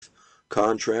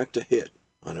contract a hit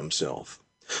on himself.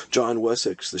 John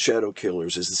Wessex, The Shadow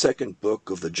Killers, is the second book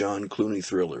of the John Clooney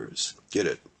thrillers. Get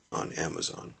it on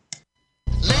Amazon.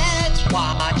 Let's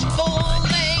watch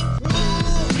full-length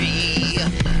movie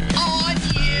on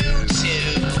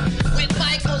YouTube with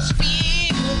Michael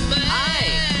Spiegelman.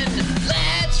 Hi.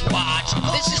 Let's watch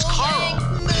This is Carl.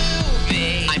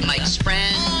 movie. I'm Mike's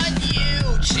friend. On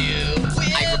YouTube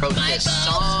with I wrote this Michael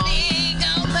song.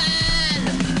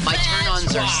 Spiegelman. My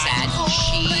turn-ons are Let's satin watch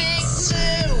sheets.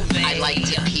 full-length movie I like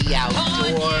to pee on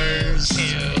outdoors.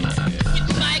 YouTube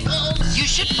with Michael You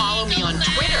should follow me on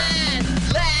Twitter.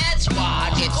 Let's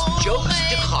watch It's Jokes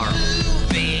de Carl.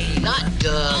 movie. Not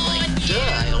duh like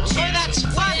duh. Or that's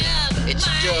funny. It's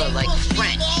duh like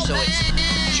French, so it's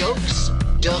Jokes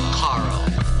de Carl.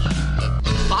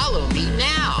 Follow me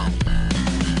now.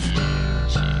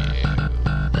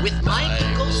 With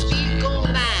Michael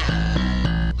Spiegelman.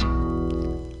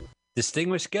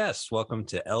 Distinguished guests, welcome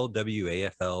to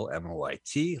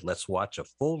LWAFLMOYT. Let's watch a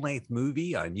full-length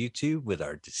movie on YouTube with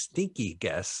our distinct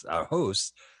guests, our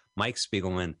hosts, Mike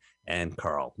Spiegelman and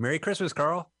Carl. Merry Christmas,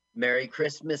 Carl. Merry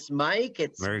Christmas, Mike.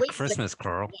 Merry Christmas,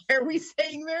 Carl. Why are we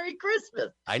saying Merry Christmas?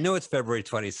 I know it's February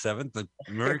 27th, but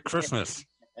Merry Christmas.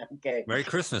 Okay. Merry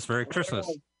Christmas. Merry Christmas.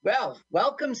 Well,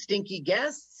 welcome, stinky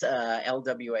guests,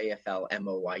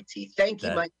 LWAFLMOYT. Thank you,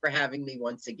 That- Mike, for having me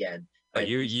once again. I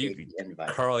appreciate the invite.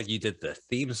 Carl, you did the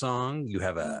theme song. You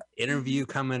have an interview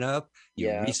coming up. You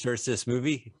Yeah. researched this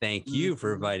movie. Thank you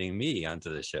for inviting me onto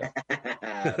the show.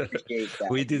 Appreciate that.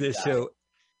 We do this You got show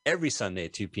every Sunday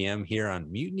at 2 p.m. here on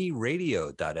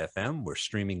MutinyRadio.fm. We're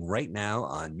streaming right now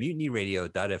on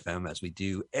MutinyRadio.fm as we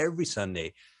do every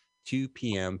Sunday, 2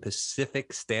 p.m.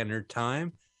 Pacific Standard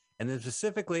Time, and then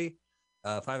specifically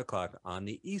 5 o'clock on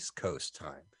the East Coast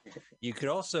time. You could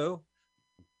also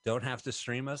don't have to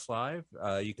stream us live.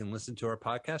 You can listen to our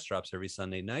podcast, drops every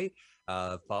Sunday night.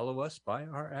 Follow us by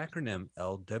our acronym,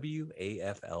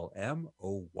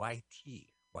 LWAFLMOYT.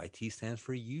 YT stands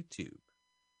for YouTube.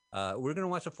 We're going to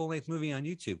watch a full-length movie on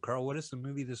YouTube. Carl, what is the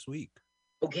movie this week?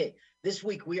 Okay, this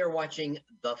week we are watching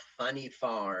The Funny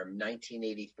Farm,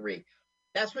 1983.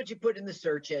 That's what you put in the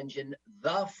search engine,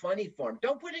 The Funny Farm.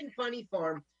 Don't put in Funny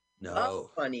Farm, No. The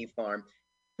Funny Farm.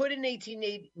 Put in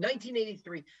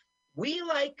 1983. We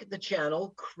like the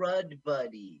channel Crud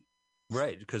Buddy.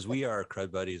 Right, because we are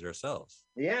Crud Buddies ourselves.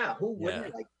 Yeah, who wouldn't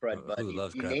Yeah. like Crud Who Buddy?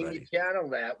 loves If you Crud name Buddy? your channel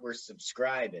that, we're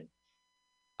subscribing.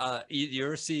 You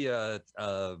ever see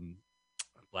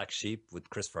Black Sheep with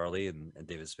Chris Farley and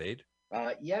David Spade?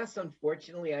 Yes,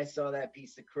 unfortunately, I saw that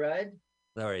piece of crud.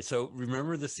 All right, so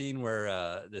remember the scene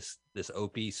where this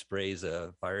Opie sprays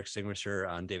a fire extinguisher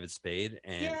on David Spade,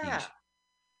 and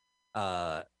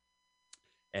Yeah.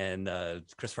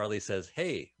 Chris Farley says,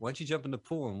 "Hey, why don't you jump in the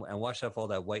pool and wash off all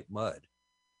that white mud?"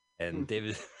 And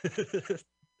David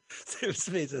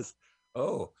Spade says,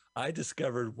 "Oh, I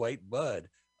discovered white mud.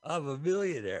 I'm a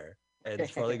millionaire." And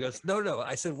Farley goes, "No,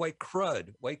 I said white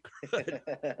crud, white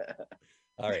crud."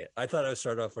 All right, I thought I would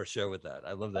start off our show with that.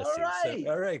 I love that All scene. right.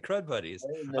 So, all right, Crud Buddies.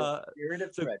 In the spirit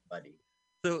of so- Crud Buddy.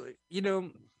 So,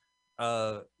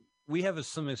 we have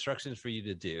some instructions for you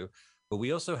to do, but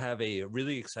we also have a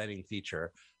really exciting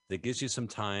feature that gives you some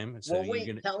time. So Well, wait,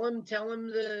 you're gonna, tell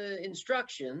him the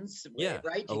instructions. yeah,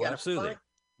 Right? You oh, gotta absolutely, find-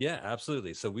 yeah,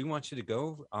 absolutely. So we want you to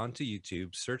go onto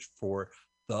YouTube, search for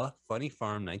The Funny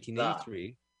Farm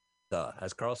 1983.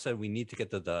 As Carl said, we need to get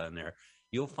the in there.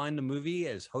 You'll find the movie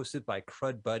as hosted by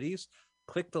Crud Buddies.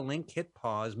 Click the link, hit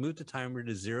pause, move the timer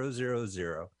to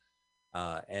 000.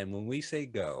 And when we say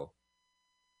go,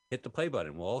 hit the play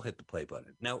button. We'll all hit the play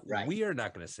button. Now, Right. we are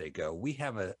not going to say go. We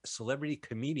have a celebrity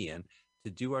comedian to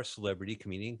do our celebrity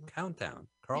comedian countdown.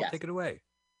 Carl, Yes. take it away.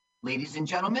 Ladies and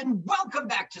gentlemen, welcome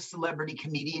back to Celebrity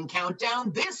Comedian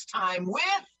Countdown, this time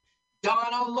with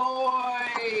Donna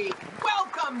Lloyd.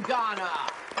 Welcome, Donna.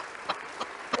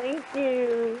 Thank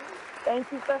you.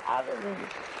 Thank you for having me.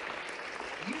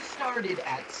 You started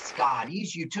at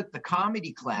Scotty's. You took the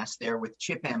comedy class there with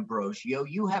Chip Ambrosio.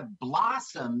 You have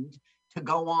blossomed to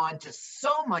go on to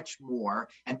so much more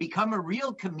and become a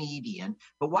real comedian.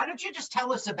 But why don't you just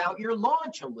tell us about your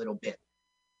launch a little bit?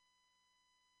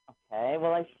 Okay,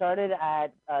 well, I started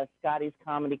at Scotty's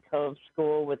Comedy Cove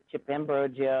School with Chip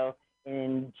Ambrosio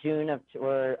in April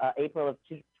of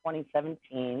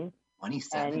 2017. 2017.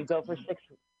 And you go for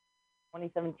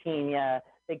 2017, yeah.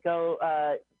 They go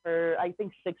for, I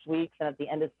think, 6 weeks. And at the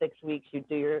end of 6 weeks, you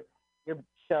do your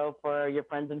show for your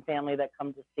friends and family that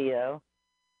come to see you.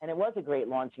 And it was a great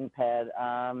launching pad.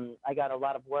 I got a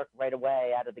lot of work right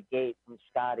away out of the gate from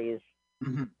Scotty's.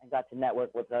 Mm-hmm. I got to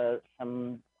network with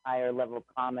some higher level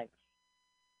comics.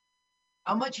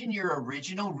 How much in your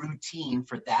original routine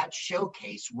for that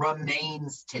showcase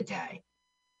remains today?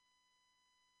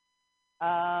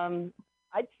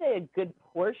 I'd say a good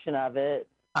portion of it,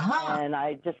 Uh-huh. and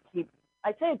I'd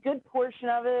say a good portion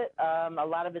of it. A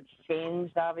lot of it's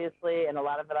changed, obviously, and a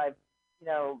lot of it I've,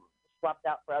 swapped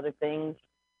out for other things.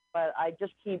 But I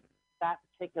just keep that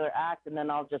particular act, and then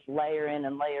I'll just layer in,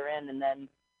 and then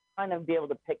kind of be able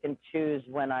to pick and choose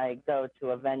when I go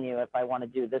to a venue if I want to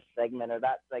do this segment or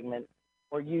that segment,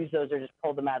 or use those or just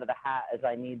pull them out of the hat as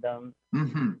I need them.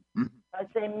 Mm-hmm. Mm-hmm. I'd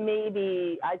say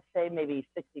maybe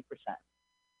 60%.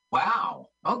 Wow.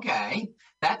 Okay.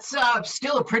 That's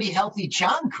still a pretty healthy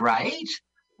chunk, right?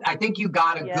 I think you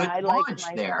got a good I like launch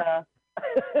my there. stuff.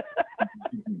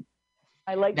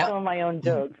 I like Now, some of my own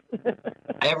jokes.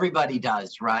 everybody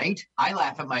does, right? I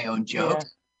laugh at my own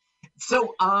jokes. Yeah.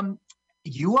 So,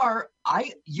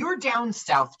 you're down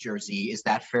South Jersey. Is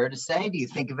that fair to say? Do you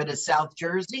think of it as South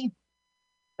Jersey?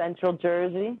 Central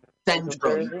Jersey.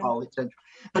 Central, you call it Central.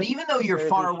 But even though you're Jersey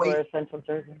far away, Shore, Central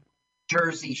Jersey.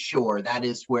 Jersey Shore, that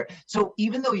is where. So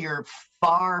even though you're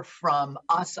far from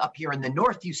us up here in the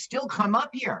north, you still come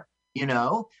up here.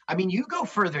 I mean, you go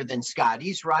further than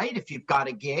Scotty's, right? If you've got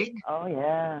a gig. Oh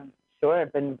yeah, sure.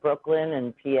 I've been in Brooklyn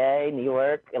and PA, New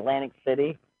York, Atlantic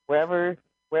City, wherever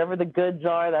the goods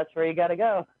are. That's where you got to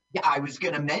go. Yeah, I was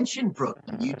going to mention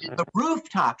Brooklyn. You did the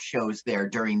rooftop shows there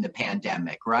during the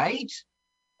pandemic, right?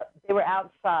 They were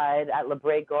outside at La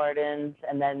Brea Gardens,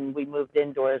 and then we moved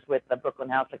indoors with the Brooklyn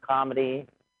House of Comedy.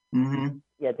 Mm-hmm.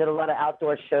 Yeah, did a lot of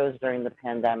outdoor shows during the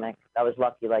pandemic. I was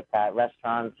lucky like that.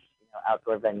 Restaurants,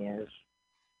 outdoor venues.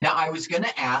 Now, I was going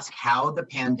to ask how the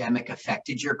pandemic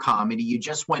affected your comedy. You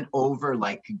just went over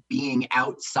like being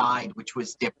outside, which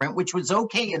was different, which was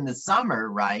okay in the summer,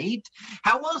 right?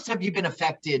 How else have you been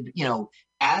affected,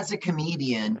 as a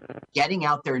comedian, getting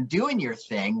out there and doing your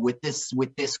thing with this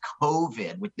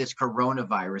COVID, with this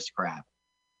coronavirus crap?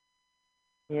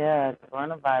 Yeah,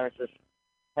 coronavirus is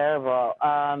terrible.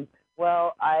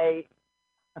 Well, I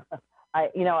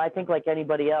think like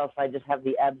anybody else, I just have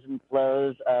the ebbs and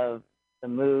flows of the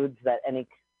moods that any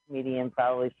comedian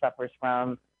probably suffers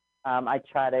from. I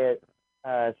try to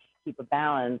keep a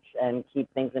balance and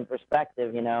keep things in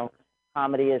perspective.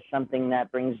 Comedy is something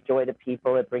that brings joy to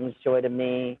people. It brings joy to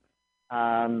me.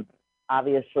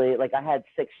 Obviously, like I had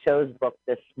 6 shows booked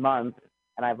this month,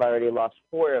 and I've already lost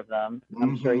 4 of them. Mm-hmm.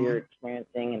 I'm sure you're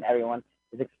experiencing, and everyone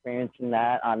is experiencing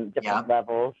that on different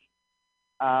levels.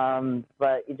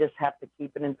 But you just have to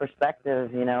keep it in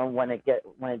perspective. When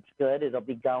it's good, it'll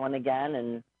be going again,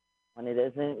 and when it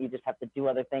isn't, you just have to do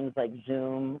other things like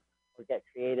Zoom or get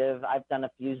creative. I've done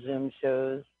a few Zoom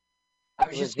shows. I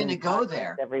was just going to go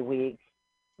there every week.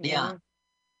 Yeah.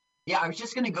 Yeah, I was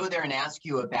just going to go there and ask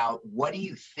you about what do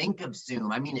you think of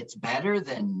Zoom? I mean, it's better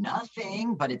than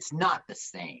nothing, but it's not the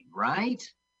same, right?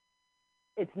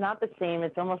 It's not the same.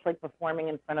 It's almost like performing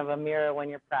in front of a mirror when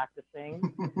you're practicing.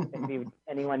 If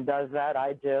anyone does that,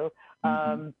 I do.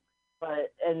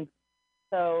 Mm-hmm.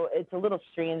 So it's a little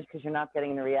strange because you're not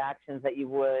getting the reactions that you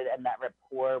would and that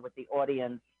rapport with the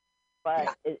audience.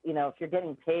 But, if you're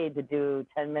getting paid to do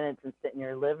 10 minutes and sit in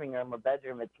your living room or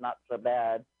bedroom, it's not so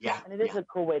bad. Yeah. And it is a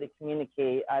cool way to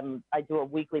communicate. I do a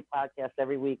weekly podcast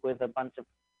every week with a bunch of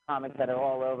comics that are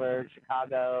all over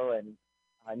Chicago and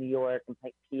New York and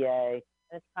PA. And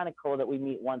it's kind of cool that we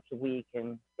meet once a week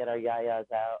and get our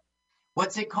yayas out.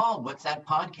 What's it called? What's that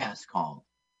podcast called?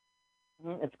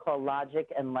 It's called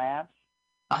Logic and Laughs.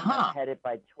 Uh-huh. Headed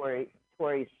by Torrey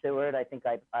Seward. I think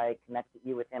I connected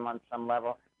you with him on some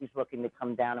level. He's looking to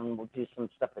come down and we'll do some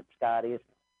stuff at Scotty's.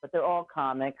 But they're all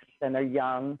comics and they're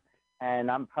young,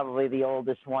 and I'm probably the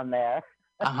oldest one there.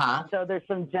 Uh-huh. So there's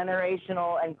some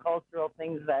generational and cultural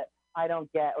things that I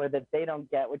don't get or that they don't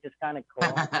get, which is kind of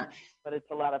cool. But it's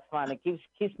a lot of fun. It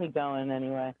keeps me going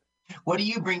anyway. What do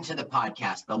you bring to the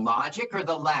podcast? The logic or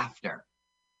the laughter?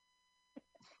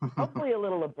 Hopefully a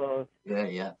little of both.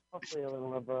 Yeah. Hopefully a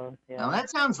little of both. Yeah. Well, that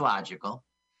sounds logical.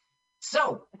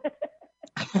 So,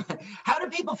 how do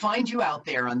people find you out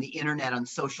there on the internet, on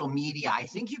social media? I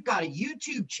think you've got a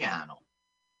YouTube channel.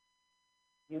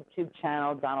 YouTube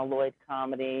channel, Lwaflmoyt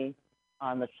Comedy,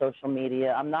 on the social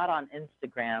media. I'm not on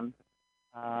Instagram.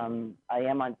 I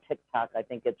am on TikTok. I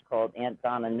think it's called Aunt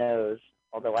Donna Knows,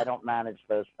 although I don't manage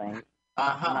those things.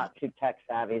 I'm not too tech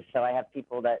savvy, so I have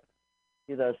people that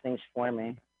do those things for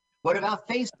me. What about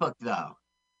Facebook, though?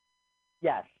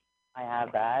 Yes, I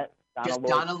have that. Just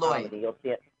Donna Lloyd. Comedy. You'll see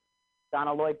it.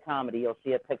 Donna Lloyd Comedy. You'll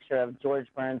see a picture of George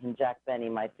Burns and Jack Benny,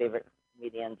 my favorite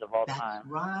comedians of all time. That's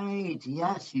right.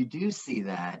 Yes, you do see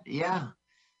that. Yeah.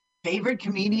 Favorite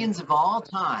comedians of all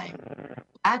time.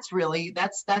 That's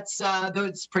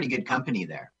pretty good company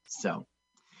there. So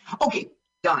Okay,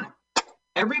 Donna.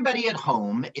 Everybody at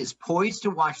home is poised to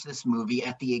watch this movie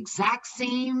at the exact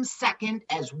same second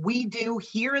as we do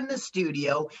here in the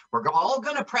studio. We're all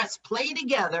going to press play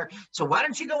together. So why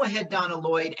don't you go ahead, Donna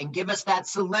Lloyd, and give us that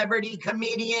celebrity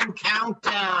comedian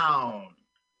countdown?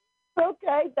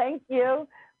 Okay, thank you.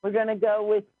 We're going to go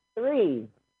with 3,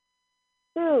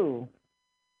 2,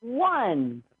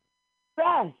 1.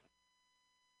 Press.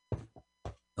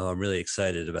 Oh, I'm really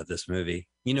excited about this movie.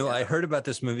 You know, I heard about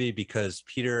this movie because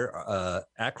Peter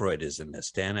Aykroyd is in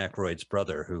this, Dan Aykroyd's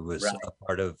brother, who was a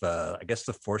part of, I guess,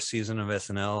 the 4th season of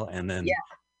SNL. And then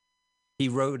he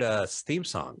wrote theme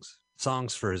songs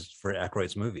for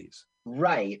Aykroyd's movies.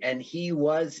 Right, and he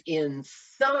was in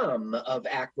some of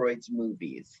Aykroyd's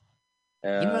movies.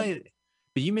 But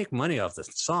you make money off the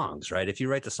songs, right? If you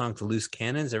write the song to Loose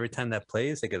Cannons, every time that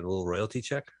plays, they get a little royalty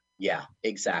check. Yeah,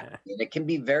 exactly. Yeah. And it can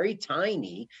be very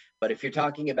tiny, but if you're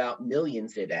talking about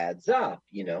millions, it adds up,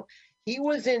 you know. He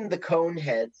was in The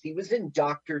Coneheads. He was in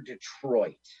Dr.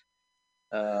 Detroit.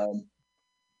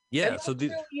 Yeah, so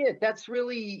really it. That's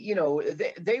really, you know,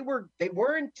 they were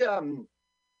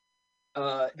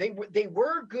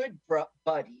good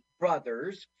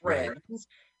brothers, friends, right.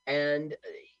 And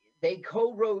they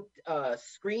co-wrote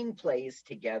screenplays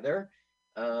together.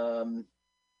 Let's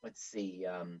see.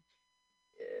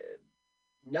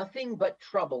 Nothing But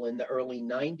Trouble in the early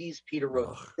 90s. Peter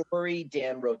wrote the story.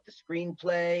 Dan wrote the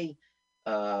screenplay.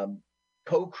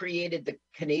 Co-created the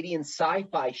Canadian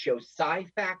sci-fi show Sci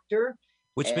Factor.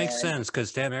 Which makes sense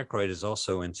because Dan Aykroyd is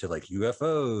also into like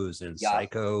UFOs and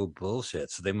psycho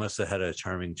bullshit. So they must have had a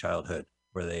charming childhood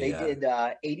where they did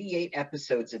 88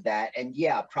 episodes of that. And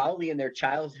yeah, probably in their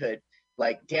childhood,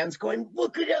 like Dan's going,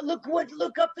 look at it, look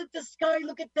up at the sky,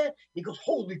 look at that. He goes,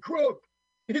 holy crap.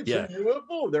 It's a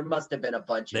UFO. There must have been a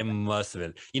bunch of them. Must have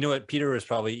been. You know what? Peter was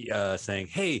probably saying,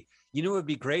 hey, you know what would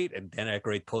be great? And Dan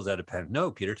Aykroyd pulls out a pen.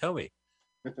 No, Peter, tell me.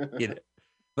 You know,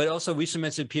 but also, we should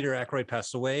mention Peter Aykroyd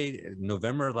passed away in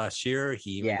November last year.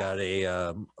 He even got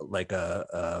a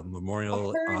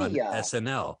memorial on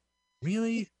SNL.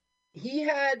 Really? He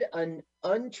had an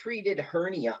untreated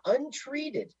hernia,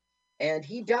 and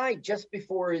he died just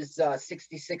before his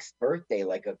 66th birthday,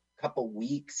 like a couple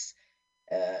weeks.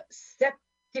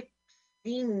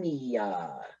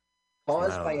 Septicemia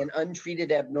caused by an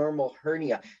untreated abnormal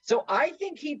hernia. So I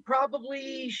think he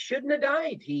probably shouldn't have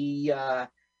died.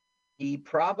 He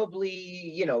probably,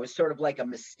 you know, is sort of like a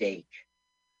mistake.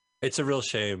 It's a real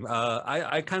shame.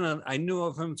 I knew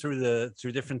of him through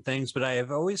different things, but I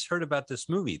have always heard about this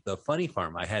movie, The Funny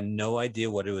Farm. I had no idea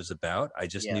what it was about. I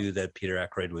just knew that Peter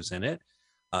Aykroyd was in it.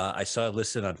 I saw it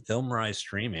listed on FilmRise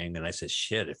streaming, and I said,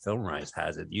 shit, if FilmRise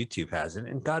has it, YouTube has it,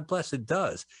 and God bless it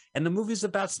does. And the movie's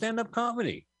about stand-up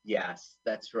comedy. Yes,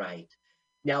 that's right.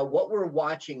 Now, what we're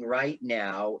watching right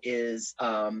now is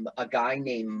a guy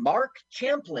named Mark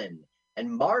Champlin. And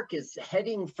Mark is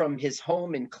heading from his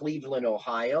home in Cleveland,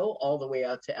 Ohio, all the way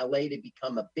out to LA to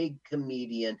become a big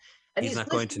comedian. And he's not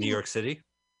going to New York City?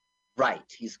 Right.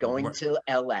 He's going to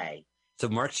LA. So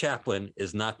Mark Chaplin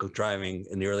is not driving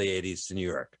in the early 80s to New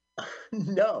York?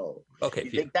 No. Okay.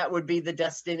 You think that would be the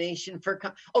destination for...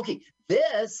 Okay,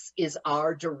 this is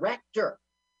our director.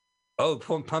 Oh,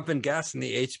 pumping gas in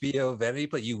the HBO vanity,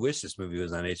 but you wish this movie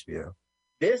was on HBO.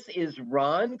 This is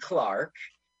Ron Clark.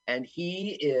 And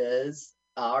he is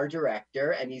our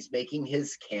director, and he's making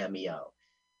his cameo.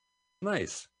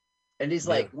 Nice. And he's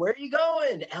like, where are you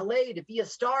going? LA to be a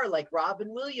star like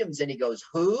Robin Williams. And he goes,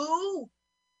 who?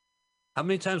 How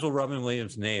many times will Robin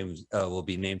Williams' names will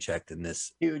be name checked in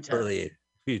this? Few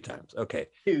times. Okay.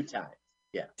 2 times.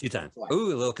 Yeah. 2 times. Ooh,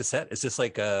 a little cassette. Is this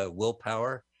like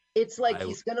Willpower? It's like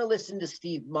he's going to listen to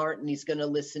Steve Martin. He's going to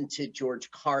listen to George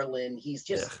Carlin. He's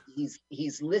just,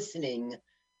 he's listening.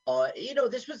 You know,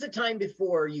 this was a time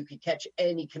before you could catch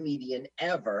any comedian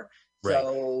ever.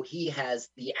 So he has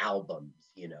the albums,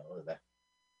 you know.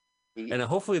 And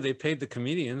hopefully they paid the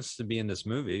comedians to be in this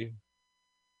movie.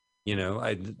 You know,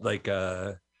 I like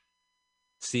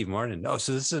Steve Martin. Oh,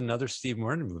 so this is another Steve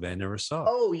Martin movie I never saw.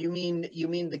 Oh, you mean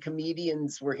the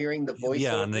comedians were hearing the voice?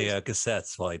 Yeah, on the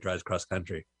cassettes while he drives cross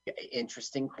country.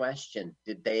 Interesting question.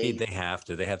 Did they? They have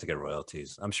to get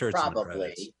royalties. I'm sure it's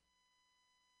probably.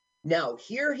 Now,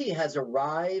 here he has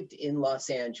arrived in Los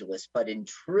Angeles, but in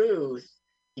truth,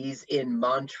 he's in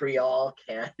Montreal,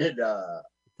 Canada.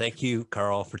 Thank you,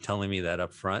 Carl, for telling me that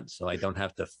up front, so I don't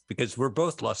have to, because we're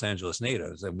both Los Angeles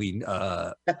natives, and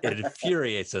it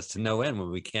infuriates us to no end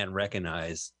when we can't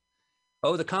recognize,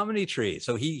 the Comedy Tree.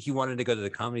 So he wanted to go to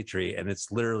the Comedy Tree, and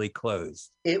it's literally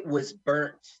closed. It was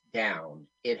burnt down.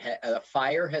 A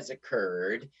fire has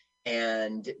occurred,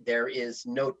 and there is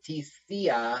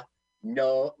noticia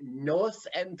No nos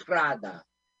entrada,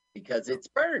 because it's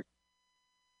burnt.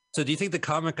 So do you think the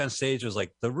comic on stage was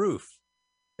like the roof?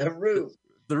 The roof.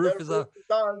 The roof is up,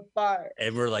 on fire.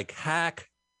 and we're like, Hack,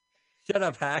 shut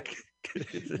up, Hack.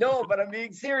 No, but I'm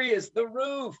being serious. The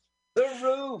roof. The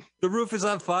roof. The roof is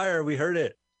on fire. We heard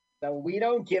it. So we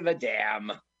don't give a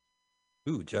damn.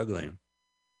 Ooh, juggling.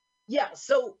 Yeah,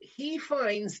 so he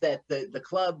finds that the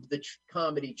club, the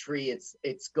comedy tree,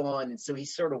 it's gone, and so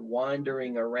he's sort of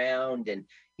wandering around, and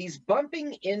he's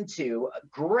bumping into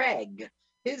Greg.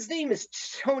 His name is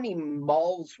Tony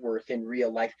Malsworth in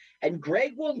real life, and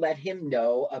Greg will let him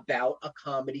know about a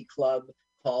comedy club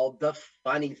called the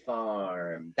Funny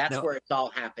Farm. That's where it's all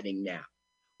happening now.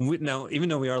 Now, even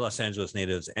though we are Los Angeles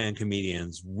natives and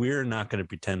comedians, we're not going to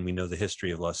pretend we know the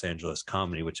history of Los Angeles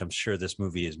comedy, which I'm sure this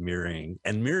movie is mirroring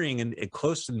in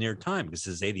close to near time, because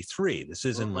this is 83. This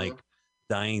isn't like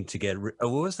dying to get. What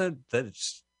was that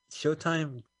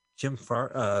Showtime Jim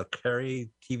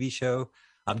Carrey TV show?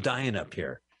 I'm Dying Up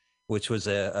Here, which was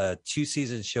a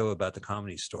 2-season show about the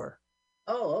Comedy Store.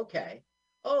 Oh, okay.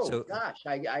 Oh, gosh,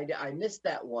 I missed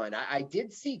that one. I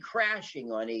did see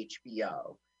Crashing on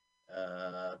HBO.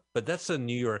 But that's a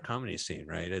New York comedy scene,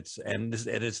 right? It's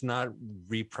not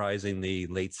reprising the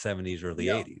late 70s, early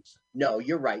 80s. No,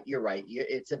 you're right.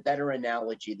 It's a better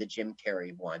analogy, the Jim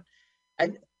Carrey one.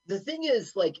 And the thing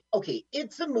is, like, okay,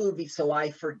 it's a movie, so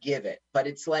I forgive it. But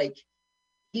it's like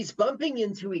he's bumping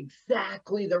into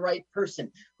exactly the right person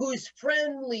who's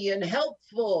friendly and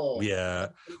helpful. Yeah.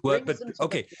 Well, but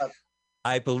okay.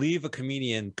 I believe a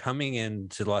comedian coming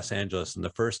into Los Angeles on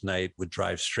the first night would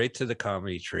drive straight to the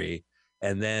Comedy Tree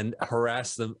and then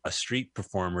harass a street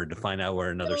performer to find out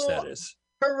where another set is.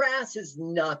 Harass is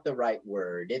not the right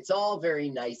word. It's all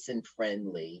very nice and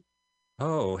friendly.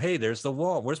 Oh, hey, there's the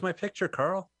wall. Where's my picture,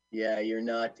 Carl? Yeah, you're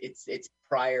not. It's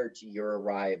prior to your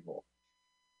arrival.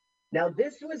 Now,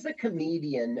 this was a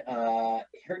comedian.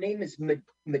 Her name is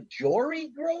Marjorie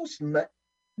Gross.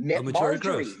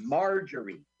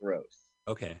 Marjorie Gross.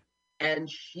 Okay. And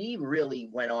she really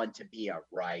went on to be a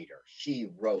writer. She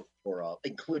wrote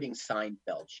including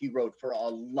Seinfeld. She wrote for a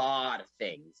lot of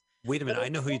things. Wait a minute. I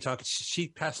know who you're talking. She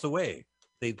passed away.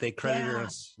 They credited her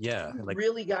as,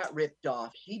 really got ripped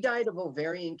off. She died of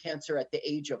ovarian cancer at the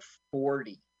age of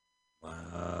 40.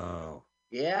 Wow.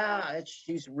 Yeah,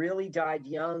 she's really died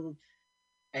young.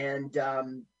 And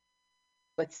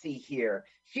let's see here.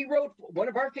 She wrote, one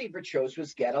of our favorite shows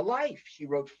was Get a Life. She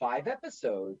wrote 5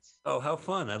 episodes. Oh, how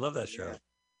fun. I love that show.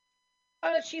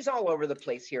 She's all over the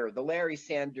place here. The Larry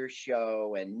Sanders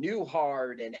Show and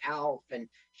Newhart and Alf. And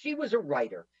she was a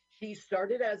writer. She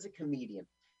started as a comedian.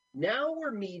 Now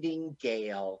we're meeting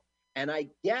Gail. And I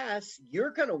guess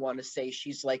you're going to want to say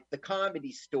she's like the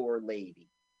Comedy Store lady.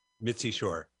 Mitzi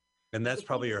Shore. And that's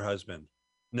probably her husband.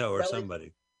 No, or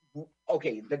somebody.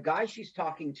 Okay, the guy she's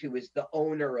talking to is the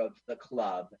owner of the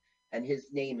club, and his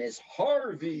name is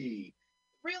Harvey.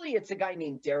 Really, it's a guy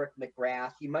named Derek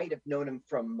McGrath. You might have known him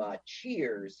from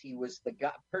Cheers. He was the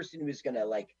person who was going to,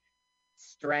 like,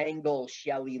 strangle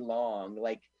Shelley Long.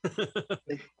 Like,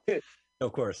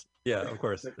 Of course. Yeah, of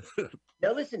course.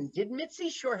 Now, listen, did Mitzi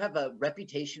Shore have a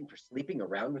reputation for sleeping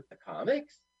around with the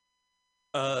comics?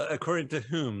 According to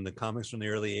whom? The comics from the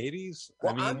early 80s?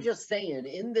 Well, I'm just saying,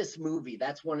 in this movie,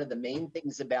 that's one of the main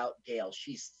things about Gail.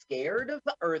 She's scared of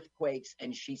the earthquakes,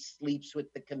 and she sleeps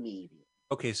with the comedian.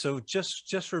 Okay, so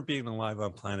just for being alive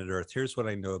on planet Earth, here's what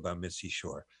I know about Mitzi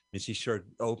Shore. Mitzi Shore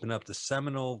opened up the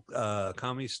seminal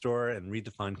Comedy Store and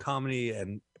redefined comedy,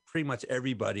 and pretty much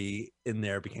everybody in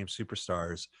there became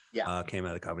superstars. Came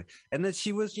out of comedy. And then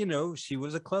she was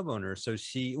a club owner. So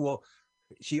she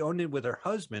owned it with her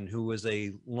husband, who was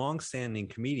a long-standing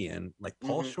comedian, like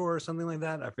Paul Shore or something like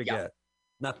that. I forget. Yeah.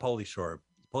 Not Pauly Shore.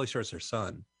 Pauly Shore's her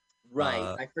son.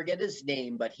 Right. I forget his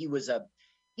name, but he was a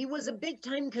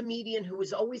big-time comedian who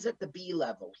was always at the B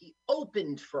level. He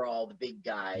opened for all the big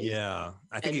guys. Yeah.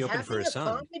 I think he opened for his son.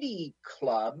 Having a comedy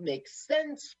club makes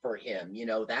sense for him. You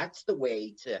know, that's the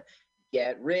way to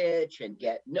get rich and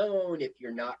get known if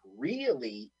you're not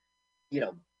really,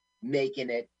 making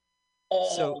it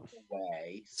all the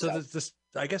way. So this,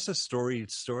 I guess the story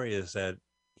is that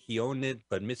he owned it,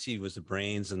 but Mitzi was the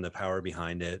brains and the power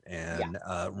behind it and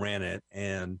ran it.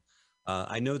 And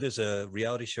I know there's a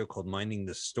reality show called Minding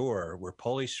the Store where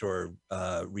Pauly Shore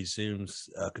resumes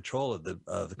control of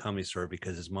the Comedy Store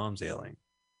because his mom's ailing.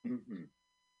 Mm-hmm.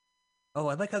 Oh,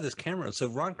 I like how this camera. So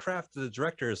Ron Kraft, the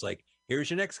director, is like, "Here's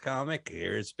your next comic.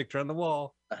 Here's a picture on the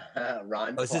wall."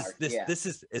 Ron. Oh, is this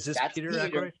That's Peter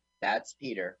Ackroyd? That's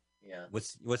Peter. Yeah.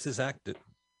 What's his act?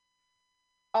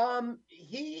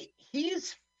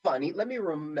 He's funny. Let me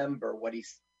remember what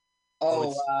he's.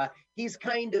 Oh, it's- he's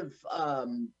kind of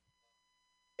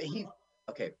he.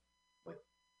 Okay. Wait.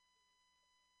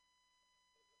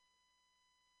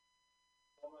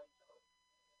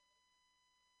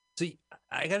 See,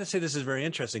 I got to say this is very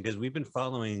interesting because we've been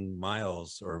following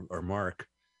Miles or Mark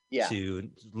Yeah. to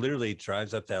literally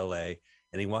drives up to LA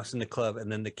and he walks in the club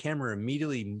and then the camera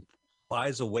immediately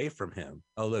flies away from him.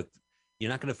 Oh, look, you're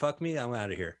not going to fuck me? I'm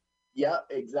out of here. Yeah,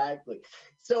 exactly.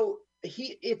 So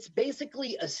it's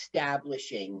basically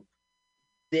establishing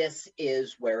this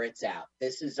is where it's at.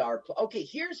 This is our okay.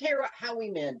 Here's Howie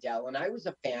Mandel, and I was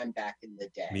a fan back in the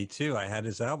day. Me too. I had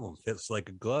his album. Fits like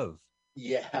a glove.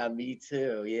 Yeah, me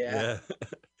too. Yeah,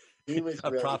 he was a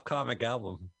really prop comic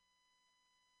album.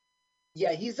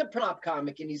 Yeah, he's a prop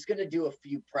comic, and he's going to do a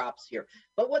few props here.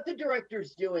 But what the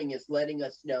director's doing is letting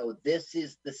us know this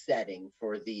is the setting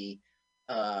for the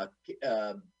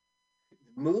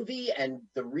movie, and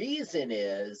the reason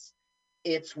is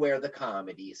it's where the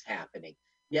comedy is happening.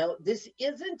 Now, this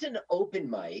isn't an open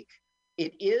mic.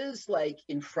 It is like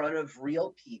in front of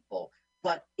real people,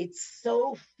 but it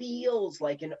so feels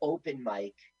like an open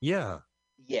mic. Yeah.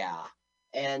 Yeah.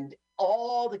 And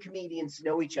all the comedians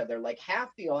know each other. Like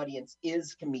half the audience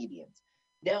is comedians.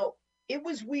 Now, it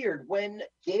was weird when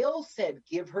Gail said,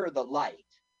 give her the light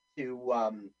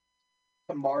to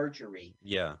Marjorie.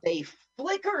 Yeah. They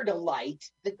flickered a light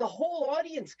that the whole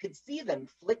audience could see them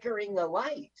flickering a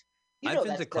light. I've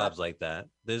been to clubs like that.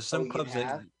 There's some you clubs that,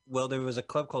 have? well, there was a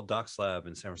club called Doc's Lab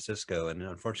in San Francisco, and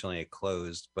unfortunately it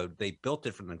closed, but they built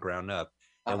it from the ground up.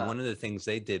 And one of the things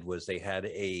they did was they had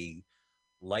a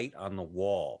light on the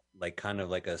wall, like kind of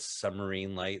like a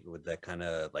submarine light with that kind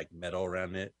of like metal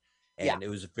around it. And it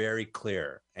was very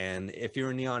clear. And if you're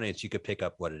in the audience, you could pick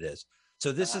up what it is.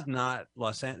 So this is not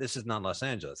Los Angeles.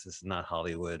 This is not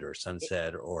Hollywood or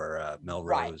Sunset or Melrose.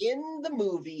 Right. In the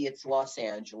movie, it's Los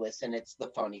Angeles and it's the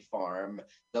Funny Farm,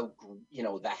 the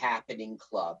Happening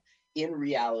Club. In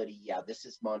reality, this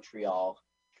is Montreal,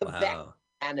 Quebec,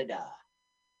 Canada.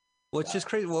 Well, it's just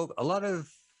crazy. Well, a lot of,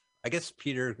 I guess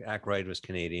Peter Ackroyd was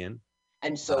Canadian.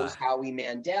 And so is Howie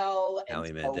Mandel.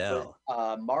 Howie Mandel.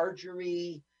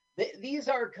 Marjorie. These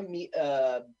are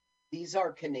Canadian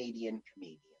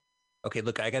comedians. Okay,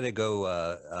 look, I got to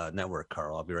go network,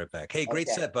 Carl. I'll be right back. Hey, great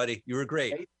set, buddy. You were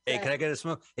great. Hey, can I get a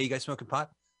smoke? Hey, you guys smoking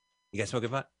pot? You guys smoking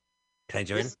pot? Can I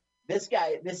join him? This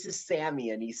guy, this is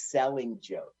Sammy, and he's selling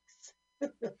jokes.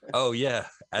 Oh, yeah,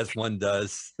 as one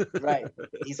does. Right.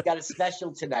 He's got a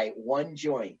special tonight. One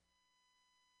joint,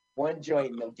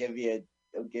 and they'll give you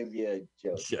a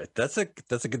joke. Yeah, that's a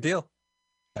good deal.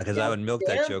 Because I would milk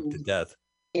that joke to death.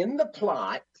 In the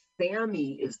plot,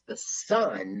 Sammy is the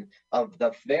son of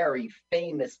the very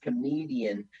famous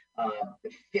comedian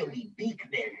Philly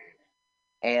Beekman.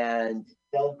 And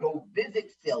they'll go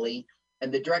visit Philly,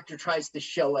 and the director tries to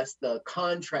show us the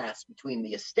contrast between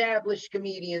the established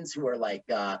comedians who are like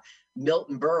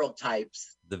Milton Berle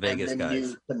types, the Vegas and the guys,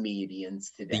 new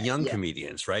comedians today, the young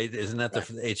comedians, right? Isn't that the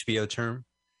HBO term?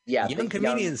 Yeah, young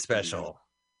comedian special.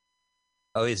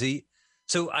 Oh, is he?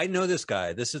 So I know this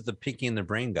guy. This is the Pinky and the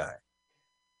Brain guy.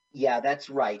 Yeah, that's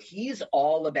right. He's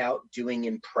all about doing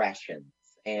impressions,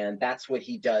 and that's what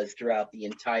he does throughout the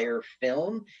entire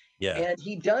film. Yeah. And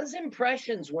he does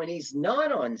impressions when he's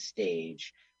not on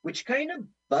stage, which kind of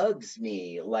bugs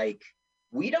me. Like,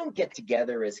 we don't get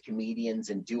together as comedians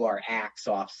and do our acts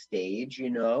off stage, you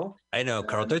know? I know,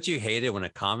 Carl. Don't you hate it when a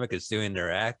comic is doing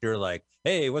their act? They're like,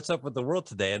 hey, what's up with the world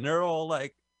today? And they're all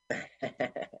like, I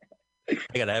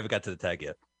haven't got to the tag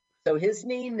yet. So his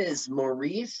name is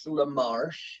Maurice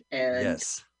LaMarche, and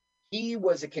he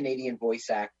was a Canadian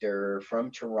voice actor from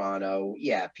Toronto.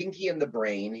 Yeah, Pinky and the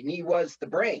Brain, and he was the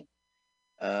brain.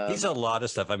 He's a lot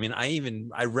of stuff. I mean,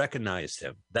 I recognized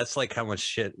him. That's like how much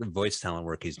shit voice talent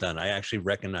work he's done. I actually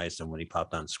recognized him when he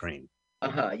popped on screen.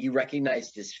 You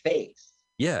recognized his face.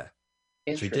 Yeah,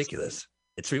 it's ridiculous.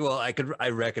 It's well, I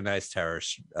recognize Tara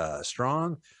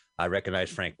Strong. I recognize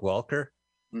Frank Welker.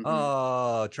 Mm-hmm.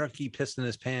 Oh, Drunky pissed in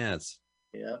his pants.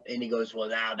 Yeah, and he goes, well,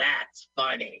 now that's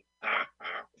funny.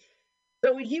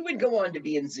 So he would go on to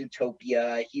be in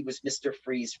Zootopia. He was Mr.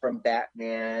 Freeze from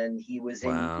Batman. He was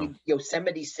in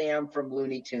Yosemite Sam from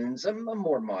Looney Tunes, a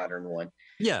more modern one.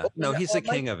 Yeah, no, he's the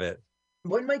king of it.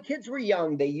 When my kids were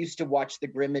young, they used to watch The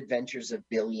Grim Adventures of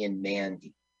Billy and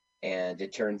Mandy, and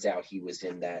it turns out he was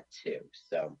in that too.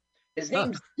 So his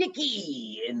name's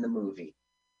Dickie in the movie.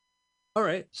 All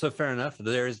right, so fair enough.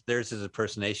 There's his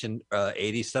impersonation,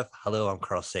 80s stuff. Hello, I'm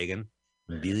Carl Sagan.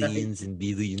 Billions and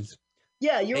billions.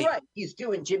 Yeah, you're right. He's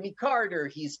doing Jimmy Carter.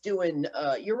 He's doing.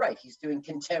 You're right. He's doing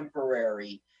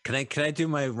contemporary. Can I do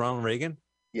my Ronald Reagan?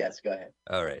 Yes, go ahead.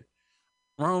 All right,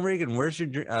 Ronald Reagan. Where do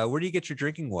you get your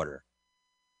drinking water?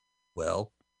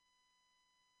 Well,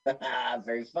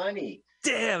 Very funny.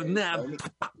 damn, nah,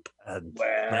 grand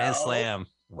Well, slam.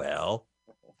 Well,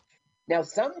 now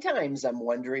sometimes I'm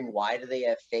wondering, why do they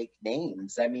have fake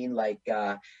names? I mean, like,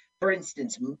 for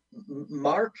instance,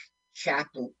 Mark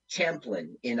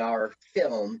Champlin in our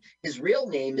film, his real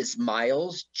name is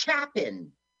Miles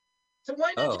Chapin. So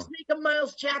why not just oh. make him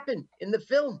Miles Chapin in the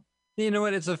film? You know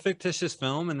what? It's a fictitious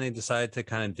film, and they decided to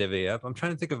kind of divvy up. I'm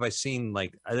trying to think if I've seen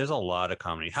like there's a lot of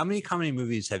comedy. How many comedy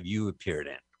movies have you appeared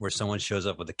in where someone shows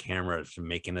up with a camera for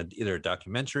making either a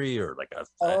documentary or like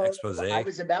a expose? I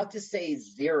was about to say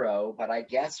 0, but I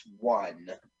guess 1.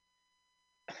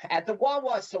 At the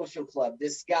Wawa Social Club,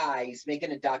 this guy, he's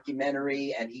making a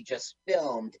documentary and he just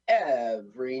filmed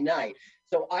every night.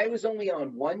 So I was only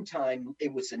on one time.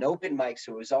 It was an open mic,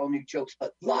 so it was all new jokes.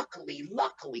 But luckily,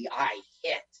 I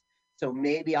hit. So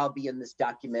maybe I'll be in this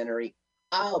documentary.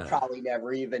 I'll probably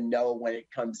never even know when it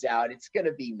comes out. It's going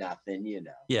to be nothing, you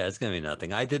know. Yeah, it's gonna be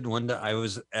nothing. I did one. I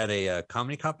was at a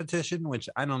comedy competition, which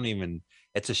I don't even.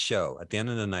 It's a show. At the end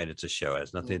of the night, it's a show. It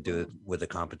has nothing to do with a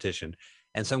competition.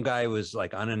 And some guy was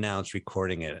like unannounced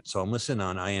recording it. So I'm listening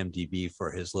on IMDb for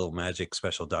his little magic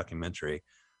special documentary.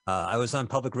 I was on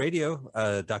public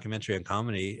radio, documentary on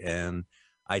comedy, and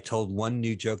I told one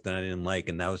new joke that I didn't like,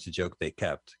 and that was the joke they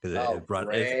kept because it brought.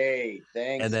 Great.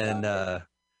 Thanks. And then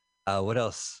what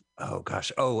else? Oh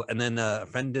gosh. Oh, and then a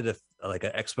friend did like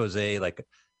an expose, like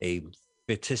a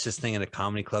fictitious thing at a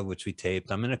comedy club, which we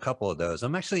taped. I'm in a couple of those.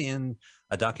 I'm actually in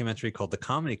a documentary called The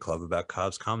Comedy Club about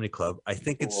Cobb's Comedy Club. I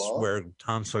think it's where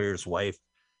Tom Sawyer's wife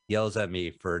yells at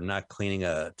me for not cleaning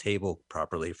a table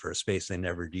properly for a space they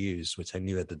never used, which I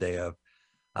knew at the day of.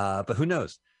 But who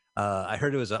knows? I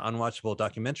heard it was an unwatchable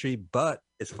documentary, but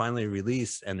it's finally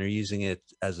released and they're using it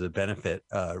as a benefit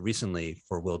recently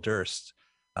for Will Durst,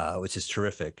 which is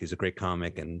terrific. He's a great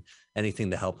comic, and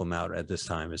anything to help him out at this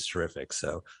time is terrific.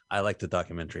 So I like the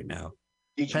documentary now.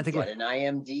 Did you get an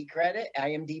IMDb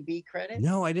credit?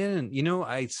 No, I didn't. You know,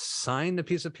 I signed a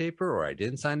piece of paper or I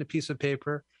didn't sign a piece of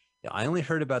paper. I only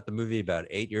heard about the movie about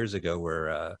 8 years ago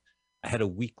where I had a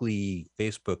weekly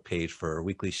Facebook page for a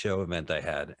weekly show event I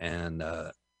had. And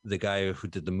the guy who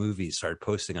did the movie started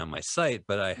posting on my site,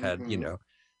 but I had, you know,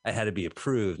 I had to be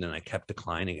approved and I kept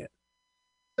declining it.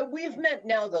 So we've met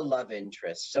now the love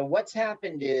interest. So what's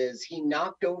happened is he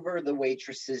knocked over the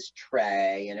waitress's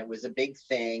tray and it was a big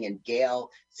thing. And Gail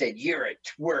said, "You're a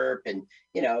twerp." And,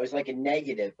 you know, it was like a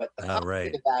negative. But the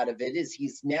positive out of it is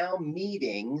he's now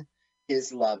meeting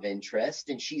his love interest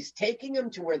and she's taking him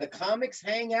to where the comics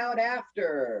hang out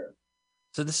after.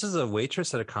 So this is a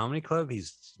waitress at a comedy club.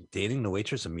 He's dating the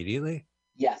waitress immediately?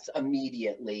 Yes,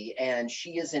 immediately. And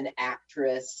she is an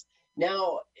actress.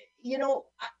 Now, you know,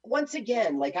 once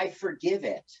again, like I forgive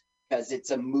it because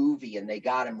it's a movie and they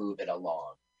got to move it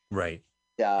along. Right.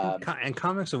 And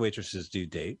comics and waitresses do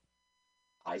date.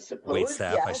 I suppose. Wait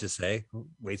staff, I should say.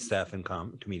 Wait staff and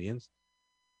comedians.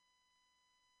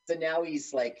 So now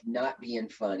he's like not being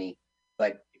funny,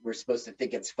 but we're supposed to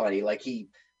think it's funny. Like he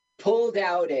pulled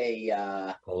out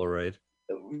a Polaroid.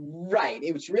 Right.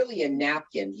 It was really a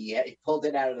napkin. He pulled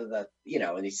it out of the, you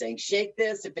know, and he's saying, "Shake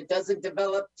this. If it doesn't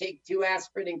develop, take 2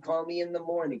 aspirin and call me in the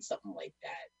morning." Something like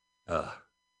that.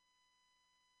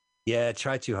 Yeah,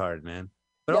 try too hard, man.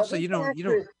 But also, you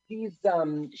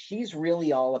don't. She's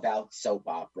really all about soap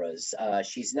operas.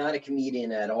 She's not a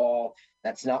comedian at all.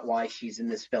 That's not why she's in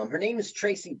this film. Her name is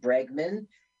Tracy Bregman,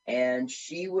 and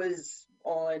she was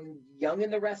on Young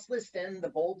and the Restless and The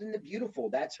Bold and the Beautiful.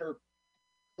 That's her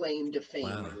claim to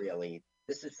fame, really.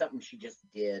 This is something she just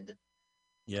did.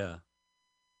 Yeah.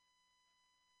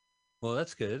 Well,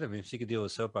 that's good. I mean, if she could deal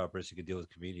with soap operas, she could deal with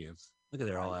comedians. Look at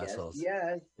they're all assholes.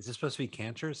 Yes. Is this supposed to be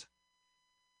cantors?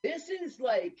 This is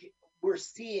like we're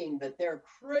seeing that they're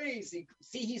crazy.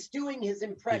 See, he's doing his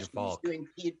impression. He's doing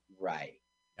Pete, right.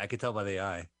 I could tell by the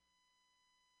eye.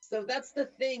 So that's the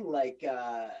thing. Like,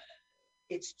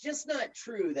 it's just not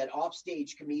true that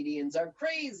offstage comedians are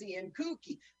crazy and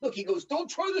kooky. Look, he goes, "Don't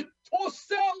try to toss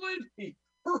salad."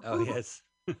 Oh, yes.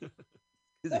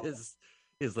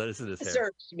 his lettuce in his hair. It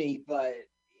irks me, but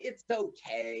it's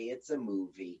okay. It's a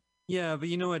movie. Yeah, but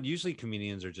you know what? Usually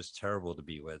comedians are just terrible to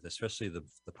be with, especially the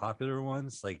popular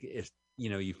ones. Like if, you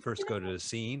know, you first go to a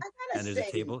scene and there's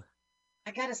a table.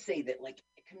 I got to say that, like,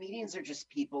 comedians are just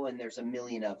people and there's a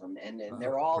million of them and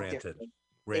they're all different.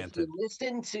 If you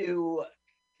listen to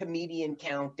Comedian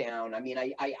Countdown, I mean,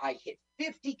 I hit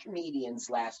 50 comedians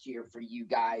last year for you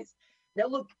guys. Now,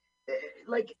 look,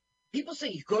 like, people say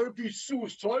you got to be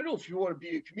suicidal if you want to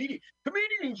be a comedian.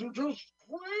 Comedians are just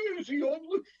crazy.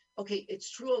 Okay, it's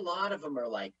true. A lot of them are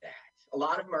like that. A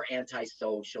lot of them are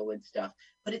antisocial and stuff.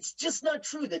 But it's just not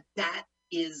true that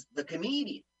is the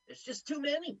comedian. There's just too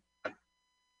many.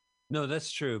 No,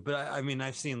 that's true. But I mean,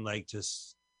 I've seen like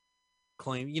just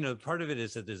claim, part of it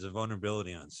is that there's a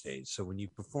vulnerability on stage. So when you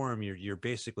perform, you're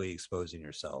basically exposing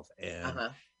yourself.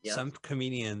 And Yeah. some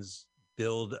comedians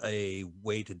build a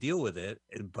way to deal with it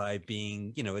by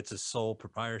being, it's a sole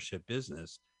proprietorship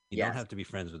business. You don't have to be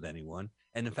friends with anyone.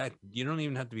 And in fact, you don't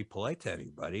even have to be polite to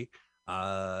anybody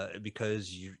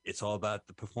because it's all about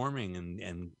the performing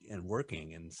and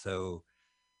working. And so,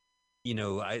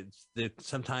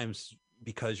 sometimes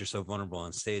because you're so vulnerable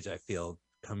on stage, I feel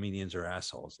comedians are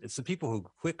assholes. It's the people who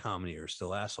quit comedy are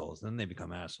still assholes. Then they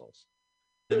become assholes.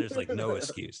 Then there's like no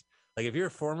excuse. Like if you're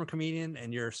a former comedian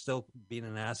and you're still being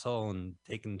an asshole and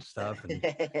taking stuff and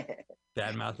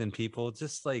bad mouthing people,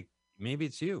 just like maybe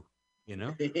it's you,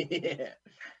 Yeah.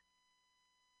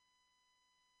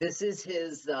 This is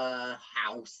his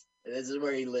house. This is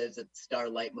where he lives at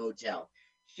Starlight Motel.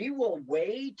 She will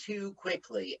way too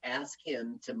quickly ask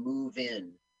him to move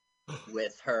in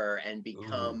with her and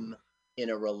become in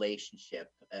a relationship.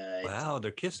 Wow,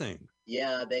 they're kissing.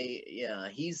 Yeah,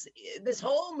 he's this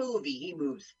whole movie, he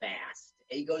moves fast.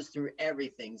 He goes through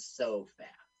everything so fast.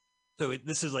 So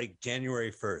this is like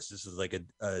January 1st. This is like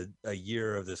a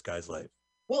year of this guy's life.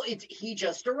 Well, he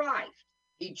just arrived.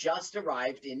 He just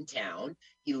arrived in town.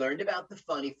 He learned about the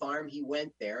funny farm. He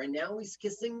went there, and now he's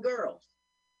kissing girls.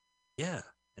 Yeah,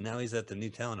 and now he's at the new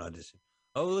talent audition.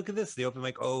 Oh, look at this, the open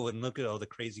mic. Oh, and look at all the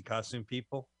crazy costume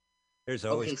people. There's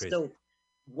always crazy. So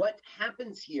what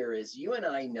happens here is you and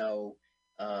I know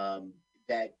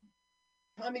that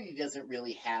comedy doesn't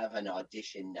really have an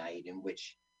audition night in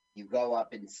which you go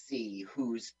up and see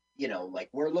who's, like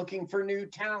we're looking for new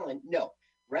talent. No,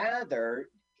 rather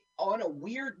on a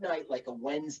weird night like a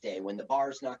Wednesday when the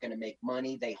bar's not going to make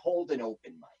money, they hold an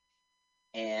open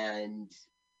mic. And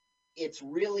it's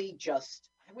really just,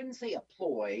 I wouldn't say a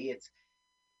ploy.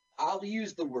 I'll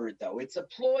use the word though. It's a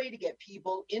ploy to get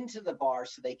people into the bar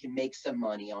so they can make some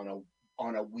money on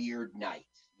a weird night,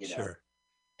 Sure.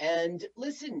 And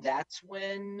listen, that's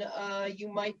when you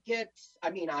might get,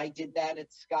 I did that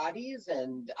at Scotty's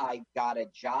and I got a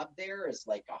job there as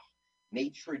like a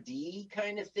maitre d'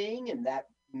 kind of thing. And that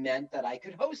meant that I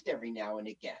could host every now and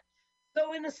again.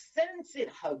 So in a sense, it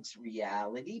hugs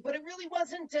reality, but it really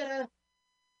wasn't a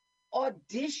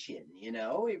audition,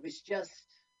 it was just.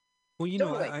 Well,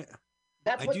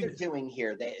 that's what they're doing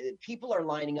here. People are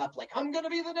lining up like, I'm going to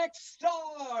be the next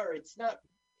star. It's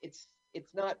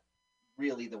not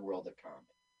really the world of comedy.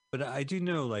 But I do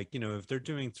know, like, if they're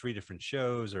doing 3 different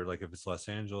shows, or like if it's Los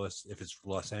Angeles,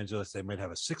 they might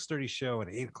have a 6:30 show, an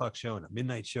 8 o'clock show, and a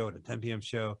midnight show, and a 10 p.m.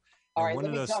 show. All right,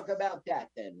 let me talk about that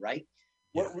then, right?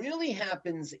 Yeah. What really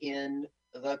happens in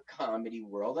the comedy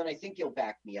world, and I think you'll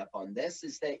back me up on this,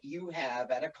 is that you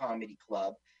have at a comedy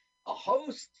club a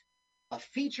host, a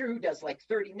feature who does like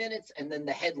 30 minutes, and then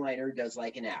the headliner does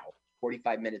like an hour,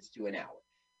 45 minutes to an hour.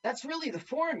 That's really the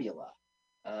formula,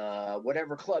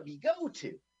 whatever club you go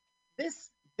to.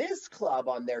 This club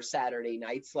on their Saturday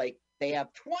nights, like they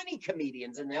have 20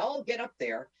 comedians and they all get up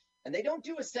there and they don't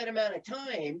do a set amount of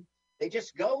time. They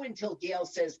just go until Gail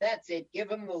says, that's it, give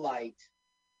them the light.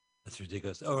 That's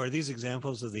ridiculous. Oh, are these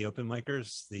examples of the open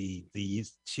micers? The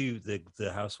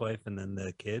housewife and then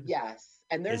the kid? Yes.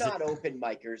 And they're not open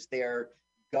micers. They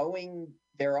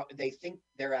think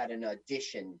they're at an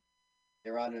audition.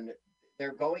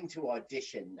 They're going to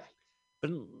audition night.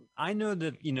 But I know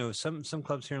that, some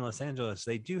clubs here in Los Angeles,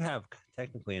 they do have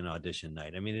technically an audition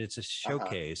night. I mean, it's a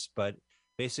showcase, but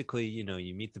basically,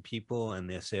 you meet the people and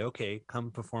they say, okay,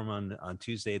 come perform on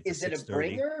Tuesday at the 6:30. Is it a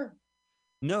bringer?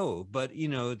 No, but,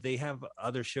 they have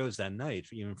other shows that night,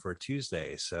 even for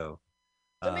Tuesday. So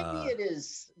maybe it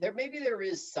is there. Maybe there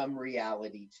is some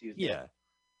reality to the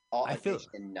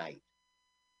audition night.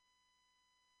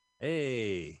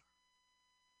 Hey,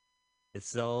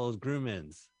 it's all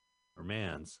Grumman's or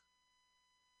Mann's.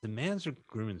 The Mann's or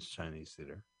Grumman's Chinese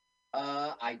theater?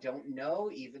 I don't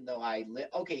know, even though I live.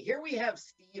 Okay, here we have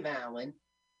Steve Allen.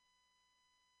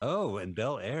 Oh, and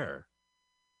Bel Air.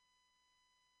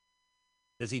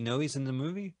 Does he know he's in the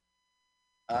movie?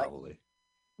 Probably.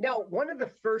 Now, one of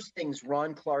the first things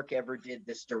Ron Clark ever did,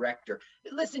 this director,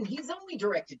 listen, he's only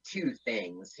directed 2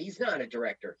 things. He's not a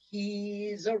director.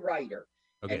 He's a writer.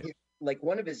 Okay. And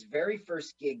one of his very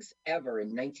first gigs ever in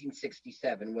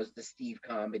 1967 was the Steve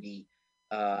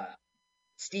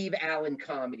Allen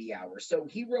Comedy Hour. So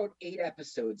he wrote 8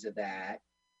 episodes of that.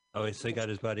 Oh, so he got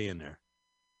his buddy in there.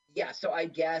 Yeah, so I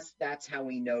guess that's how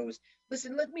he knows.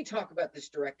 Listen, let me talk about this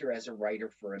director as a writer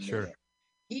for a minute.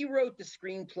 He wrote the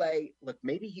screenplay. Look,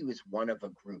 maybe he was one of a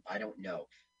group. I don't know.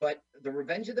 But The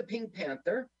Revenge of the Pink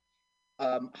Panther,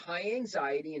 High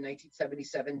Anxiety in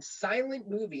 1977, Silent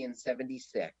Movie in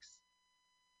 76.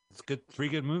 It's good. 3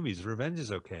 good movies. Revenge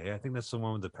is okay. I think that's the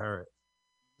one with the parrot.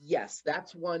 Yes,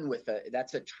 that's one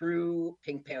that's a true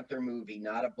Pink Panther movie,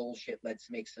 not a bullshit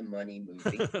let's make some money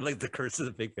movie. Like the Curse of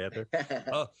the Pink Panther.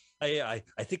 Oh, I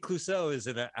think Clouseau is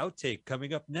in an outtake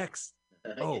coming up next.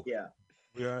 Oh, yeah.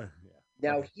 We are. Yeah.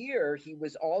 Now Okay. here he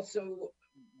was also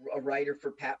a writer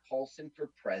for Pat Paulson for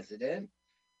President.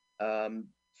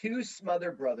 2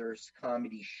 Smother Brothers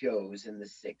comedy shows in the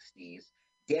 60s.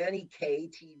 Danny Kaye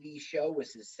TV show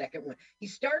was his second one. He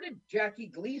started Jackie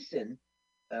Gleason.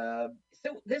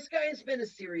 So this guy has been a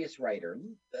serious writer.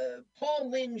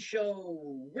 Paul Lynde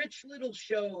Show, Rich Little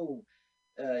Show,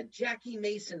 Jackie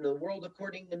Mason, The World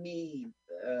According to Me.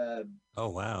 Oh,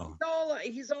 wow.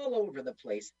 He's all over the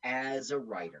place as a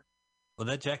writer. Well,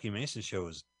 that Jackie Mason show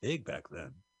was big back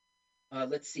then.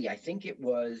 Let's see. I think it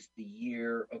was the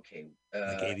year. Okay.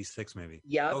 Like 86, maybe.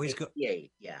 Yeah. Oh, he's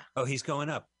 88. Yeah. Oh, he's going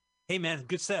up. Hey, man,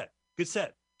 good set. Good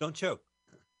set. Don't choke.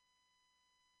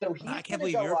 So he's I can't going to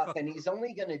believe go you're up, and he's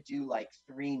only going to do like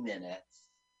 3 minutes.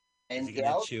 And Is he gonna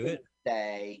Gail's chew gonna it?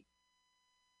 say,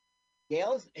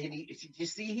 and did you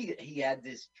see he had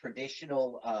this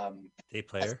traditional Tape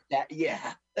player.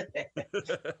 yeah.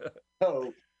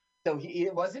 So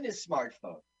it wasn't his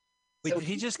smartphone. Wait, So did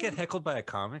he just get heckled by a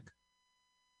comic?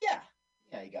 Yeah,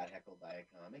 he got heckled by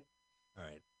a comic. All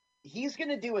right. He's going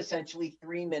to do essentially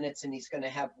 3 minutes, and he's going to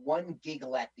have one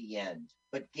giggle at the end.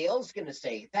 But Gail's going to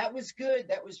say, "That was good.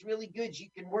 That was really good. You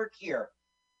can work here."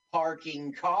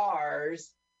 Parking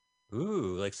cars.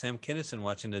 Ooh, like Sam Kinison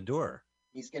watching The Door.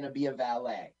 He's going to be a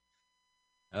valet.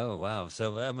 Oh, wow.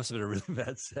 So that must have been a really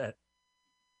bad set.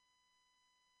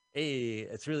 Hey,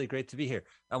 it's really great to be here.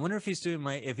 I wonder if he's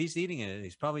if he's eating it,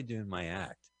 he's probably doing my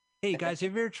act. Hey, guys,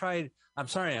 have you ever tried? I'm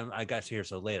sorry I got you here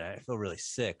so late. I feel really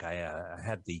sick. I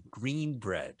had the green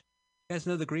bread. You guys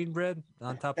know the green bread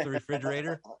on top of the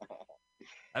refrigerator?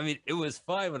 I mean, it was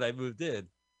fine when I moved in.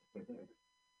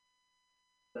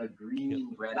 The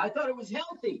green bread. I thought it was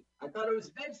healthy. I thought it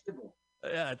was vegetable.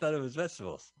 Yeah, I thought it was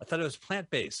vegetables. I thought it was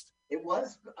plant-based. It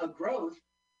was a growth.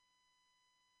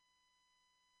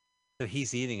 So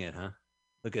he's eating it, huh?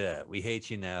 Look at that. We hate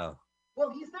you now. Well,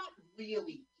 he's not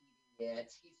really eating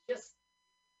it. He's just,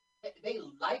 they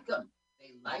like him.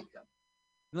 They like him.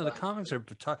 No, the comics are.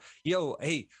 Yo,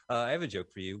 hey, I have a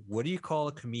joke for you. What do you call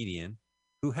a comedian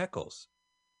who heckles?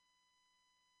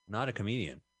 Not a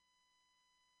comedian.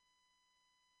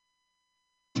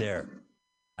 There.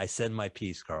 I said my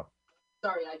piece, Carl.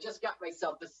 Sorry, I just got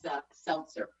myself a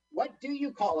seltzer. What do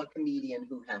you call a comedian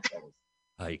who heckles?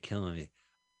 Oh, you're killing me.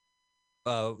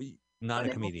 Not a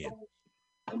comedian.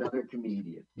 Another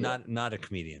comedian. Not a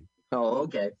comedian. Oh,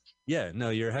 okay. Yeah, no,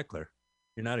 you're a heckler.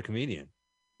 You're not a comedian.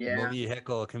 The Yeah. moment you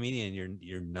heckle a comedian,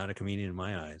 you're not a comedian in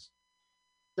my eyes.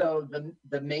 So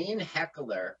the main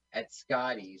heckler at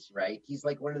Scotty's, right? He's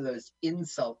like one of those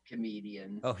insult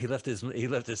comedians. Oh, he left his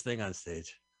thing on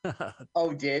stage.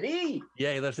 Oh, did he?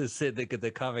 Yeah, he left his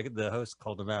the host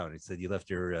called him out. He said, "You left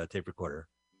your tape recorder."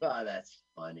 Oh, that's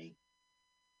funny.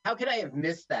 How could I have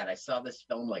missed that? I saw this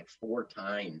film like 4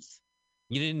 times.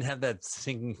 You didn't have that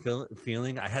sinking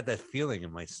feeling. I had that feeling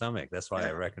in my stomach. That's why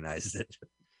I recognized it.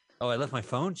 Oh, I left my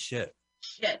phone. Shit.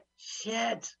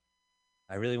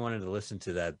 I really wanted to listen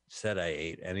to that set I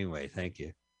ate anyway. Thank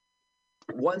you.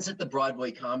 Once at the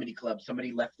Broadway Comedy Club,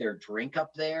 somebody left their drink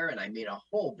up there, and I made a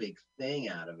whole big thing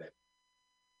out of it.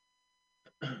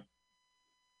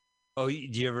 Oh, do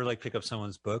you ever like pick up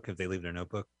someone's book if they leave their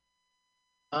notebook?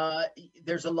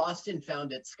 There's a Lost and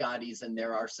Found at Scotty's, and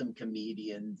there are some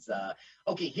comedians.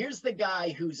 Okay, here's the guy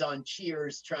who's on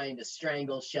Cheers trying to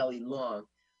strangle Shelley Long.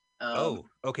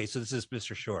 Okay, so this is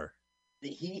Mr. Shore.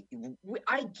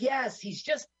 I guess he's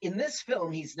just, in this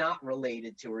film, he's not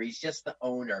related to her. He's just the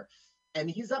owner. And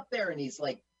he's up there and he's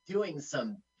like doing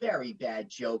some very bad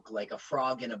joke, like a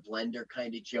frog in a blender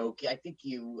kind of joke. I think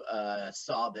you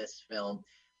saw this film.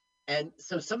 And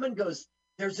so someone goes,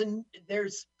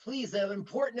 please, an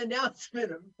important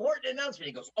announcement.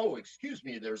 He goes, "Oh, excuse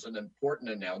me, there's an important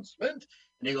announcement."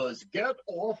 And he goes, "Get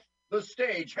off the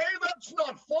stage." Hey, that's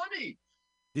not funny.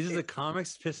 These are the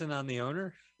comics pissing on the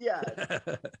owner? Yeah.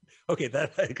 Okay,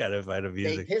 that I gotta find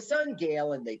amusing. They piss on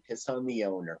Gail and they piss on the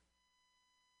owner.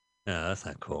 No, that's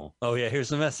not cool. Oh yeah, here's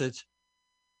the message.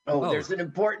 Oh, there's an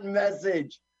important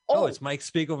message. Oh, it's Mike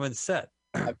Spiegelman's set.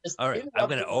 All right, I'm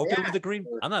gonna open with the green.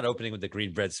 Or- I'm not opening with the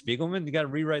green bread Spiegelman. You got to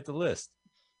rewrite the list.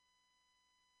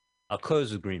 I'll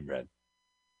close with green bread.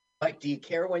 Like, do you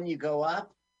care when you go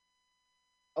up?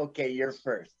 Okay, you're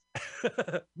first.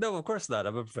 No, of course not.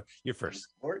 You're first.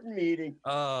 Important meeting.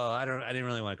 Oh, I didn't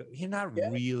really want to go. You're not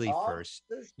Get really off first.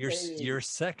 the You're stage.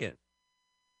 second.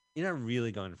 You're not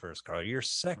really going first, Carl. You're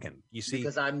second. You see,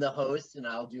 Because I'm the host and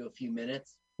I'll do a few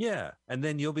minutes. yeah, and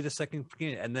then you'll be the second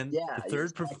comedian, and then Yeah,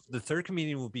 the third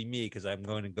comedian will be me because I'm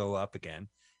going to go up again,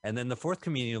 and then the fourth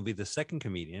comedian will be the second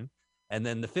comedian, and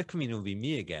then the fifth comedian will be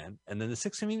me again, and then the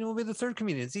sixth comedian will be the third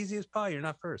comedian. It's easy as pie. You're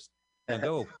not first. Now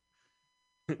go.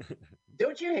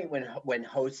 Don't you hate when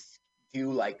hosts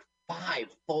do like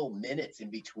 5 full minutes in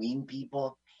between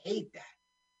people? I hate that.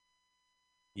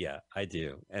 Yeah, I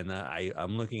do, and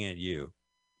I'm looking at you.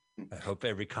 I hope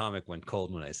every comic went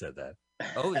cold when I said that.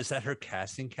 Oh, is that her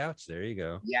casting couch? There you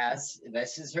go. Yes,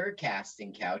 this is her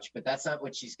casting couch, but that's not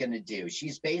what she's going to do.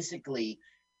 She's basically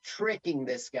tricking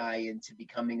this guy into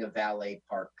becoming a valet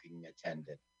parking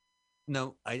attendant.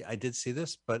 No, I did see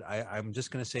this, but I'm just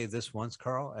going to say this once,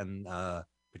 Carl, and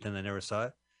pretend I never saw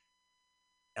it.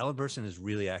 Ellen Burstyn is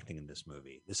really acting in this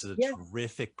movie. This is a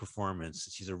terrific performance.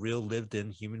 She's a real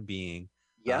lived-in human being.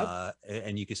 Yeah,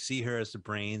 and you can see her as the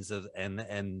brains of and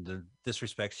the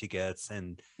disrespect she gets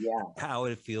and yeah. how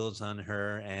it feels on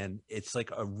her, and it's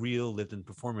like a real lived-in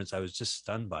performance. I was just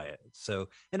stunned by it. So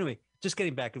anyway, just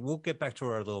getting back, we'll get back to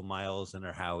our little Miles and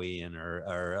our Howie and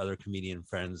our other comedian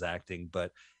friends acting,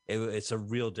 but it's a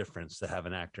real difference to have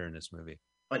an actor in this movie.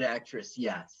 An actress,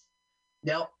 yes.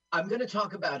 Now, I'm going to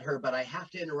talk about her, but I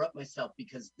have to interrupt myself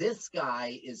because this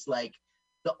guy is like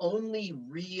the only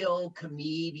real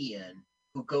comedian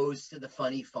who goes to the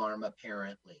Funny Farm,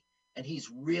 apparently. And he's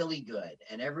really good.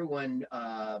 And everyone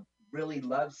really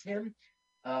loves him.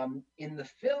 In the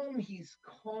film, he's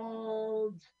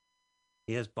called...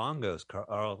 He has bongos,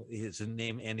 Carl. Is his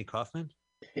name Andy Kaufman?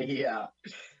 Yeah.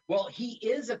 Well, he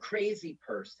is a crazy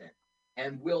person.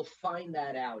 And we'll find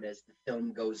that out as the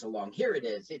film goes along. Here it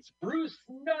is. It's Bruce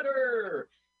Nutter.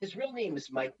 His real name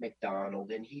is Mike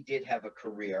McDonald, and he did have a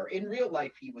career. In real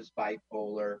life, he was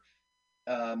bipolar.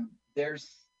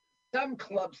 There's some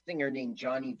club singer named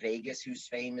Johnny Vegas who's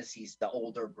famous. He's the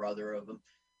older brother of him.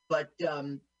 But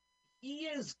he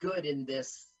is good in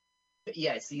this.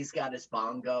 Yes, he's got his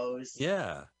bongos.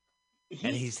 Yeah.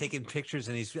 And he's taking pictures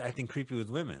and he's acting creepy with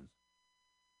women.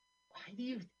 Why do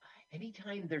you...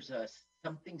 Anytime there's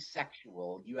something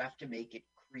sexual, you have to make it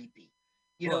creepy.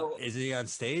 You know, is he on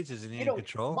stage? Is he in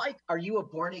control? Mike, are you a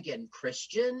born-again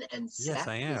Christian? And yes,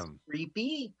 I am.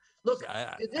 Creepy. Look,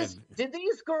 did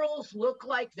these girls look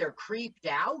like they're creeped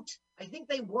out? I think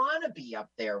they want to be up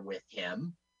there with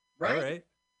him, right? All right.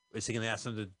 Is he going to ask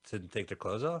them to take their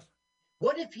clothes off?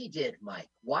 What if he did, Mike?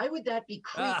 Why would that be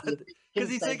creepy? Because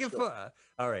he's taking photos.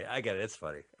 All right, I get it. It's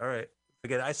funny. All right.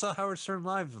 Again, I saw Howard Stern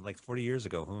live like 40 years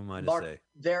ago. Who am I to say?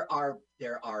 There are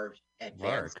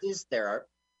advances.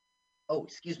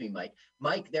 Excuse me, Mike.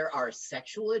 Mike, there are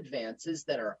sexual advances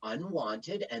that are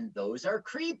unwanted, and those are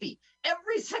creepy.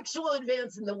 Every sexual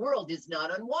advance in the world is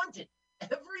not unwanted.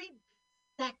 Every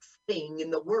sex thing in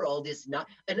the world is not.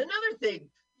 And another thing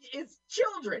is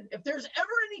children. If there's ever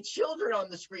any children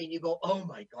on the screen, you go, oh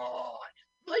my God.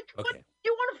 Like, what?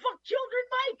 You want to fuck children,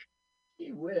 Mike?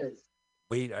 Gee whiz.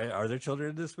 Wait, are there children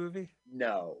in this movie?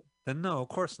 No. Then no, of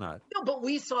course not. No, but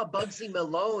we saw Bugsy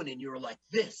Malone and you were like,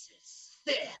 this is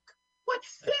sick.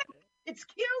 What's sick? It's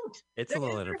cute. It's a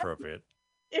little inappropriate.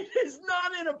 It is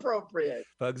not inappropriate.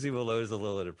 Bugsy Malone is a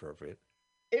little inappropriate.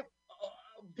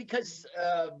 Because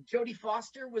Jodie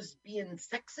Foster was being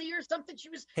sexy or something. She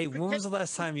was. Hey, when was the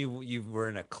last time you were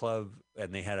in a club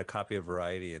and they had a copy of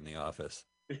Variety in the office?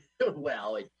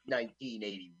 Well, in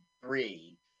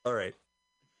 1983. All right.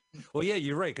 Well, yeah,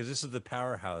 you're right, because this is the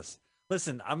powerhouse.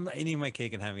 Listen, I'm eating my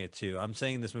cake and having it too. I'm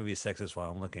saying this movie is sexist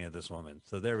while I'm looking at this woman.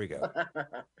 So there we go.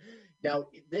 Now,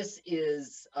 this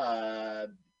is,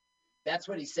 that's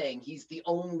what he's saying. He's the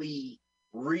only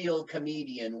real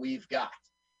comedian we've got.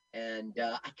 And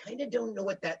I kind of don't know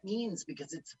what that means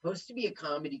because it's supposed to be a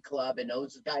comedy club and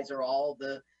those guys are all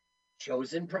the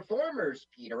chosen performers.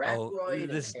 Peter Aykroyd.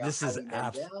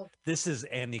 This is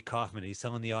Andy Kaufman. He's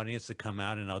telling the audience to come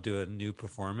out and I'll do a new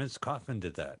performance. Kaufman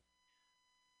did that.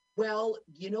 Well,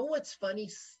 you know what's funny?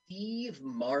 Steve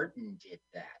Martin did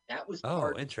that. That was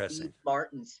interesting. Steve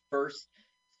Martin's first.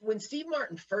 When Steve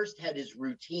Martin first had his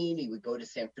routine, he would go to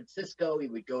San Francisco. He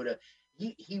would go to.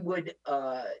 He would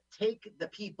take the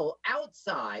people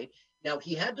outside. Now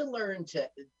he had to learn to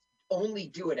only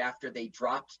do it after they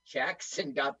dropped checks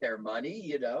and got their money,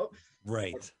 you know?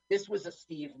 Right. This was a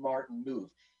Steve Martin move.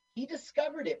 He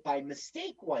discovered it by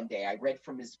mistake one day. I read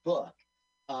from his book.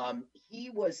 He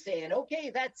was saying,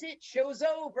 okay, that's it, show's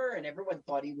over. And everyone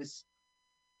thought he was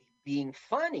being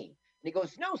funny. And he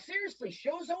goes, no, seriously,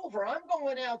 show's over. I'm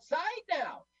going outside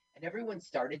now. and everyone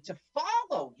started to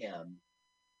follow him.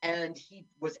 And he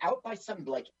was out by some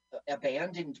like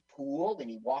abandoned pool, and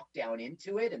he walked down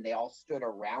into it, and they all stood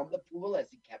around the pool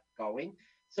as he kept going.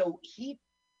 So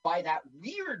by that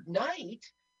weird night,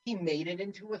 he made it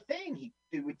into a thing.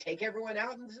 He would take everyone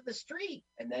out into the street,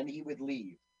 and then he would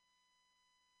leave.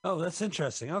 Oh, that's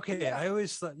interesting. Okay, Yeah. I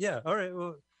always thought, yeah, all right,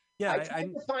 well, yeah, I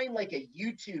tried to find like a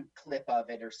YouTube clip of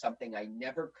it or something. I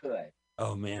never could.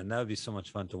 oh man, that would be so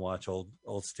much fun to watch old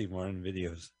Steve Martin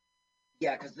videos.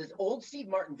 Yeah, because the old Steve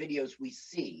Martin videos we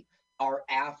see are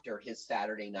after his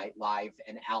Saturday Night Live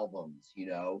and albums. You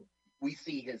know, we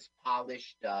see his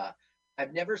polished.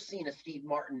 I've never seen a Steve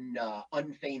Martin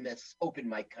unfamous open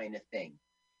mic kind of thing.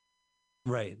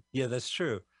 Right. Yeah, that's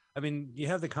true. I mean, you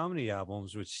have the comedy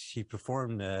albums, which he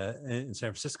performed in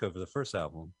San Francisco for the first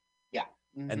album. Yeah.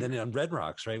 And then on Red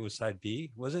Rocks, right, was side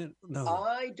B, was it? No.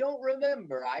 I don't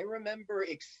remember. I remember,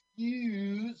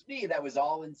 excuse me, that was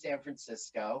all in San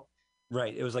Francisco.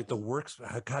 Right. It was like the works.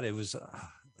 God, it was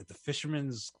like the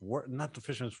Fisherman's Wharf, not the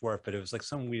Fisherman's Wharf, but it was like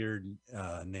some weird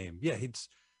name. Yeah,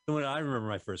 when I remember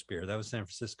my first beer, that was San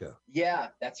Francisco. Yeah,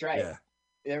 that's right.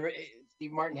 Yeah.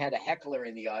 Steve Martin had a heckler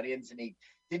in the audience, and he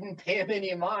didn't pay him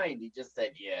any mind. He just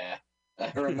said, "Yeah,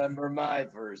 I remember my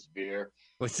first beer."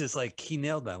 Which is like he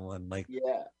nailed that one. Like,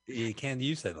 yeah, you can't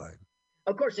use that line.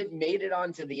 Of course, it made it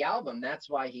onto the album. That's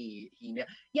why he.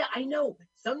 Yeah, I know.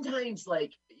 Sometimes,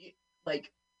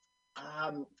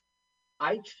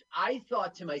 I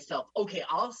thought to myself, okay,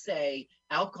 I'll say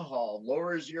alcohol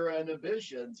lowers your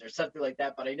inhibitions or something like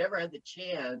that, but I never had the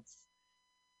chance.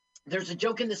 There's a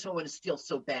joke in this one when it feels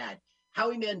so bad.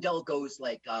 Howie Mandel goes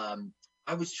like,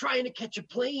 I was trying to catch a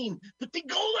plane, but they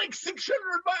go like 600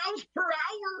 miles per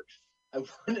hour. I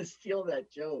want to steal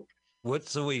that joke.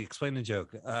 So we explain the joke.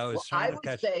 I would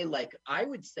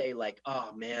say like,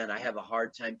 oh man, I have a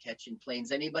hard time catching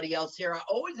planes. Anybody else here? I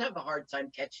always have a hard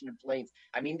time catching planes.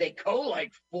 I mean, they go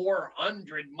like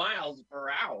 400 miles per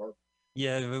hour.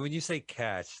 Yeah, but when you say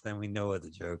catch, then we know what the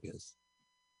joke is.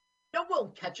 No, we'll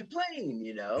catch a plane,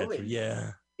 you know.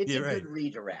 It's a good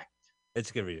redirect. It's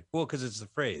a good redirect. Well, because it's a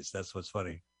phrase. That's what's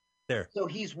funny. There. So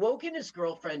he's woken his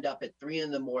girlfriend up at 3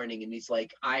 a.m, and he's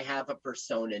like, I have a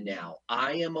persona now.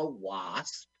 I am a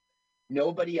wasp.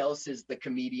 Nobody else is the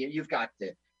comedian. You've got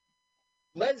the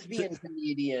lesbian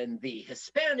comedian, the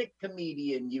Hispanic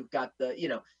comedian. You've got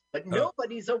but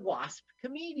nobody's a wasp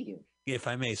comedian. If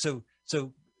I may. So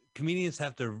comedians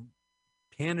have to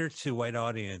pander to white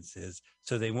audiences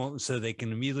so they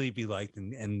can immediately be liked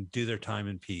and do their time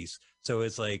in peace. So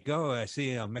it's like, oh, I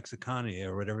see a Mexicani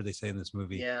or whatever they say in this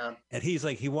movie. Yeah. And he's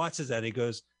like, he watches that. He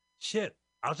goes, shit,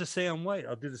 I'll just say I'm white.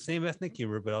 I'll do the same ethnic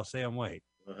humor, but I'll say I'm white.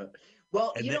 Uh-huh.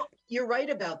 Well, you're right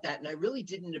about that. And I really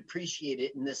didn't appreciate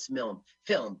it in this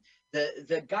film.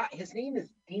 The guy, his name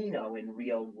is Dino in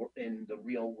the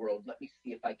real world. Let me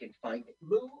see if I can find it.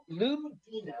 Lou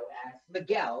Dino as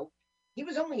Miguel. He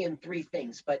was only in 3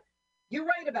 things, but you're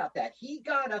right about that. He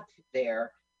got up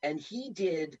there and he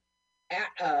did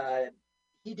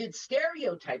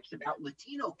stereotypes about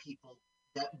Latino people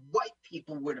that white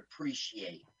people would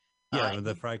appreciate. Yeah,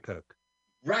 the fry cook.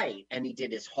 Right, and he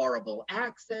did his horrible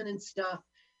accent and stuff.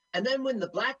 And then when the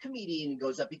black comedian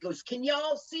goes up, he goes, "Can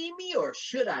y'all see me or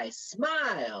should I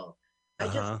smile?"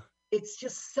 It's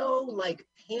just so like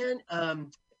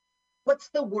what's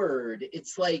the word?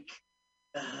 It's like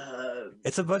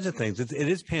it's a bunch of things. It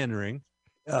is pandering.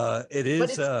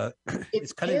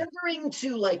 It's pandering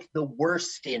to like the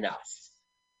worst in us.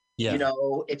 Yeah. You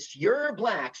know, you're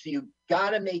black, so you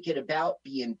got to make it about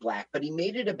being black. But he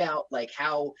made it about like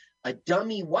how a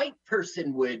dummy white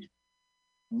person would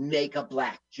make a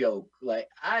black joke. Like,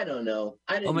 I don't know.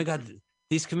 Oh my God.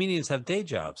 These comedians have day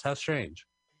jobs. How strange.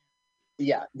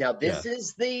 Yeah. Now this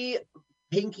is the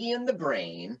Pinky and the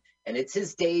Brain, and it's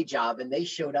his day job, and they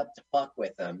showed up to fuck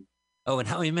with him. Oh, and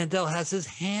Howie Mandel has his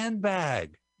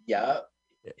handbag. Yeah.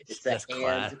 It's a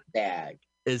handbag.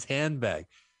 His handbag.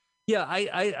 Yeah,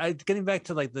 I getting back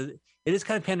to like it is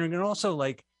kind of pandering, and also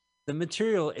like the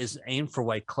material is aimed for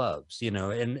white clubs, you know,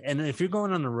 and if you're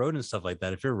going on the road and stuff like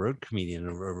that, if you're a road comedian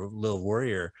or a little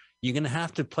warrior, you're gonna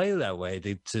have to play that way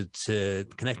to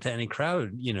connect to any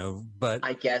crowd, you know. But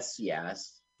I guess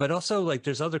yes. But also like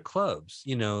there's other clubs,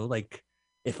 you know, like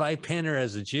if I pander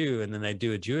as a Jew and then I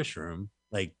do a Jewish room,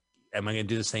 like am I gonna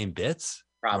do the same bits?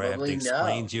 Probably where I have to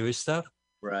explain Jewish stuff.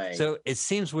 Right. So it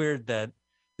seems weird that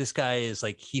this guy is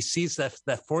like, he sees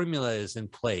that formula is in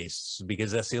place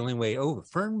because that's the only way. Oh,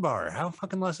 Fern Bar, how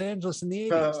fucking Los Angeles in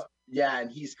the 80s. Yeah,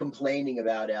 and he's complaining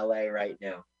about LA right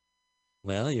now.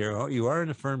 Well, you are in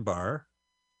a Fern Bar,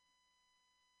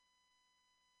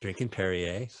 drinking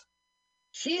Perriers.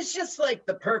 She's just like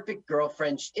the perfect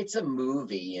girlfriend. It's a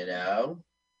movie, you know?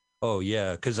 Oh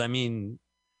yeah, because I mean,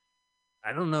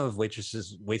 I don't know if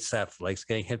waitstaff likes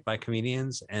getting hit by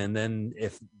comedians, and then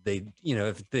if they,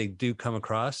 if they do come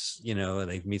across,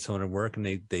 they meet someone at work and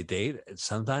they date,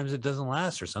 sometimes it doesn't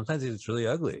last, or sometimes it's really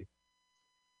ugly.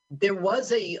 There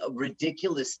was a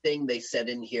ridiculous thing they said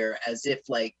in here, as if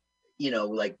like,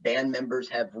 like band members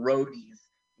have roadies.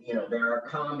 There are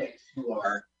comics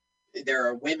there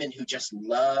are women who just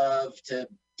love to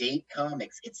date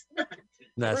comics. It's not true.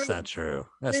 That's not true.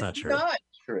 That's It's not true. not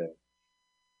true.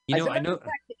 I As a matter know. of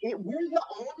fact, we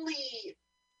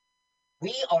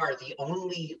are the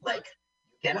only, like,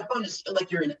 get up on a,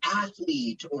 like you're an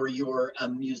athlete or you're a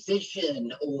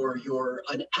musician or you're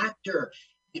an actor.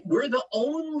 We're the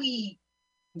only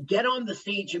get on the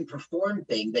stage and perform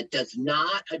thing that does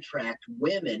not attract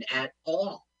women at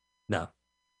all. No.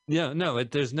 Yeah, no,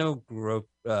 there's no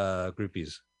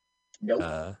groupies.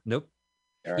 Nope. Nope.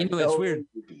 It's weird.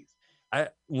 Groupies.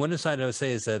 One aside I would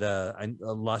say is that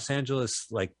Los Angeles,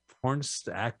 like porn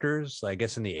actors, I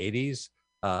guess in the 80s,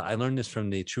 I learned this from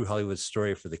the True Hollywood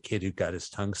Story for the kid who got his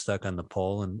tongue stuck on the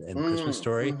pole in Christmas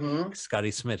Story,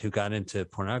 Scotty Smith, who got into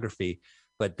pornography.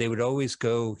 But they would always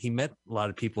go, he met a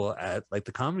lot of people at like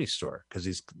the Comedy Store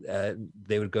because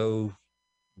they would go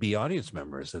be audience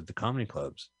members at the comedy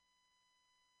clubs.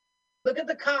 Look at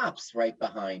the cops right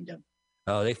behind him.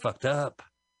 Oh, they fucked up.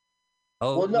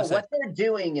 Oh, well, no, what they're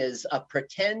doing is a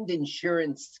pretend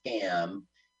insurance scam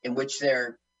in which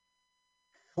they're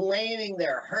claiming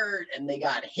they're hurt and they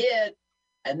got hit.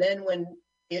 And then when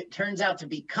it turns out to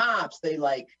be cops, they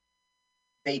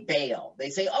bail.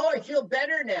 They say, "Oh, I feel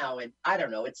better now." And I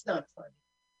don't know. It's not funny.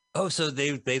 Oh, so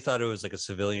they thought it was like a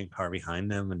civilian car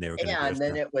behind them and they were going to. Yeah, and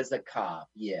then it was a cop.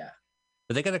 Yeah.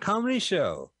 But they got a comedy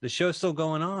show. The show's still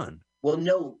going on. Well,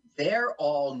 no, they're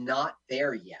all not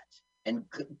there yet. And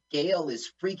Gail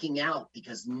is freaking out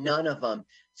because none of them.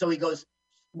 So he goes,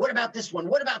 "What about this one?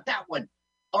 What about that one?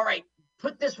 All right,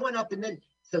 put this one up." And then,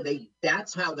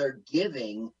 that's how they're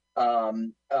giving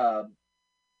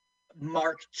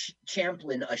Mark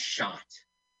Champlin a shot.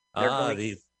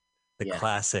 The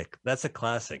classic. That's a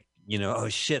classic. Oh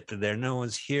shit, no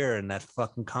one's here, and that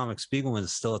fucking comic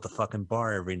Spiegelman's still at the fucking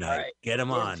bar every night. Right. Get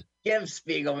him on. Give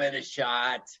Spiegelman a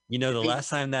shot. The last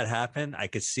time that happened, I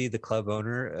could see the club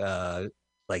owner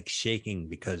like shaking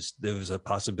because there was a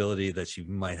possibility that she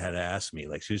might have asked me.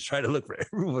 Like she was trying to look for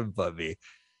everyone but me.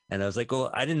 And I was like, well,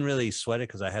 I didn't really sweat it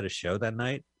because I had a show that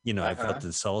night. I felt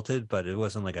insulted, but it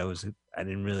wasn't like I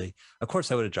didn't really, of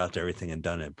course I would have dropped everything and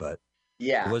done it, but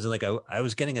yeah, it wasn't like I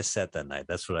was getting a set that night.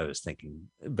 That's what I was thinking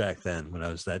back then when I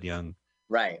was that young.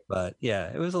 Right. But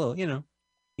yeah, it was a little, you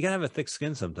gotta have a thick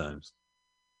skin sometimes.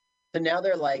 So now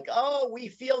they're like, "Oh, we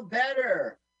feel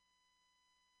better."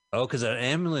 Oh, because an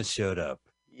ambulance showed up.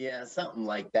 Yeah, something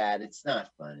like that. It's not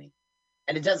funny.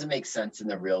 And it doesn't make sense in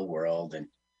the real world. And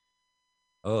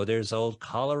oh, there's old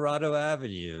Colorado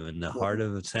Avenue in the heart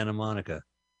of Santa Monica.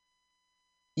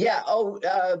 Yeah. Oh,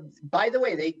 by the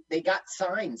way, they got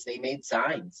signs. They made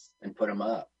signs and put them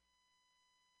up.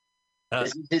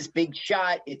 This is his big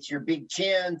shot. It's your big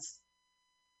chance.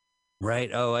 Right.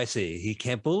 Oh, I see. He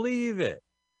can't believe it.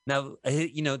 Now,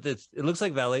 it looks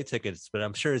like valet tickets, but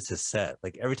I'm sure it's a set.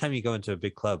 Like every time you go into a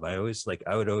big club, I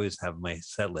would always have my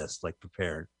set list like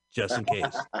prepared just in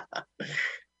case.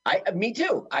 Me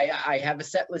too. I have a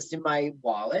set list in my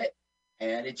wallet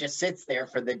and it just sits there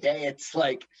for the day. It's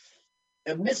like,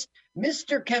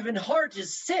 Mr. Kevin Hart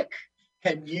is sick.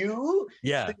 Can you?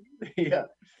 Yeah. Yeah.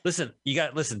 Listen,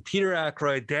 Peter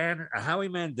Aykroyd, Howie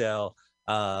Mandel,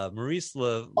 Maurice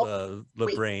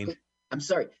LeBrain. Wait. I'm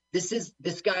sorry.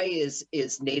 This guy is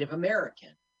Native American,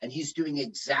 and he's doing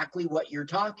exactly what you're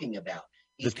talking about.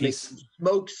 He's making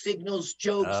smoke signals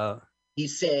jokes.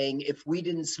 He's saying if we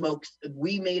didn't smoke,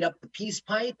 we made up the peace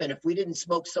pipe, and if we didn't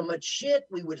smoke so much shit,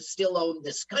 we would have still owned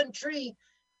this country.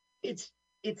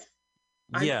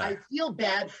 I feel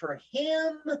bad for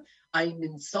him. I'm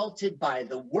insulted by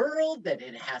the world that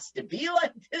it has to be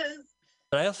like this.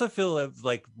 But I also feel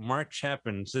like Mark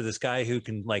Chapman, so this guy who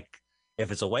can if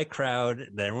it's a white crowd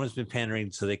that everyone's been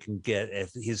pandering so they can get,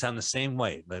 if he's on the same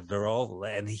white, like they're all,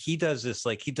 and he does this,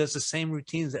 he does the same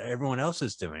routines that everyone else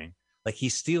is doing. Like he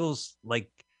steals, the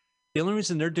only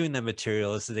reason they're doing that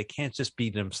material is that they can't just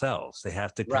be themselves. They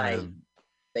have to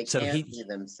they can't be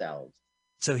themselves.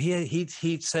 So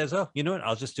he says, "Oh, you know what?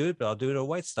 I'll just do it, but I'll do it a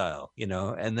white style,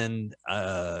 and then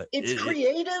it's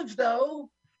creative though.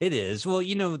 It is. Well,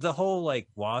 the whole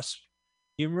WASP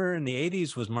humor in the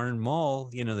 80s was Martin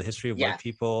Mull, the history of white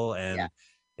people and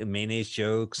mayonnaise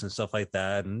jokes and stuff like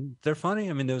that. And they're funny.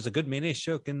 I mean, there was a good mayonnaise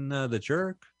joke in The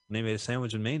Jerk. And they made a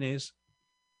sandwich with mayonnaise.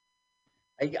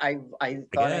 I thought I knew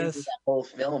guess. that whole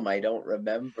film. I don't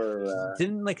remember.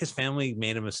 Didn't like his family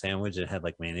made him a sandwich that had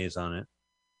like mayonnaise on it?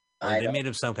 Or I they don't. made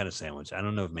him some kind of sandwich. I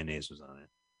don't know if mayonnaise was on it.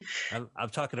 I'm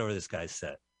talking over this guy's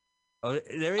set. Oh,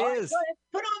 there he All right, is. go ahead,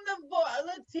 put on the voice.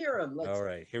 Let's hear him. All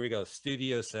right, here we go.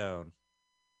 Studio sound.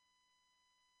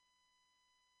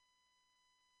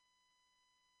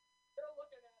 You're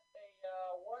looking at a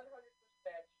 100%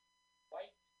 white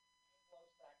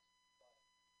Anglo-Saxon wine.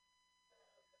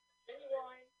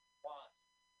 Genuine wine.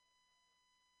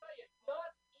 It's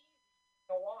not easy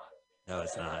to want. No,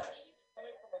 it's not.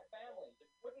 Coming from a family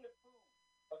that wouldn't approve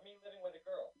of me living with a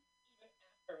girl, even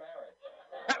after marriage.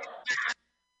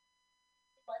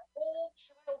 My whole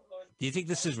childhood. Do you think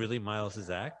this is really Miles's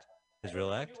act? His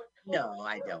real act? No,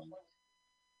 I don't.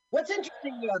 What's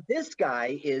interesting about this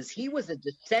guy is he was a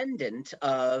descendant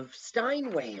of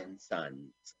Steinway and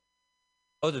Sons.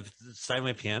 Oh, the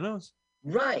Steinway pianos?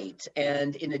 Right.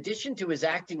 And in addition to his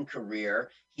acting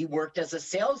career, he worked as a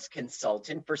sales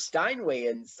consultant for Steinway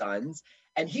and Sons.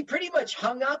 And he pretty much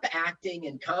hung up acting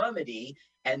and comedy.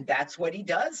 And that's what he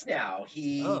does now.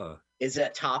 He is a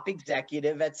top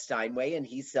executive at Steinway and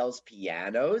he sells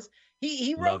pianos.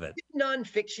 He wrote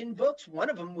nonfiction books.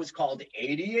 One of them was called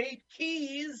 88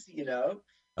 Keys, you know.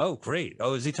 Oh, great.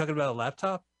 Oh, is he talking about a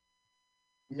laptop?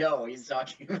 No, he's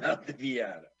talking about the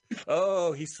piano.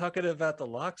 Oh, he's talking about the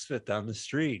locksmith down the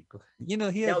street. You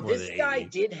know, he has now more this than guy 80.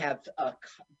 did have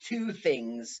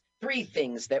three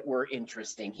things that were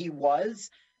interesting. He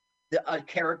was a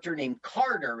character named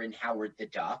Carter in Howard the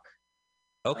Duck.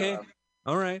 Okay,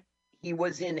 all right. He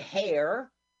was in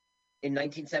Hair in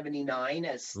 1979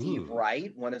 as Steve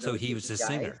Wright, one of the. So he was a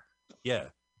singer. Yeah.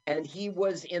 And he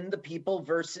was in The People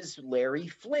versus Larry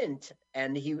Flint,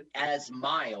 and he as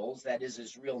Miles, that is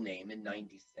his real name, in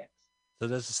 96. So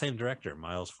that's the same director,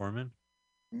 Miles Forman?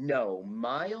 No,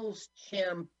 Miles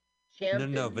Champion.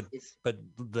 No, but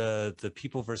the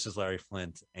People versus Larry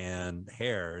Flint and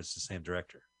Hair is the same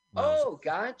director. Miles. Oh,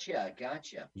 gotcha.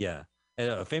 Yeah, and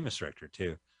a famous director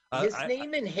too. His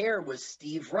name in Hair was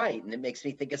Steve Wright, and it makes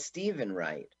me think of Stephen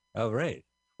Wright. Oh, right.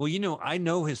 Well, you know, I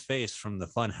know his face from the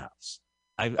Funhouse.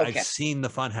 I've seen the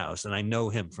Funhouse, and I know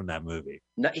him from that movie.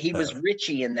 No, he was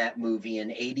Richie in that movie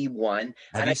in '81.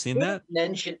 Have you seen that?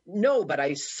 No, but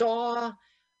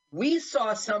we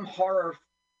saw some horror.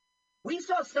 We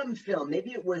saw some film.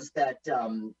 Maybe it was that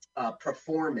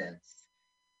Performance.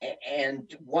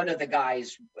 And one of the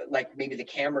guys, like maybe the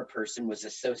camera person, was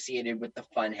associated with the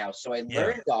Funhouse. So I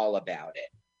learned all about it.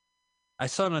 I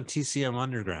saw it on TCM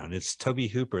Underground. It's Toby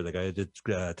Hooper, the guy who did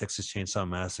Texas Chainsaw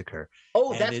Massacre.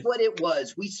 Oh, and that's what it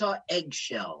was. We saw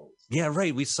Eggshells. Yeah,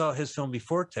 right. We saw his film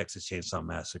before Texas Chainsaw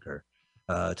Massacre.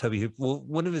 Toby Hooper, well,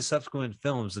 one of his subsequent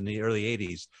films in the early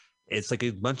 80s, it's like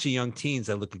a bunch of young teens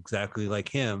that look exactly like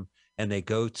him. And they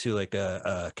go to like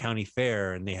a county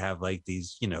fair and they have like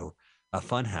these, you know, a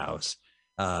fun house,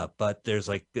 but there's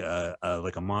like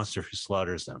a monster who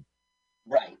slaughters them.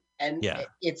 Right, and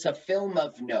it's a film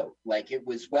of note. Like it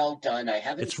was well done. I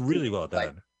haven't. It's really well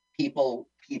done. People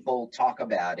talk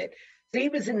about it. So he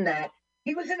was in that.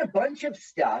 He was in a bunch of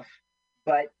stuff,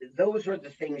 but those are the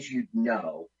things you'd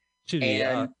know. Excuse me,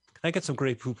 can I get some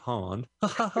Grey Poupon?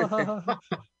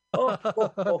 Oh,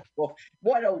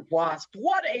 what a wasp!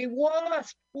 What a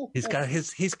wasp! He's got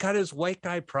his white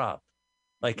guy prop.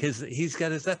 Like he's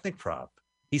got his ethnic prop.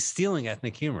 He's stealing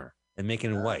ethnic humor and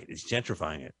making it white. He's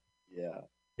gentrifying it.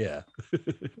 Yeah.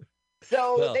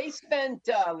 So they spent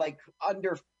like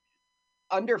under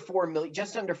 4 million,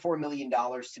 just under $4 million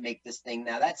to make this thing.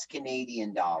 Now that's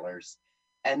Canadian dollars,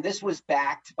 and this was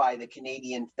backed by the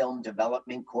Canadian Film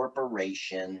Development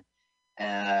Corporation.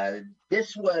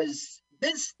 This was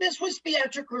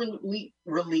theatrically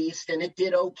released, and it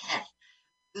did okay.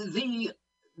 The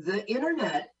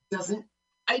internet doesn't.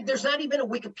 There's not even a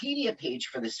Wikipedia page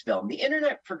for this film. The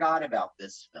internet forgot about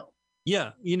this film.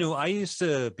 Yeah, you know, I used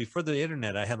to before the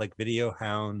internet. I had like Video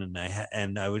Hound,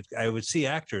 and I would see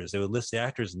actors. They would list the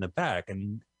actors in the back,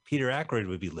 and Peter Aykroyd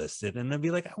would be listed, and I'd be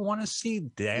like, I want to see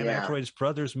Dan Aykroyd's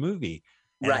brother's movie,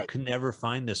 and I could never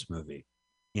find this movie.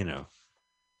 You know,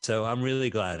 so I'm really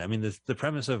glad. I mean, the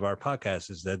premise of our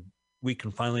podcast is that we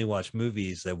can finally watch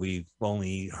movies that we've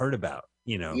only heard about.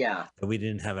 You know, that we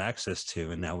didn't have access to,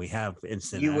 and now we have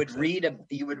instant. You would read a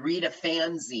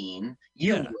fanzine.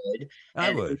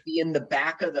 I would. It would be in the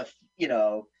back of the,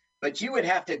 but you would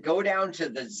have to go down to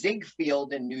the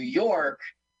Ziegfeld in New York,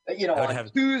 on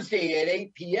Tuesday at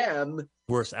 8 p.m.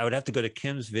 Worse, I would have to go to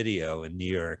Kim's Video in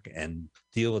New York and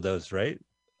deal with those. Right?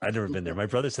 I've never been there. My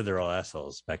brother said they're all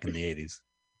assholes back in the 80s.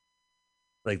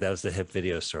 Like that was the hip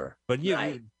video store, but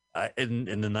in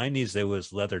the 90s there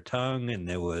was Leather Tongue, and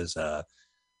there was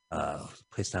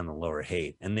place down the Lower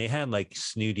Haight, and they had like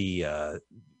snooty,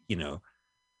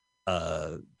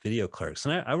 video clerks.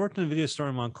 And I worked in a video store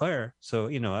in Montclair, so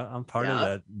I'm part of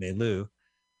that milieu.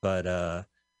 But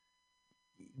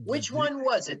which one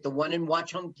was it? The one in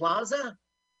Watchung Plaza?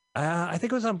 I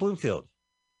think it was on Bloomfield.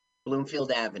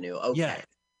 Bloomfield Avenue. Okay. Yeah,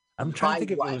 I'm trying to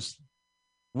think what? if it was.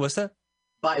 What's that?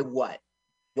 By what?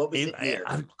 What was it near?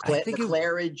 I think the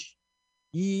Claridge?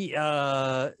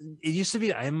 It used to be.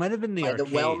 It might have been the by arcade.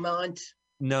 the Wellmont?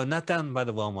 No, not down by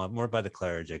the Wellmont. More by the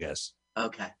Claridge, I guess.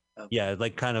 Okay. Yeah,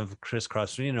 like kind of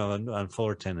crisscross, on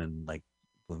Fullerton and like.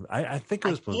 I think it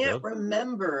was Bloomfield. I can't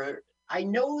remember. I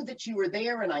know that you were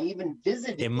there, and I even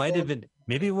visited. It might have been.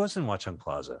 Maybe it wasn't Watchung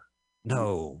Plaza.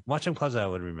 No, Watchung Plaza. I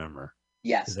would remember.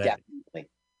 Yes, definitely.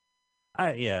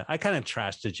 I kind of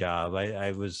trashed the job.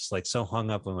 I was like so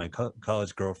hung up on my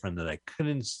college girlfriend that I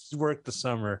couldn't work the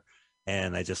summer,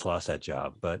 and I just lost that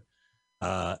job. But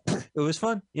it was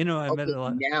fun. I met a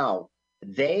lot. Now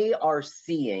they are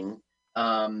seeing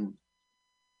the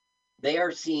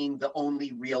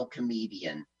only real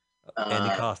comedian,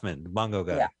 Andy Kaufman, the bongo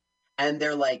guy. Yeah. And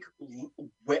they're like,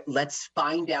 let's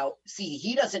find out. See,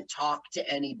 he doesn't talk to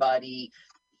anybody.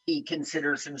 He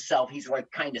considers himself, he's like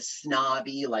kind of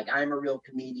snobby, like I'm a real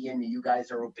comedian. You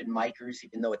guys are open micers,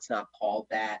 even though it's not called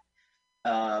that.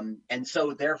 And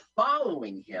so they're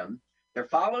following him. They're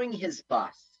following his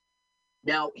bus.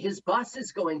 Now, his bus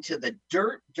is going to the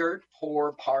dirt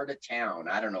poor part of town.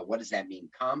 I don't know. What does that mean?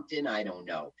 Compton? I don't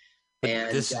know.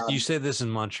 And you say this in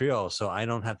Montreal, so I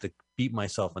don't have to beat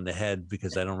myself on the head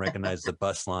because I don't recognize the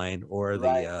bus line or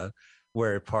the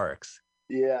where it parks.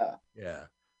 Yeah. Yeah.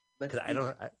 Because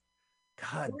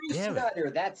God Bruce damn it.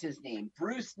 Nutter, that's his name.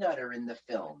 Bruce Nutter in the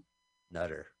film.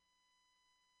 Nutter.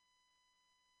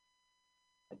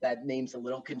 That name's a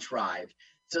little contrived.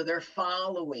 So they're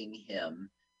following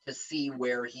him to see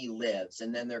where he lives,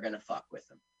 and then they're going to fuck with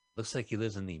him. Looks like he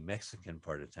lives in the Mexican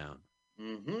part of town.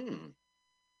 Mm-hmm.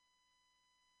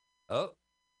 Oh,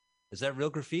 is that real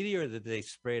graffiti or did they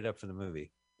spray it up for the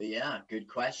movie? Yeah, good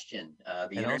question. The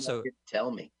internet also, didn't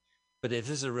tell me. But if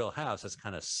this is a real house, that's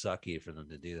kind of sucky for them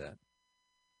to do that.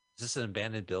 Is this an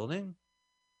abandoned building?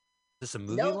 Is this a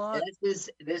movie lot?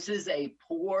 This is a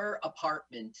poor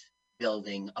apartment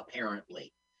building,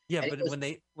 apparently. Yeah, but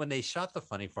when they shot the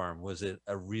Funny Farm, was it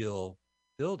a real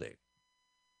building?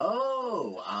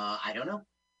 Oh, I don't know.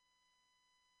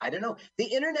 The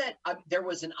internet, there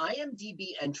was an IMDb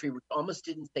entry which almost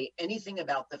didn't say anything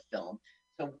about the film.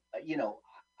 So,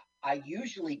 I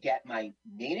usually get my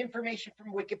main information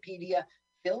from Wikipedia,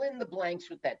 fill in the blanks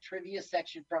with that trivia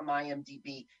section from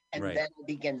IMDb, and then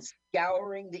begin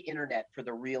scouring the internet for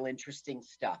the real interesting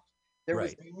stuff. There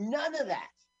was none of that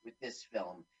with this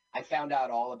film. I found out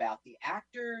all about the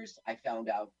actors. I found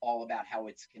out all about how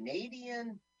it's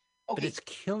Canadian. Okay. But it's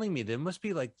killing me. There must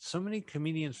be like so many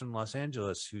comedians from Los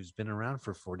Angeles who's been around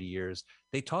for 40 years.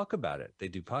 They talk about it. They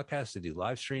do podcasts. They do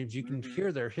live streams. You can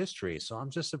hear their history. So I'm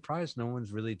just surprised no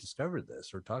one's really discovered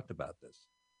this or talked about this.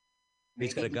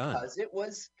 He's got a gun. Because it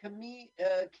was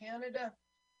Canada?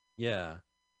 Yeah.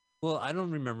 Well, I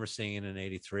don't remember seeing it in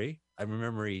 83. I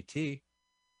remember E.T.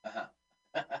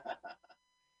 Uh-huh.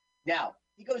 Now,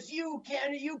 he goes, you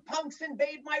punks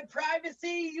invade my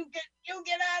privacy. You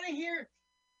get out of here.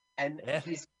 And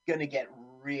he's gonna get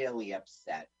really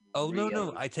upset. Oh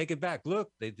no! I take it back. Look,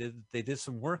 they did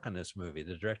some work on this movie.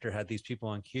 The director had these people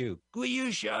on cue. Will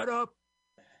you shut up?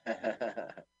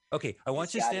 Okay, I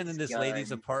want you to stand in this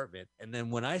lady's apartment, and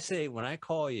then when I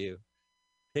call you,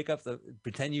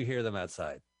 pretend you hear them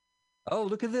outside. Oh,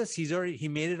 look at this! He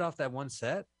made it off that one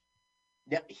set.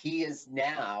 Yeah, he is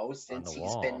now, since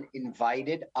he's been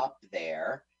invited up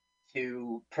there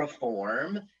to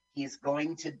perform. He's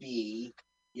going to be.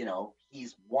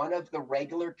 He's one of the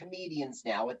regular comedians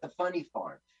now at the Funny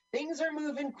Farm. Things are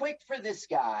moving quick for this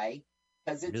guy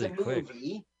because it's really a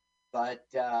movie. But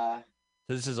so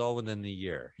this is all within the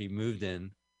year. He moved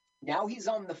in. Now he's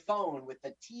on the phone with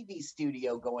the TV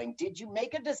studio going, did you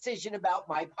make a decision about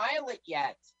my pilot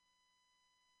yet?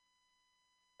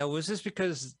 Now, was this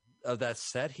because of that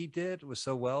set he did was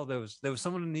so well? There was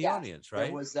someone in the audience,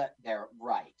 right?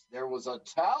 There was a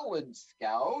talent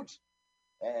scout.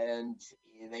 And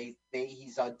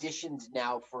he's auditioned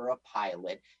now for a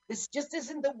pilot. This just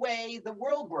isn't the way the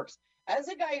world works. As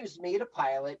a guy who's made a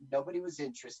pilot, nobody was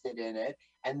interested in it,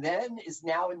 and then is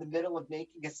now in the middle of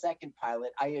making a second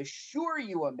pilot, I assure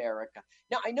you, America.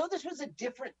 Now, I know this was a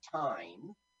different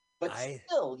time, but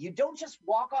still, you don't just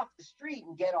walk off the street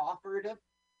and get offered a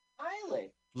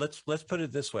pilot. Let's put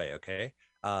it this way, okay?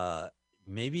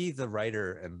 maybe the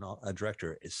writer and a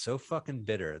director is so fucking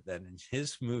bitter that in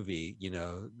his movie,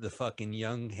 the fucking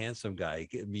young handsome guy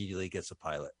immediately gets a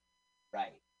pilot.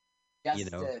 Right. You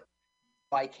Just know,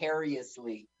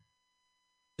 vicariously.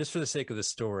 just for the sake of the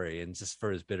story and just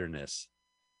for his bitterness.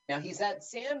 Now he's at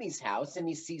Sammy's house and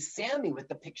he sees Sammy with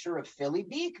the picture of Philly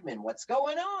Beekman. What's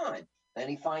going on? Then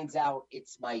he finds out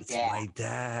it's my dad. My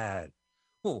dad.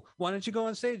 Well, why don't you go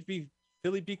on stage, be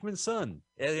Philly Beekman's son?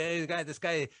 This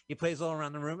guy, he plays all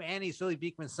around the room, and he's Philly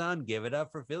Beekman's son. Give it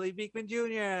up for Philly Beekman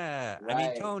Jr. I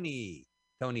mean, Tony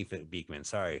Beekman.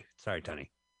 Sorry,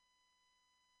 Tony.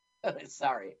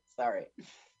 sorry.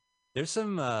 There's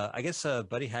some, I guess,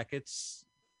 Buddy Hackett's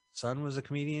son was a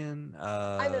comedian.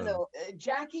 I don't know.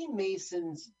 Jackie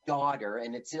Mason's daughter,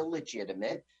 and it's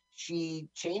illegitimate. She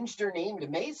changed her name to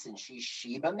Mason. She's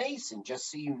Sheba Mason,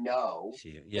 just so you know.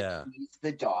 She's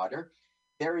the daughter.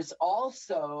 There is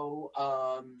also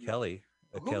Kelly.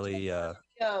 Kelly.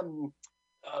 Living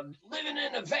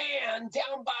in a van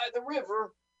down by the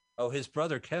river. Oh, his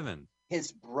brother Kevin.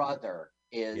 His brother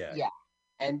is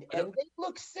and they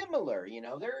look similar.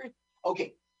 They're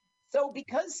okay. So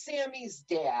because Sammy's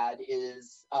dad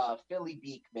is Philly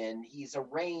Beekman, he's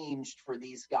arranged for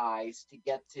these guys to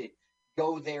get to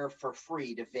go there for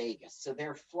free to Vegas. So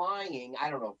they're flying.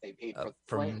 I don't know if they paid for the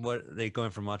plane. What are they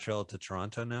going from Montreal to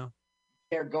Toronto now?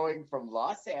 They're going from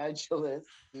Los Angeles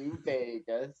to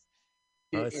Vegas.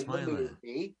 Oh, it's smiling.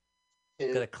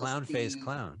 Got a clown face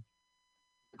clown.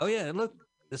 Oh yeah, and look,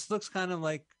 this looks kind of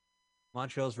like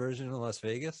Montreal's version of Las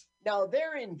Vegas. No,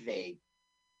 they're in Vegas.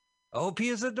 Oh,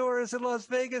 Pia Door is in Las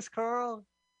Vegas, Carl.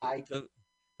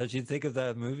 Don't you think of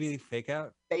that movie, Fake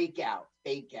Out? Fake Out.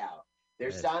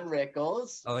 There's Don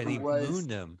Rickles. Oh, and he mooned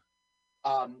him.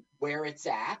 Where it's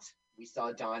at. We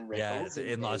saw Don Rickles. Yeah,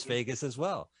 in Las Vegas as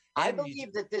well. I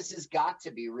believe that this has got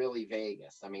to be really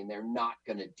Vegas. I mean, they're not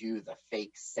going to do the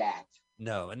fake set.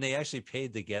 No, and they actually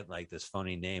paid to get like this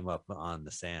phony name up on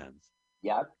the sands.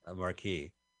 Yep. A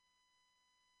marquee.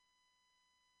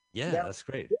 Yeah, now, that's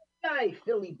great. This guy,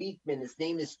 Philly Beekman, his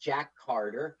name is Jack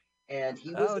Carter. And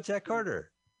he was Jack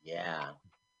Carter. Yeah.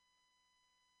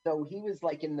 So he was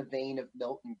like in the vein of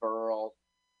Milton Berle.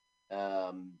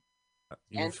 And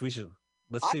we should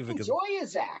let's see if we can enjoy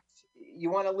his act. You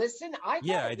want to listen? I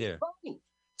do. Funny.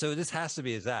 So this has to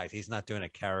be his act. He's not doing a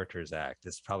character's act.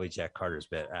 It's probably Jack Carter's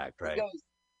bit act, right? He goes,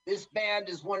 this band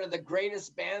is one of the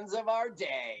greatest bands of our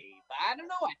day. I don't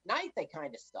know. At night they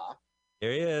kind of stop.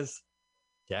 Here he is,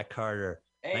 Jack Carter,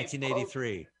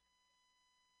 1983.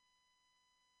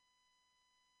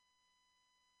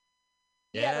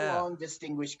 He had a long,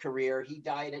 distinguished career. He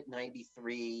died at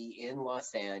 93 in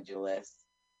Los Angeles.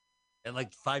 And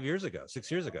like 6 years ago.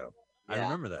 I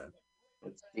remember that.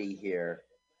 Let's see here.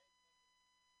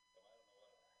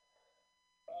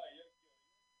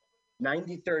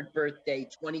 93rd birthday,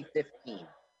 2015.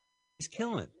 He's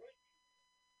killing it.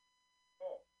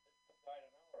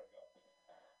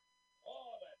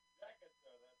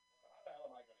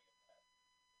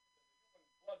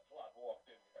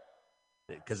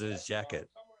 Because of his jacket.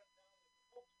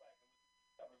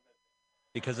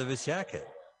 Because of his jacket.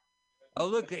 Oh,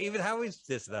 look, even Howie's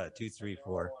this, 2, 3,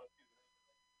 4.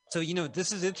 So,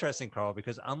 this is interesting, Carl,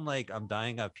 because unlike I'm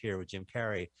Dying Up Here with Jim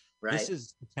Carrey, this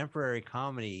is contemporary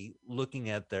comedy looking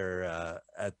at their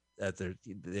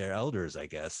their elders, I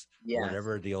guess,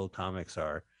 whatever the old comics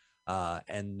are,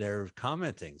 and they're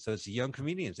commenting. So it's young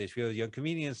comedians. HBO young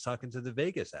comedians talking to the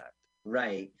Vegas act.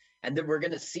 Right. And then we're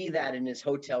going to see that in his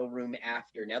hotel room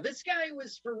after. Now, this guy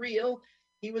was for real.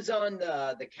 He was on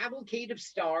the Cavalcade of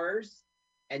Stars,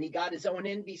 and he got his own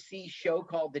NBC show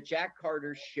called The Jack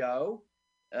Carter Show.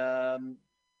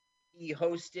 He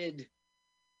hosted.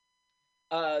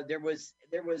 There was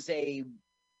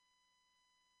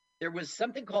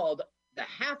something called the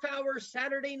half-hour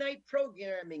Saturday night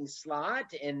programming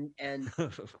slot, and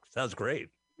sounds great.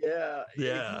 Yeah.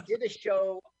 He did a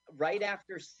show right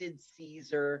after Sid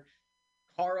Caesar.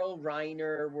 Carl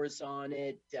Reiner was on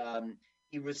it.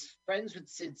 He was friends with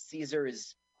Sid Caesar.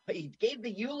 He gave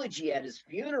the eulogy at his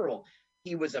funeral.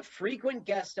 He was a frequent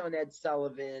guest on Ed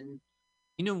Sullivan.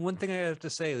 One thing I have to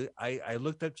say, I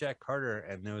looked up Jack Carter,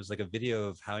 and there was like a video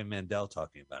of Howie Mandel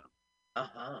talking about him.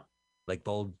 Like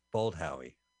bold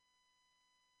Howie.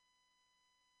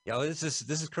 Yeah, this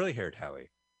is curly-haired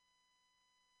Howie.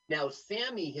 Now,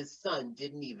 Sammy, his son,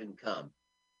 didn't even come.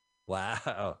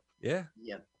 Wow. Yeah.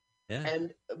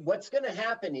 And what's going to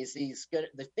happen is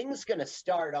the thing's going to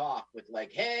start off with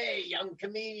like, hey, young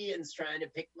comedians trying to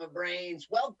pick my brains.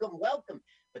 Welcome.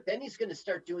 But then he's going to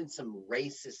start doing some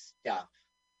racist stuff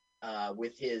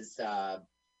with his, I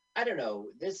don't know,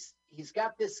 he's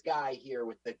got this guy here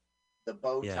with the the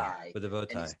bow Yeah, tie, with the bow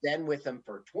and he's tie. been with him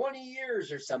for 20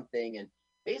 years or something, and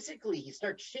basically he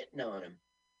starts shitting on him,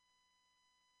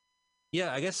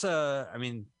 Yeah, I guess. I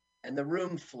mean, and the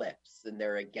room flips, and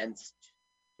they're against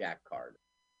Jack Carter.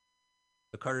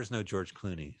 the Carter's no George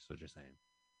Clooney. Is what you're saying.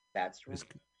 That's It's-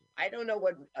 I don't know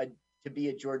what to be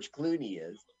a George Clooney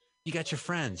is. You got your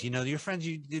friends. You know, your friends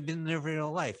you've been in their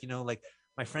real life. You know, like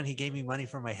my friend, he gave me money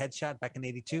for my headshot back in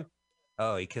 '82.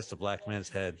 Oh, he kissed a black man's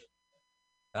head.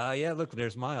 Yeah, look,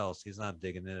 there's Miles. He's not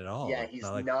digging it at all. Yeah, It's he's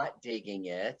not like, not digging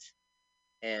it,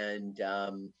 and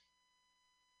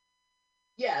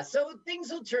yeah, so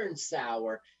things will turn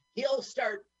sour. He'll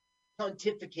start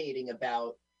pontificating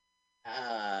about,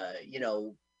 you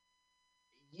know,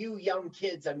 you young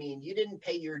kids. I mean, you didn't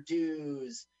pay your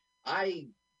dues. I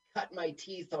cut my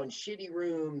teeth on shitty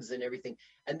rooms and everything.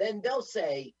 And then they'll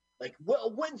say, like,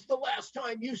 well, when's the last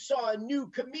time you saw a new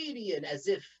comedian? As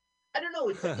if, I don't know,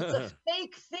 it's a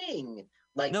fake thing.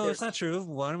 Like, no, it's not true.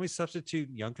 Why don't we substitute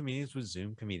young comedians with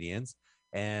Zoom comedians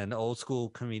and old school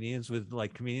comedians with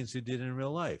like comedians who did it in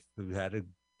real life, who had a,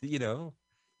 you know,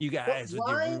 you but guys with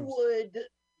your rooms.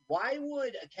 why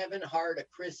would a Kevin Hart, a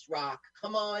Chris Rock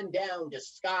come on down to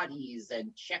Scotty's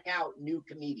and check out new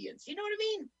comedians? You know what I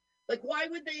mean? Like, why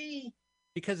would they?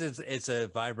 Because it's a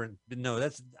vibrant. No,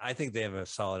 that's. I think they have a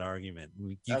solid argument.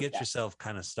 You get Okay. yourself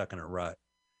kind of stuck in a rut,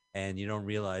 and you don't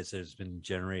realize there's been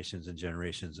generations and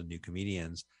generations of new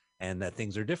comedians, and that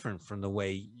things are different from the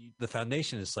way the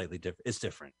foundation is slightly different. It's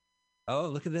different. Oh,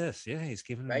 look at this! Yeah, he's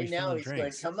giving Right now he's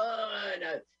drinks. going, come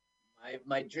on,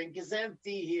 my drink is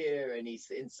empty here, and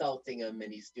he's insulting him,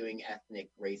 and he's doing ethnic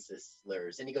racist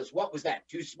slurs, and he goes, what was that,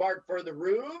 too smart for the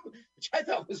room? Which I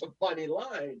thought was a funny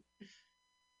line.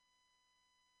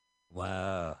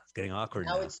 Wow, it's getting awkward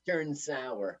Now now. it's turned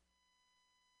sour.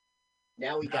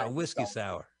 Now we got whiskey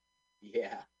sour.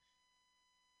 Yeah.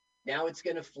 Now it's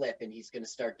going to flip, and he's going to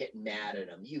start getting mad at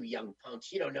him. You young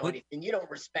punks, you don't know anything. You don't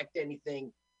respect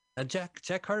anything. Jack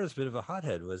Carter's a bit of a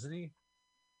hothead, wasn't he?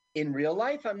 In real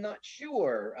life, I'm not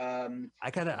sure. I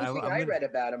I read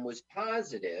about him was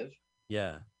positive.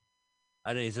 Yeah,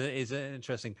 I know he's an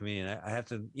interesting comedian. I have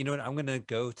to, you know what? I'm gonna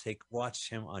go watch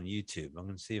him on YouTube. I'm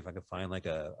gonna see if I can find like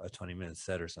a 20-minute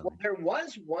set or something. Well, there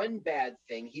was one bad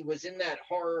thing. He was in that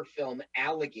horror film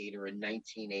Alligator in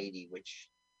 1980, which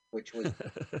was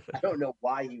I don't know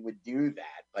why he would do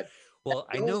that, but well,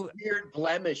 I know weird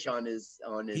blemish on his.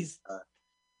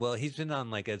 Well, he's been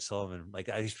on like Ed Sullivan, like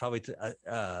he's probably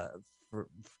for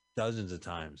dozens of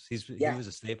times. He was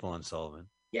a staple on Sullivan.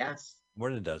 Yes,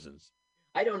 more than dozens.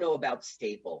 I don't know about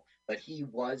staple, but he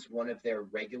was one of their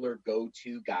regular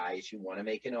go-to guys. You want to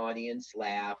make an audience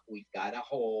laugh? We've got a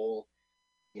hole.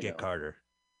 Get Carter.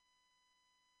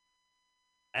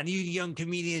 And you young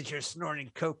comedians, you're snorting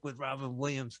coke with Robin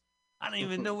Williams. I don't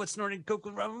even know what snorting coke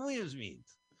with Robin Williams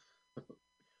means.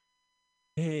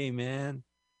 Hey, man.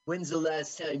 When's the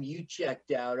last time you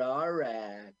checked out our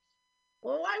act?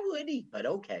 Well, why would he? But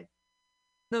okay.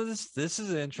 No, this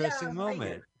is an interesting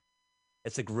moment.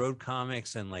 It's like road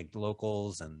comics and like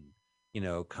locals and, you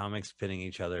know, comics pitting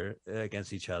each other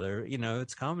against each other. You know,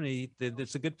 it's comedy.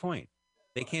 It's a good point.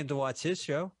 They came to watch his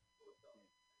show.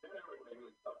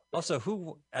 Also,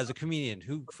 who, as a comedian,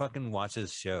 who fucking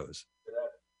watches shows?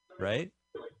 Right?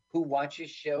 Who watches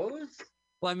shows?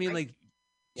 Well, I mean, like,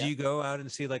 do you go out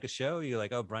and see like a show? You're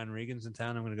like, oh, Brian Regan's in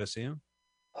town. I'm going to go see him.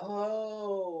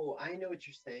 Oh, I know what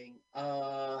you're saying.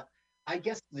 I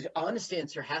guess the honest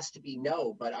answer has to be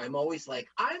no, but I'm always like,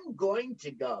 I'm going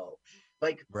to go.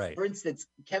 Like, for instance,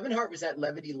 Kevin Hart was at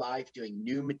Levity Live doing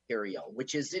new material,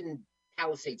 which is in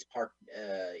Palisades Park.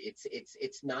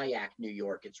 It's Nyack, New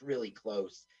York. It's really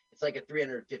close. It's like a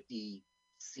 350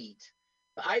 seat.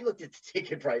 I looked at the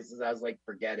ticket prices. I was like,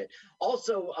 forget it.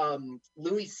 Also,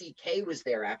 Louis C.K. was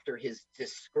there after his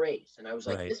disgrace. And I was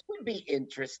like, this would be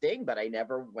interesting, but I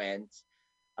never went.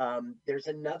 There's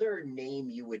another name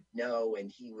you would know,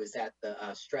 and he was at the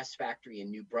Stress Factory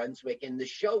in New Brunswick, and the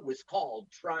show was called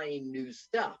Trying New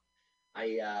Stuff.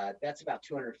 That's about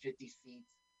 250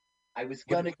 seats. I was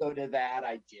going to go to that.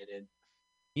 I didn't.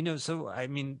 You know, so, I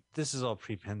mean, this is all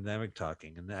pre-pandemic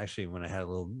talking, and actually when I had a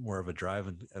little more of a drive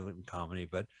in comedy,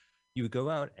 but you would go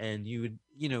out and you would,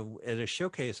 you know, at a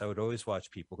showcase, I would always watch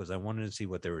people because I wanted to see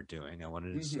what they were doing. I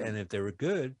wanted to see, and if they were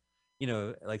good, you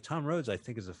know, like Tom Rhodes, I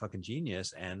think is a fucking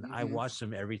genius, and I watched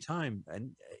him every time,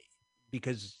 and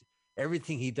because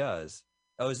everything he does.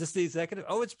 Oh, is this the executive?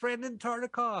 Oh, it's Brandon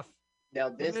Tartikoff. Now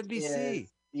this NBC.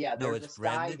 No, it's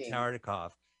Brandon Tartikoff.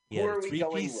 He Who had are a we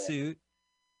going three-piece with? suit.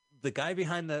 The guy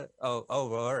behind the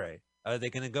all right. Are they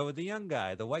going to go with the young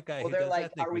guy, the white guy? Well, who they're does like,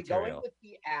 ethnic are we material? going with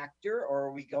the actor or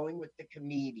are we going with the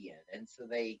comedian? And so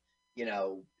they, you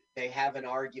know, they have an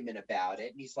argument about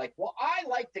it, and he's like, "Well, I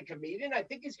like the comedian. I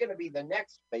think he's going to be the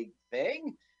next big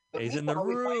thing." But He's in the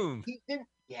meanwhile, room. he didn't.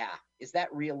 Yeah, is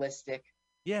that realistic?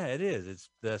 Yeah, it is.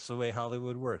 That's the way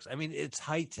Hollywood works. I mean, it's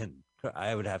heightened.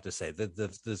 I would have to say that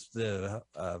the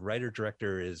writer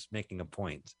director is making a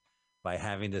point by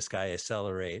having this guy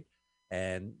accelerate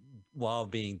and while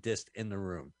being dissed in the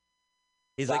room.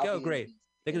 He's like, "Oh, great!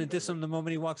 They're gonna diss him the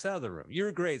moment he walks out of the room.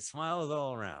 You're great. Smiles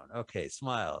all around. Okay,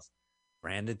 smiles."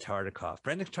 Brandon Tartikoff.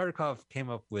 Brandon Tartikoff came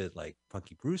up with like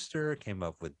Punky Brewster. Came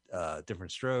up with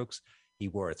different strokes. He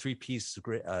wore a three-piece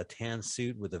tan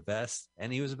suit with a vest,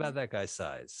 and he was about that guy's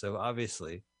size. So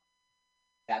obviously,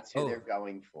 that's who they're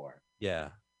going for. Yeah.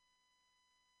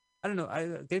 I don't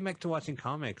know. Getting back to watching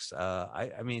comics.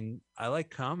 I mean, I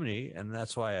like comedy, and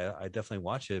that's why I definitely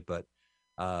watch it. But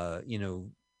you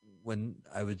know, when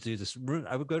I would do this room,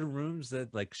 I would go to rooms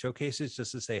that like showcases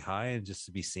just to say hi and just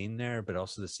to be seen there, but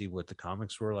also to see what the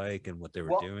comics were like and what they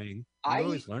were doing. I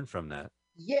always learn from that.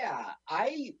 Yeah,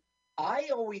 I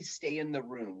always stay in the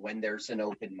room when there's an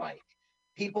open mic.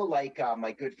 People like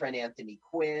my good friend Anthony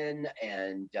Quinn,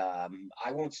 and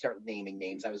I won't start naming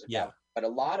names. I was about, but a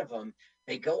lot of them,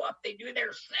 they go up, they do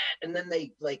their set, and then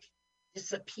they like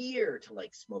disappear to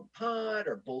like smoke pot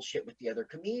or bullshit with the other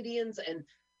comedians. And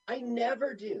I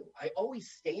never do. I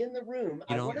always stay in the room.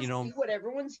 I want to see what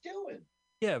everyone's doing.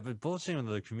 Yeah, but bullshitting with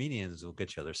other comedians will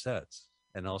get you other sets,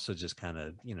 and also just kind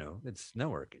of, you know, it's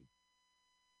networking.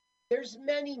 There's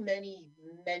many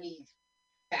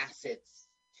facets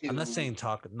to. I'm not saying don't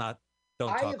talk over someone's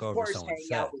set. I, of course,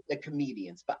 hang out with the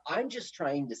comedians, but I'm just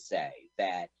trying to say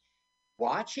that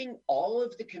watching all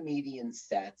of the comedian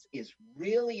sets is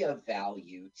really of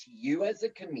value to you as a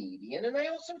comedian. And I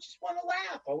also just want to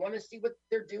laugh. I want to see what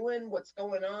they're doing, what's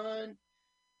going on.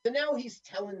 So now he's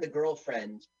telling the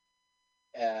girlfriend,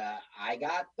 I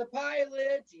got the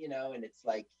pilot, you know, and it's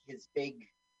like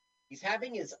he's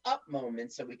having his up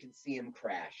moment so we can see him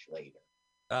crash later.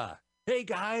 Hey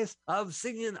guys, I'm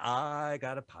singing I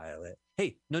Got a Pilot.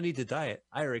 Hey, no need to diet.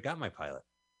 I already got my pilot.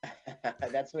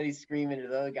 That's what he's screaming to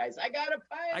the other guys. I got a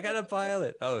pilot. I got a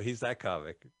pilot. Oh, he's that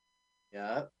comic.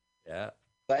 Yeah. Yeah.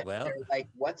 But they're like,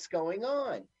 what's going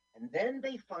on? And then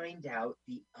they find out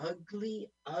the ugly,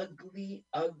 ugly,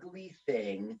 ugly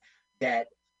thing that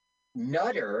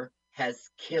Nutter has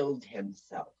killed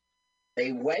himself.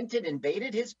 They went and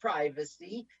invaded his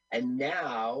privacy, and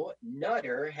now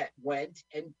Nutter went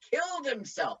and killed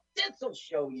himself. This'll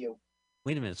show you.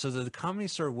 Wait a minute. So the Comedy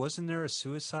Store, wasn't there a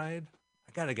suicide?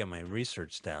 I got to get my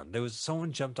research down. There was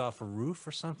someone jumped off a roof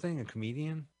or something, a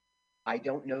comedian? I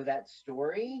don't know that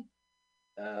story.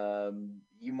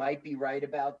 You might be right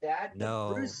about that.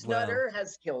 No. Bruce Nutter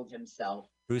has killed himself.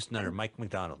 Bruce Nutter, Mike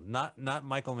McDonald. Not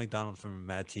Michael McDonald from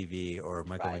Mad TV or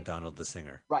Michael McDonald, the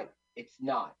singer. Right. It's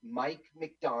not. Mike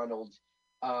McDonald.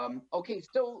 Okay,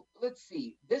 so let's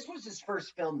see. This was his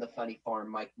first film, The Funny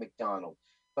Farm, Mike McDonald.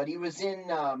 But he was in,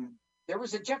 there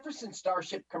was a Jefferson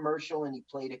Starship commercial, and he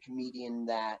played a comedian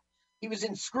that, he was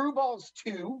in Screwballs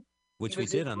 2. Which we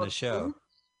did on the show.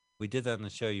 We did that on the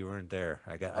show. You weren't there.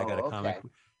 I got a comic. Okay.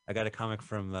 I got a comic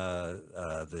from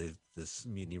this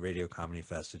Mutiny Radio Comedy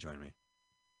Fest to join me.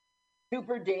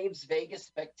 Super Dave's Vegas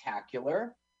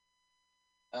Spectacular.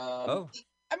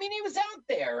 I mean, he was out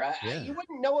there. You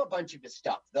wouldn't know a bunch of his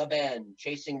stuff. The Bend,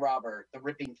 Chasing Robert, The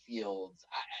Ripping Fields.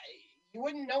 You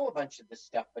wouldn't know a bunch of this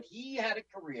stuff, but he had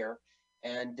a career,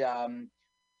 and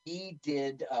he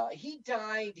did. He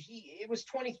died. It was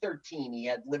 2013. He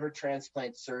had liver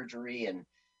transplant surgery, and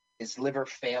his liver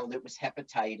failed. It was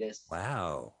hepatitis.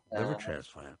 Wow, liver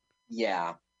transplant.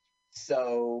 Yeah.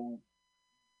 So.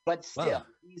 But still,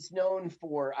 he's known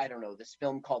for, I don't know, this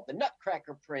film called The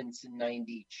Nutcracker Prince in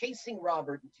 90, Chasing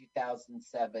Robert in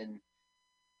 2007.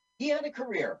 He had a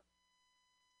career.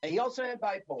 And he also had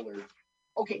bipolar.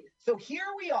 Okay, so here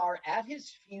we are at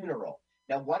his funeral.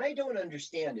 Now, what I don't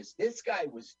understand is this guy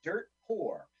was dirt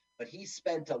poor, but he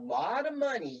spent a lot of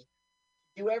money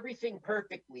to do everything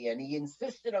perfectly, and he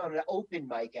insisted on an open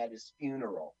mic at his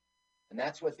funeral. And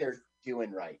that's what they're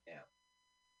doing right now.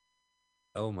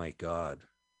 Oh, my God.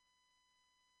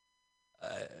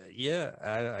 Do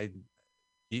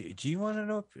you want to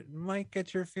know, Mike,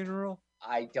 at your funeral?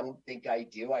 I don't think I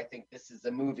do. I think this is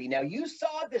a movie. Now, you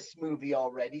saw this movie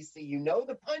already, so you know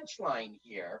the punchline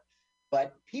here,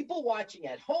 but people watching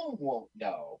at home won't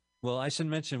know. Well, I should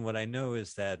mention what I know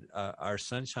is that our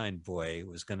Sunshine Boy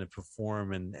was going to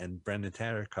perform, and Brendan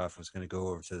Tartikoff was going to go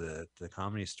over to the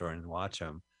Comedy Store and watch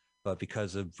him, but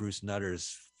because of Bruce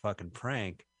Nutter's fucking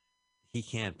prank, he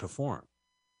can't perform.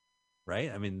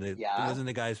 Right? I mean, wasn't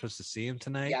the guy supposed to see him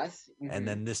tonight? Yes. Mm-hmm. And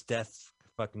then this death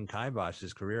fucking kiboshed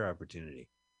his career opportunity.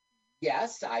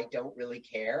 Yes, I don't really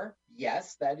care.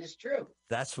 Yes, that is true.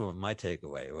 That's what my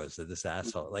takeaway was, that this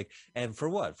asshole, like, and for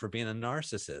what? For being a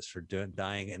narcissist, for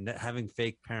dying and having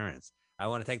fake parents. I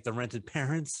want to thank the rented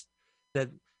parents that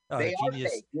They are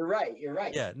genius. fake. You're right. You're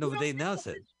right. Yeah, no, You but don't they think announced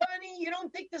this it. is funny? You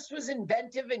don't think this was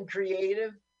inventive and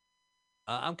creative?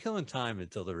 I'm killing time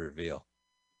until the reveal.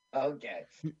 Okay.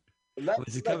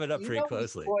 Which is coming up pretty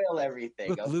closely. Spoil everything.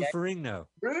 Look, Lou Okay. Ferrigno.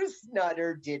 Bruce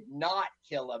Nutter did not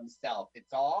kill himself.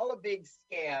 It's all a big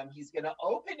scam. He's going to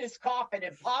open his coffin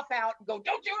and pop out and go,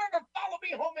 "Don't you ever follow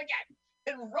me home again,"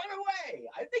 and run away.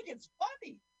 I think it's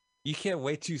funny. You can't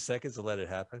wait 2 seconds to let it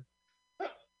happen.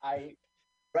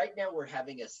 Right now we're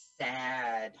having a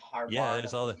sad harmonic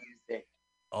there's music.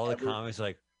 All the comments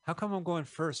like, how come I'm going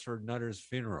first for Nutter's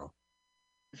funeral?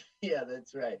 Yeah,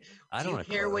 that's right. I don't Do you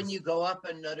care when you go up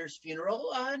on Nutter's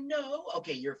funeral? No.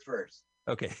 Okay, you're first.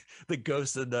 Okay, the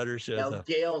ghost of Nutter shows Now up.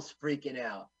 Gail's freaking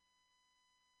out.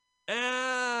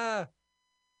 Ah!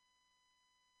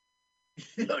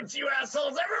 Don't you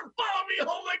assholes ever follow me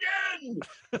home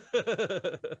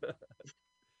again?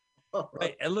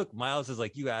 Right, and look, Miles is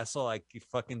like, you asshole, like you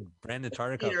fucking Brandon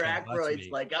Tartikoff. Peter can't watch Aykroyd's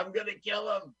me. like, I'm gonna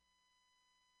kill him.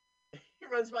 He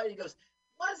runs by and he goes,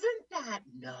 "Wasn't that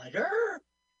Nutter?"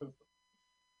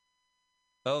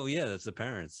 Oh yeah, that's the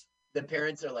parents. The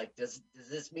parents are like, does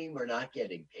this mean we're not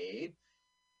getting paid?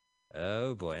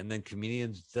 Oh boy, and then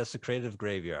comedians desecrative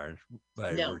graveyard.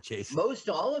 Now, We're chasing. most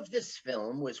all of this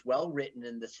film was well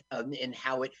written in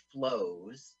how it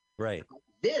flows. Right.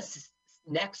 This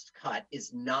next cut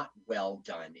is not well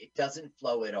done. It doesn't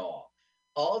flow at all.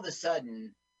 All of a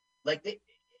sudden, like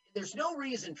there's no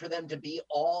reason for them to be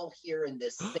all here in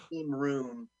this same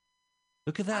room.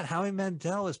 Look at that. Howie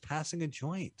Mandel is passing a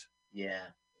joint. Yeah.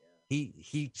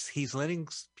 He's letting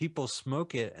people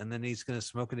smoke it, and then he's going to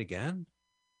smoke it again.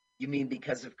 You mean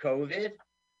because of COVID?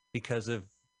 Because of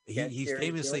he's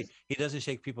famously he doesn't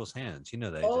shake people's hands. You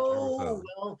know that. Oh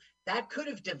well, that could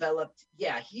have developed.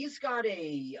 Yeah, he's got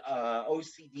a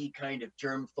OCD kind of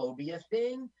germ phobia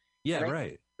thing. Yeah,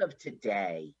 right. Of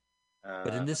today.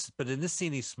 But in this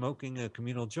scene, he's smoking a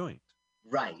communal joint.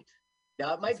 Right.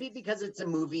 Now it might be because it's a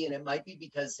movie, and it might be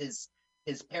because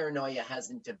his paranoia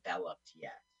hasn't developed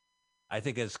yet. I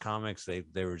think as comics,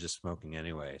 they were just smoking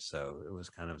anyway, so it was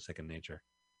kind of second nature.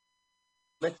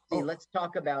 Let's see. Let's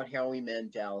talk about Howie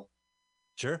Mandel.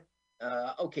 Sure.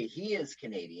 Okay, he is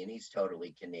Canadian. He's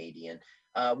totally Canadian.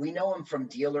 We know him from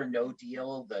Deal or No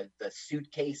Deal, the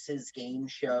Suitcases game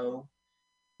show.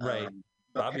 Right.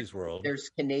 Bobby's World. There's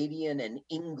Canadian and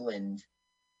England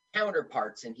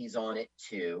counterparts, and he's on it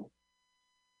too.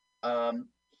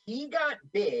 He got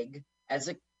big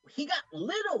he got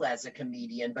little as a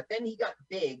comedian, but then he got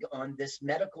big on this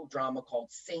medical drama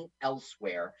called St.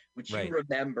 Elsewhere, which you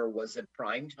remember was a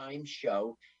primetime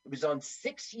show. It was on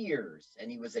 6 years,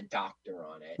 and he was a doctor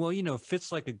on it. Well,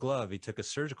 fits like a glove. He took a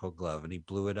surgical glove and he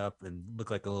blew it up and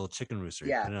looked like a little chicken rooster.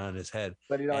 Yeah. He put it on his head.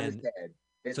 Put it on his head.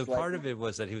 It's so part of it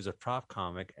was that he was a prop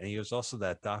comic, and he was also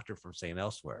that doctor from St.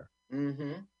 Elsewhere.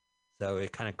 Mm-hmm. So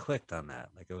it kind of clicked on that.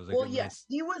 Like it was like well, yes,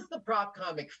 he was the prop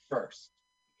comic first.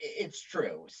 It's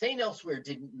true. St. Elsewhere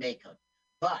didn't make him.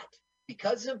 But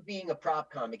because of being a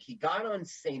prop comic, he got on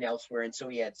St. Elsewhere, and so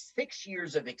he had 6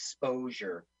 years of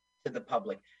exposure to the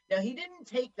public. Now, he didn't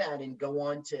take that and go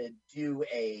on to do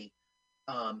a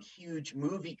huge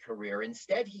movie career.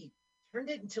 Instead, he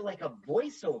turned it into like a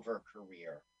voiceover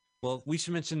career. Well, we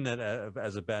should mention that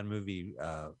as a bad movie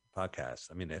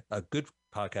podcast, I mean, a good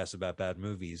podcast about bad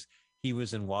movies, he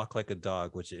was in Walk Like a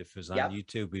Dog, which if it was on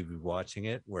YouTube, we'd be watching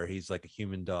it, where he's like a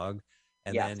human dog.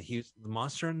 And then he's the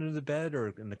monster under the bed or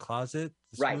in the closet.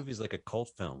 This movie is like a cult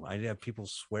film. I have people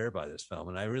swear by this film,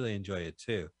 and I really enjoy it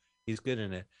too. He's good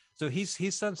in it. So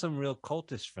he's done some real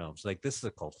cultish films. Like this is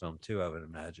a cult film too, I would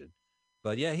imagine.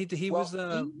 But yeah, he was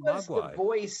the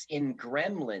voice in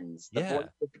Gremlins, the voice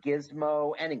of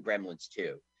Gizmo, and in Gremlins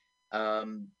too.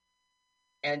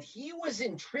 And he was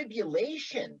in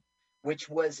Tribulation, which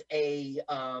was a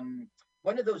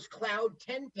one of those Cloud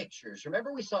 10 pictures.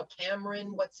 Remember we saw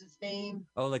Cameron, what's his name?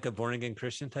 Oh, like a born again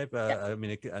Christian type? I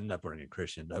mean, I'm not born again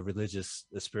Christian, a religious,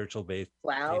 a spiritual based.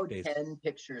 Cloud 10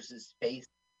 pictures is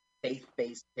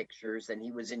faith-based pictures, and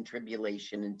he was in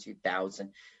Tribulation in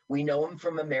 2000. We know him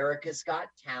from America's Got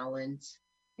Talent.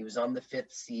 He was on the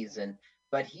 5th season,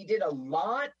 but he did a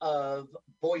lot of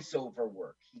voiceover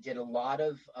work. He did a lot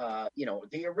of,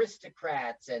 The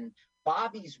Aristocrats, and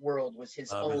Bobby's World was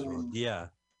his own. Yeah.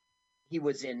 He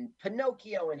was in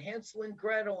Pinocchio and Hansel and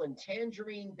Gretel and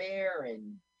Tangerine Bear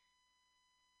and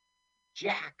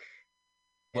Jack.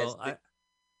 Well,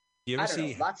 you ever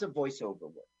see lots of voiceover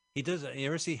work. He does. You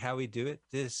ever see How We Do It?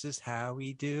 This is how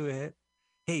we do it.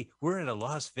 Hey, we're at a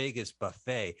Las Vegas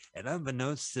buffet, and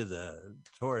unbeknownst to the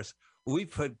tourists, we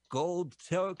put gold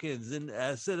tokens in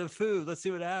instead of food. Let's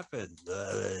see what happens.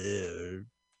 This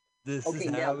is Okay,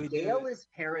 now how we do Gail it. is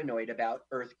paranoid about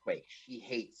earthquakes. She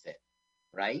hates it,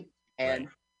 right? Right. And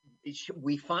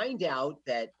we find out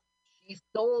that she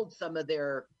sold some of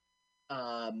their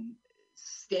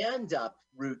stand-up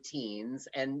routines,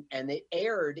 and it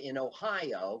aired in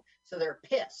Ohio, so they're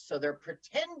pissed. So they're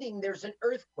pretending there's an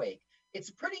earthquake. It's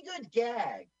a pretty good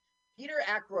gag. Peter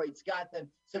Aykroyd's got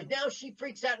them. So now she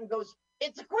freaks out and goes,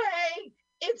 "It's a quake!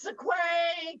 It's a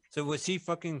quake! So was she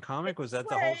fucking comic? Was that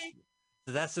the whole?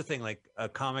 So that's the thing. Like a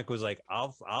comic was like,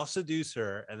 I'll seduce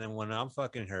her, and then when I'm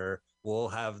fucking her, we'll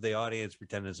have the audience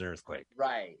pretend it's an earthquake.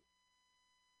 Right."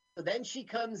 So then she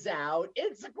comes out,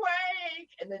 "It's a quake!"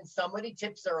 And then somebody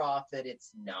tips her off that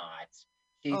it's not.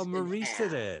 She's Oh, been Maurice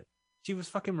did hacked. it. She was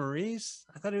fucking Maurice.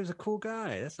 I thought he was a cool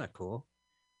guy. That's not cool.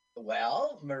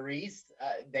 Well, Maurice,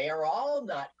 they are all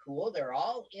not cool. They're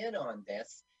all in on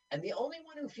this. And the only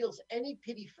one who feels any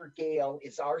pity for Gail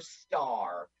is our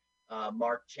star,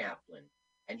 Mark Chaplin.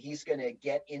 And he's going to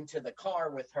get into the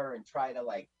car with her and try to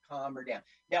like calm her down.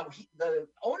 Now, the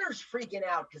owner's freaking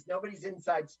out because nobody's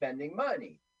inside spending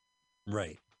money.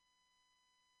 Right.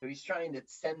 So he's trying to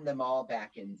send them all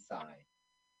back inside.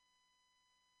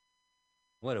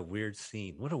 What a weird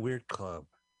scene. What a weird club.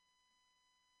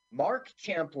 Mark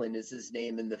Champlin is his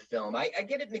name in the film. I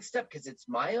get it mixed up because it's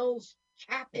Miles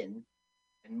Chapin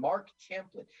and Mark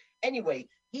Champlin. Anyway,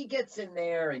 he gets in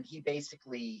there and he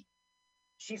basically,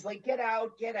 she's like, get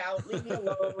out, leave me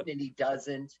alone. And he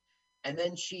doesn't. And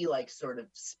then she like sort of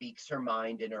speaks her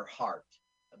mind in her heart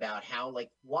about how like,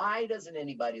 why doesn't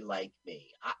anybody like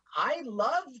me? I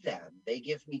love them. They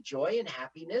give me joy and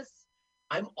happiness.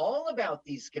 I'm all about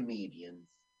these comedians.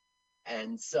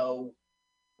 And so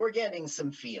we're getting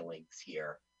some feelings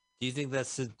here. Do you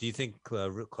think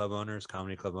club owners,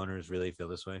 comedy club owners really feel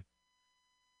this way?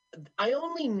 I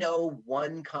only know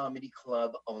one comedy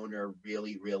club owner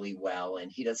really, really well,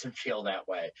 and he doesn't feel that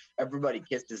way. Everybody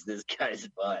kisses this guy's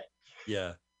butt.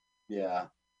 Yeah. Yeah.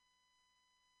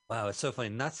 Wow, it's so funny.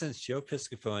 Not since Joe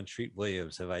Piscopo and Treat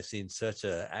Williams have I seen such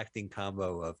a acting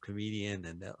combo of comedian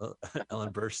and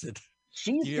Ellen Burstyn.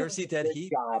 She's Do you ever doing see a Dead good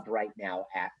Heat? job right now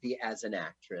as an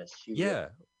actress. She Yeah.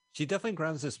 She definitely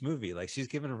grounds this movie. Like she's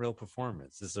given a real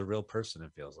performance. This is a real person,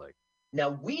 it feels like. Now,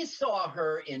 we saw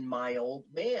her in My Old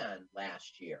Man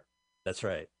last year. That's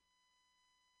right.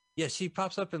 Yeah, she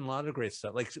pops up in a lot of great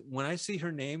stuff. Like when I see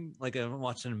her name, like I'm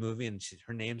watching a movie and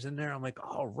her name's in there, I'm like,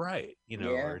 all right,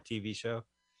 or a TV show.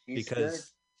 She's because good.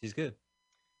 she's good.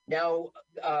 Now,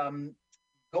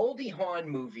 Goldie Hawn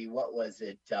movie, what was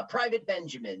it? Private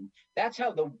Benjamin. That's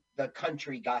how the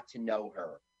country got to know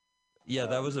her. Yeah,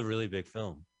 that was a really big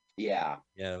film. Yeah.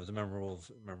 Yeah, it was a memorable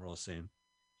scene.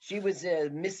 She was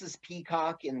Mrs.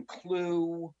 Peacock in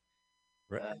Clue.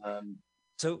 Right.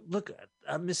 So look,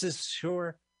 Mrs.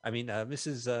 Shore. I mean,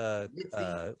 Mrs.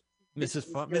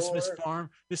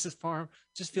 Mrs. Farm.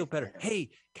 Just feel better.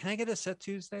 Hey, can I get a set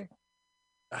Tuesday?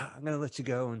 I'm gonna let you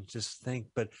go and just think.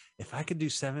 But if I could do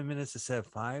 7 minutes instead of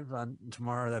 5 on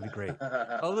tomorrow, that'd be great.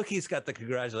 Oh, look, he's got the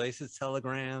congratulations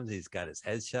telegrams. He's got his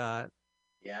headshot.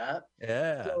 Yeah.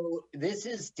 Yeah. So this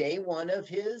is day one of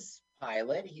his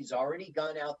pilot. He's already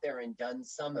gone out there and done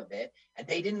some of it, and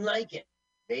they didn't like it.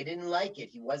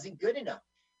 He wasn't good enough.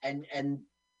 And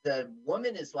the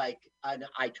woman is like, an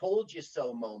 "I told you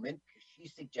so" moment, because she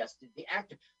suggested the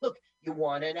actor. Look, you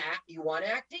want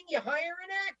acting? You hire an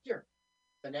actor.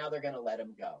 So now they're going to let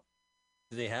him go.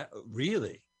 Do they have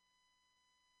really?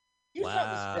 You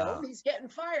saw this film. He's getting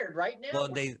fired right now.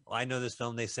 Well, I know this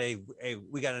film. They say, "Hey,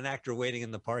 we got an actor waiting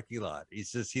in the parking lot. He's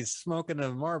smoking a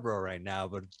Marlboro right now,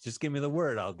 but just give me the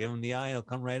word. I'll give him the eye. He'll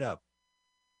come right up."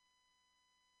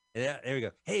 Yeah, there we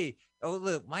go. Hey,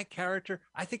 look, my character.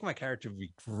 I think my character would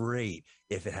be great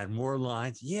if it had more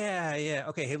lines. Yeah.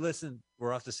 Okay, hey, listen,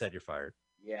 we're off the set. You're fired.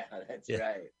 Yeah, that's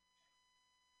right.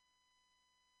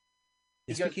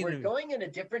 He Yeah, goes, "We're going in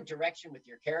a different direction with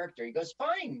your character." He goes,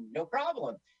 "Fine, no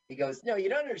problem." He goes, "No, you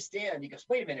don't understand." He goes,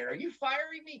 "Wait a minute, are you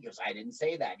firing me?" He goes, "I didn't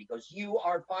say that." He goes, "You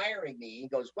are firing me." He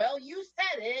goes, "Well, you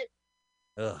said it."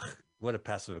 Ugh, what a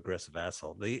passive aggressive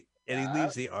asshole. He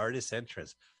leaves the artist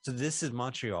entrance. So this is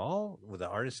Montreal with the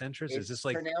artist entrance. It's is this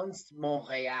like pronounced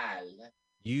Montreal?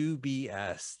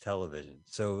 UBS television.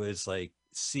 So it's like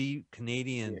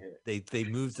Canadian. Yeah. They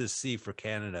moved the C for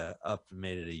Canada up and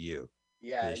made it a U.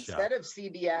 Yeah, instead of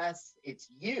CBS, it's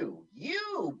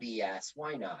UBS.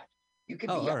 Why not? You could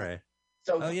be all right.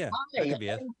 So, "Hi,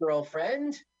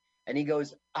 girlfriend." And he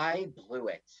goes, "I blew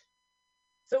it."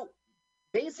 So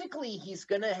basically, he's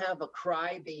going to have a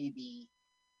crybaby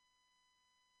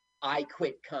I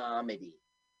quit comedy.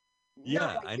 Yeah,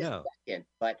 Not I this know. second,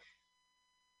 but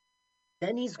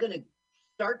then he's going to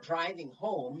start driving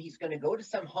home. He's going to go to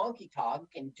some honky tonk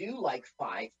and do like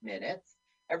 5 minutes.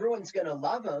 Everyone's going to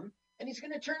love him. And he's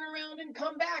going to turn around and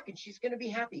come back and she's going to be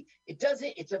happy.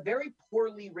 It's a very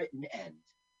poorly written end.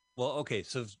 Well, okay,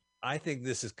 so I think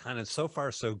this is kind of so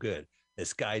far so good.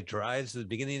 This guy drives at the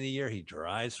beginning of the year. He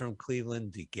drives from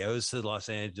Cleveland. He goes to Los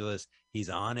Angeles.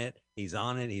 He's on it. He's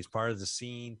on it. He's part of the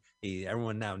scene.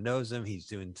 Everyone now knows him. He's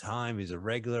doing time. He's a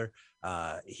regular.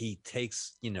 He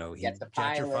takes, he Gets a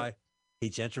pilot. He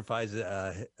gentrifies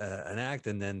an act,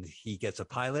 and then he gets a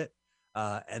pilot.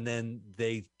 And then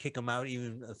they kick him out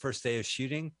even the first day of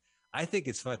shooting. I think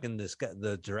it's fucking this guy,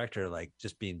 the director, like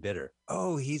just being bitter.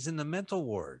 Oh, he's in the mental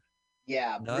ward.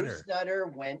 Yeah, Nutter. Bruce Nutter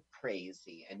went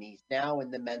crazy and he's now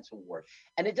in the mental ward.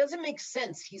 And it doesn't make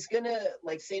sense. He's going to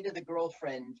like say to the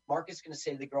girlfriend, Mark is going to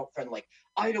say to the girlfriend, like,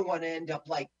 I don't want to end up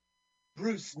like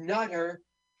Bruce Nutter.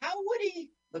 How would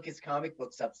he? Look, his comic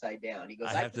book's upside down. He goes,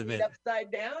 I have to admit,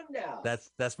 upside down now.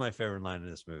 That's my favorite line in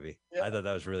this movie. Yeah. I thought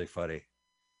that was really funny.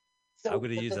 So I'm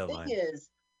going to use that line. The thing is,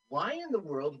 why in the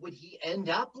world would he end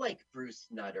up like Bruce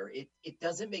Nutter? It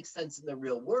doesn't make sense in the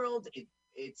real world.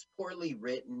 It's poorly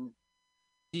written.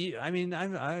 I mean,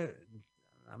 I'm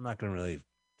not going to really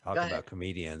talk about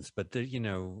comedians, but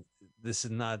this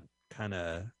is not kind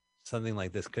of something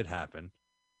like this could happen.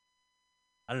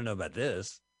 I don't know about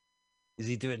this. Is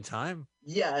he doing time?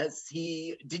 Yes,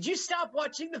 did you stop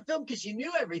watching the film because you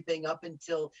knew everything up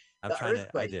until the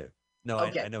earthquake? I do. No,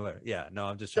 okay. I know it. Yeah, no,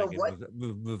 I'm just trying to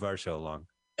move our show along.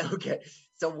 Okay,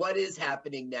 so what is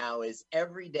happening now is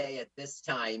every day at this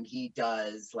time he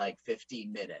does like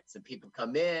 15 minutes, and people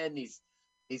come in.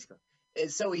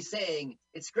 And so he's saying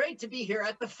it's great to be here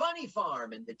at the funny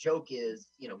farm, and the joke is,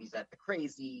 he's at the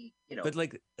crazy, But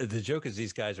like the joke is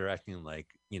these guys are acting like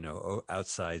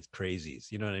outside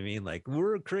crazies. You know what I mean? Like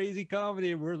we're a crazy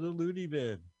comedy, we're the loony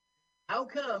bin. How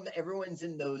come everyone's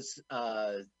in those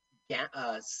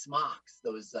smocks,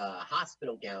 those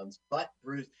hospital gowns, but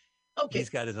Bruce? Okay, he's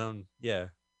got his own, yeah.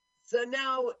 So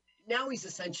now he's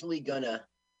essentially gonna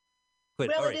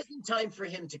quit. Well, it isn't time for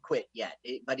him to quit yet,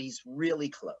 but he's really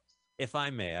close. If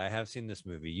I may, I have seen this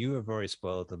movie. You have already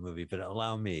spoiled the movie, but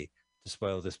allow me to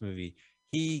spoil this movie.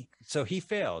 He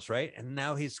fails, right? And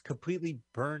now he's completely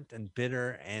burnt and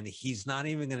bitter, and he's not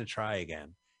even going to try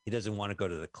again. He doesn't want to go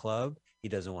to the club. He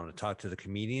doesn't want to talk to the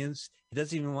comedians. He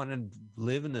doesn't even want to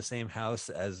live in the same house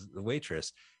as the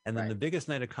waitress. And then the biggest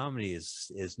night of comedy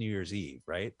is New Year's Eve,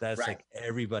 right? That's like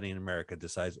everybody in America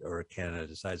decides, or Canada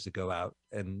decides to go out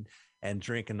and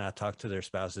drink and not talk to their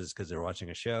spouses because they're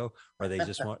watching a show, or they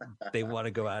just want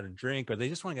to go out and drink, or they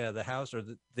just want to get out of the house, or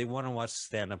they want to watch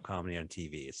stand-up comedy on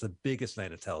TV. It's the biggest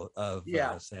night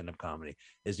of stand-up comedy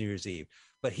is New Year's Eve.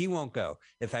 But he won't go.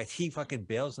 In fact, he fucking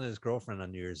bails on his girlfriend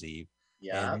on New Year's Eve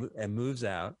and moves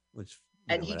out, which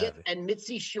and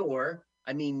Mitzi Shore,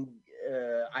 Eileen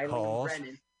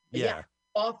Brennan,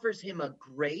 offers him a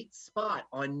great spot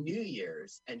on New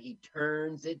Year's, and he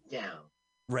turns it down.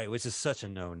 Right, which is such a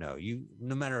no.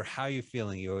 No matter how you're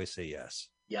feeling, you always say yes.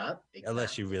 Yeah, exactly.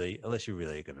 Unless you're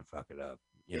really going to fuck it up.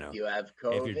 If you have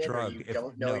COVID, if you're drunk, you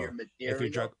don't know your material. If you're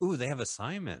drunk, ooh, they have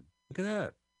assignment. Look at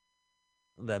that.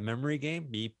 That memory game,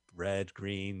 beep, red,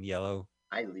 green, yellow.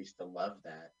 I used to love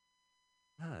that.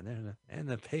 And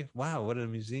the pay. Wow, what a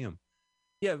museum.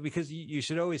 Yeah, because you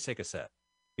should always take a set,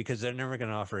 because they're never going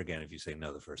to offer again if you say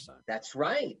no the first time. That's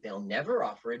right. They'll never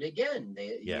offer it again.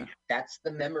 That's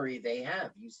the memory they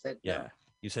have. You said no.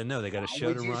 You said no. They got a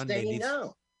show to run. They need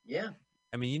no. Yeah.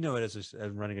 I mean, as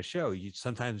running a show,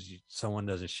 sometimes someone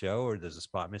does a show or there's a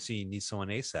spot missing. You need someone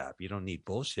ASAP. You don't need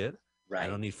bullshit. Right. I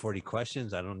don't need 40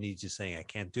 questions. I don't need you saying I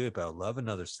can't do it, but I'll love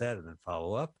another set and then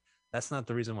follow up. That's not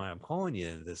the reason why I'm calling you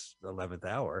in this 11th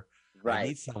hour. Right. I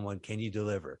need someone. Can you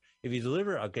deliver? If you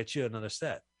deliver, I'll get you another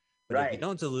set. But if you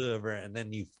don't deliver and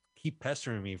then you keep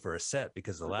pestering me for a set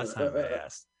because the last time I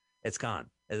asked, it's gone.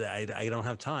 I don't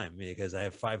have time because I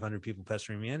have 500 people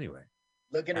pestering me anyway.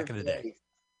 Look at her face.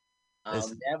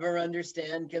 I'll never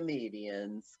understand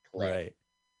comedians. Click. Right.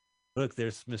 Look,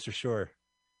 there's Mr. Shore.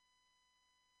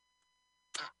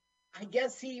 I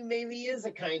guess he maybe is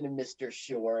a kind of Mr.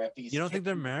 Shore if he's. You don't think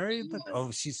they're married?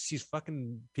 She's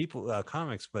fucking people,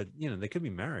 comics, but they could be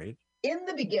married. In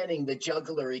the beginning, the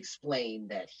juggler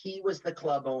explained that he was the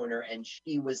club owner and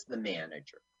she was the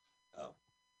manager. Oh.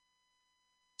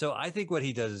 So I think what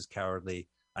he does is cowardly.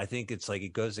 I think it's like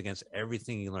it goes against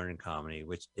everything you learn in comedy,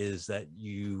 which is that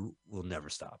you will never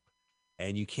stop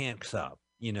and you can't stop.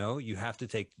 You have to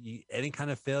take any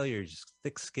kind of failure, just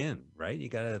thick skin, right? You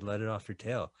got to let it off your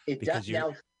tail. It does.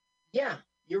 Now, yeah,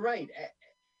 you're right.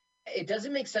 It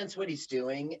doesn't make sense what he's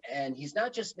doing, and he's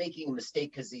not just making a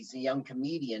mistake because he's a young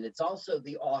comedian. It's also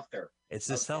the author. It's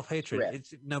the of the self-hatred. script.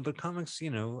 It's no, but comics,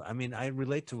 I mean, I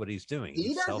relate to what he's doing. He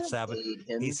He's doesn't hate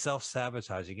him. he's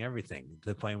self-sabotaging everything to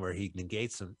the point where he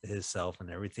negates himself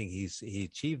and everything he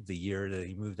achieved the year that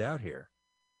he moved out here.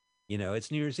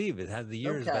 It's New Year's Eve. It has the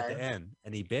year is about to Okay. end,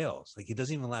 and he bails. Like he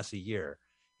doesn't even last a year.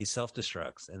 He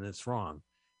self-destructs, and it's wrong.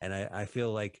 And I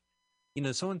feel like,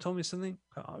 someone told me something.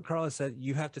 Carla said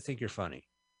you have to think you're funny,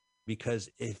 because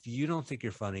if you don't think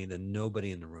you're funny, then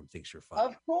nobody in the room thinks you're funny.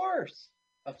 Of course.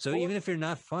 So even if you're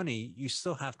not funny, you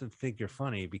still have to think you're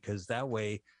funny, because that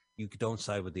way you don't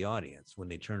side with the audience when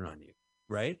they turn on you,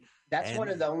 right? That's one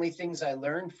of the only things I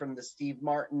learned from the Steve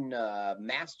Martin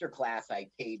masterclass I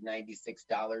paid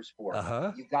 $96 for.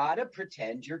 You got to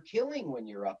pretend you're killing when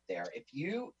you're up there. If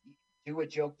you do a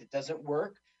joke that doesn't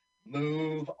work,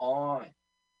 move on.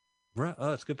 Right.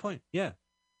 Oh, that's a good point. Yeah.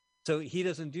 So he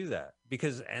doesn't do that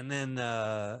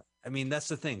I mean, that's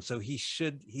the thing. So he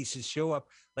should show up.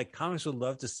 Like comics would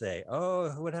love to say, "Oh,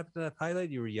 what happened to that pilot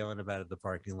you were yelling about at the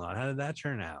parking lot? How did that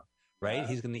turn out?" Right? Yeah.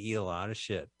 He's going to eat a lot of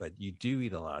shit, but you do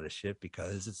eat a lot of shit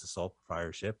because it's a sole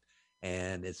proprietorship,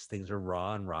 and things are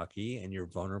raw and rocky, and you're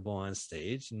vulnerable on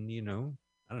stage. And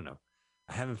I don't know.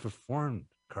 I haven't performed,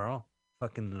 Carl,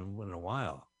 fucking in a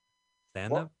while.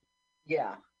 Stand up.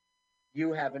 Yeah,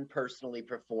 you haven't personally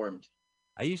performed.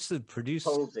 I used to produce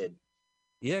COVID.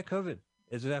 Yeah, COVID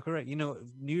is exactly right. New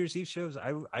Year's Eve shows,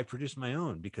 I produced my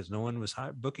own because no one was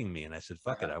booking me, and I said,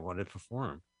 "Fuck it, I wanted to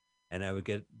perform," and I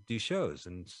would do shows,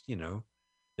 and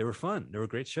they were fun. They were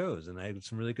great shows, and I had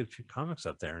some really good comics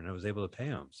up there, and I was able to pay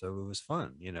them, so it was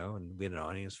fun, and we had an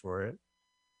audience for it.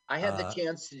 I had the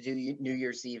chance to do New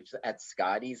Year's Eve at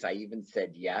Scotty's. I even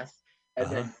said yes, and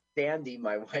then Sandy,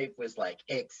 my wife, was like,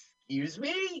 "Excuse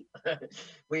me,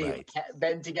 we've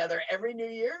been together every New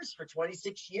Year's for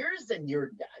 26 years, and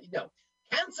you're,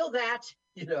 cancel that,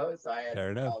 So I had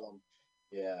to tell him,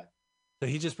 yeah. So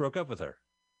he just broke up with her.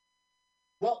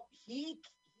 Well, he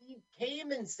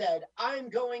came and said, "I'm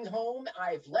going home.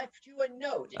 I've left you a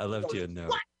note." I left you a note.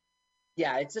 What?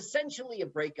 Yeah, it's essentially a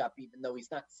breakup, even though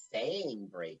he's not saying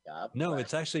breakup. No,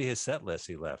 it's actually his set list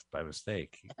he left by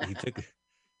mistake.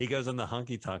 He goes on the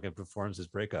honky tonk and performs his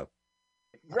breakup.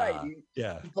 Right.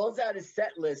 He pulls out his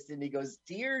set list and he goes,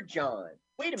 "Dear John."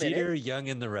 Wait a minute. Dear Young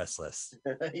and the Restless.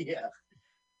 Yeah.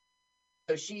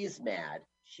 So she is mad.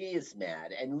 She is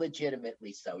mad, and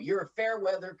legitimately so. You're a fair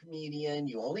weather comedian.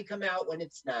 You only come out when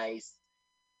it's nice.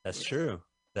 That's true.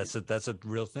 That's a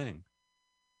real thing.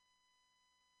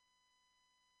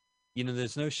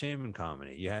 There's no shame in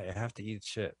comedy. You have to eat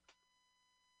shit.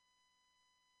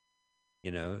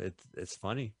 It's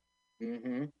funny.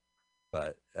 Mm-hmm.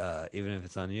 But even if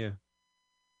it's on you,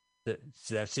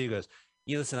 she goes,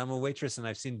 listen, I'm a waitress, and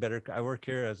I've seen better. I work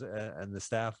here as and the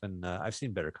staff, and I've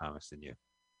seen better comics than you.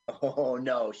 Oh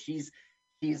no, she's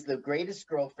the greatest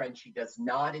girlfriend. She does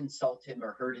not insult him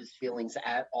or hurt his feelings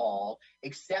at all,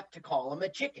 except to call him a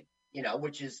chicken.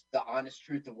 Which is the honest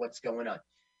truth of what's going on.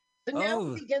 So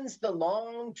now begins the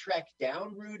long trek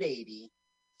down Route 80.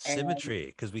 Symmetry,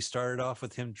 because we started off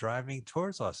with him driving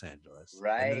towards Los Angeles.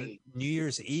 Right. New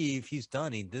Year's Eve, he's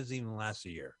done. He doesn't even last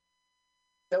a year.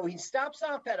 So he stops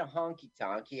off at a honky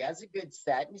tonk. He has a good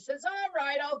set, and he says, "All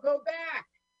right, I'll go back."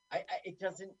 It's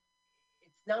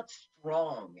not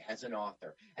strong as an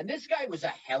author. And this guy was a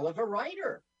hell of a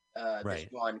writer, this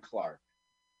Ron Clark.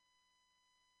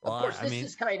 Of course, this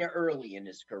is kind of early in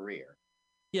his career.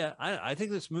 Yeah, I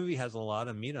think this movie has a lot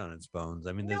of meat on its bones.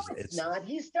 I mean, it's not.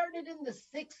 He started in the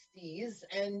 60s,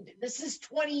 and this is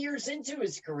 20 years into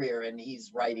his career, and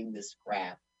he's writing this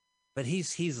crap. But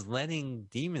he's letting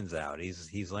demons out.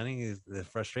 He's letting the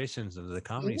frustrations of the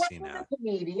comedy scene out. He wasn't a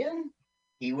comedian.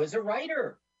 He was a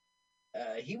writer.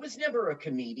 He was never a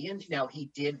comedian. Now,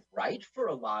 he did write for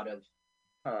a lot of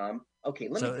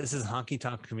So this is honky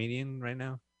tonk comedian right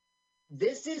now?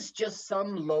 This is just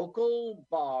some local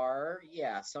bar.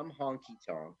 Yeah, some honky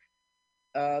tonk.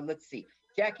 Let's see.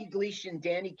 Jackie Gleason,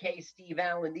 Danny Kaye, Steve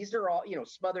Allen. These are all,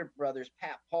 Smothered Brothers,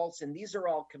 Pat Paulson. These are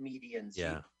all comedians.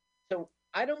 Yeah. So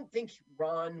I don't think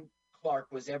Ron Clark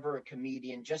was ever a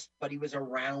comedian, but he was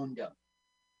around him.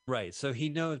 Right. So he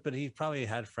knows, but he probably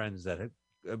had friends that had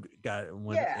got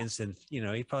one instant,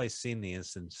 he'd probably seen the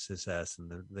instant success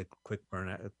and the quick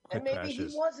burnout, quick and maybe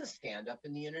crashes. He was a stand-up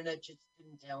and the internet just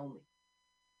didn't tell me.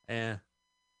 Yeah.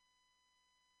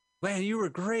 Man, you were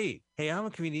great. Hey, I'm a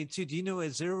comedian too. Do you know,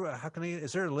 is there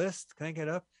a list? Can I get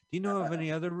up? Do you know of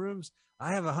any other rooms?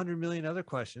 I have 100 million other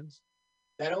questions.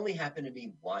 That only happened to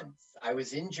me once. I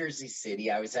was in Jersey City.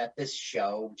 I was at this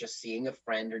show, just seeing a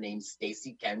friend. Her name's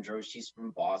Stacy Kendro. She's from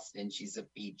Boston. She's a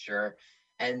feature.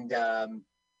 And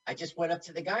I just went up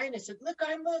to the guy and I said, look,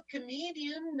 I'm a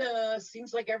comedian.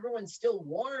 Seems like everyone's still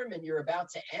warm and you're about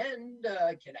to end.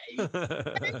 Can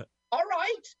I? All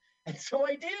right. And so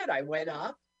I did. I went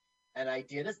up and I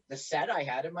did the set I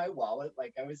had in my wallet,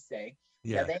 like I was saying.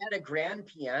 Yeah, they had a grand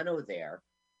piano there.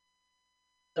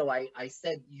 So I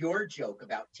said your joke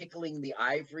about tickling the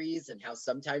ivories and how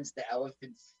sometimes the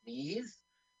elephants sneeze.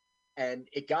 And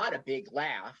it got a big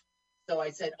laugh. So I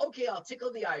said, okay, I'll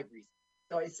tickle the ivories.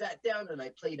 So I sat down and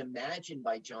I played Imagine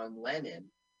by John Lennon.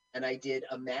 And I did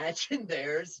Imagine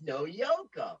There's No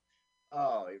Yoko.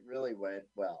 Oh, it really went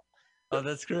well. Oh,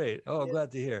 that's great. Oh, I'm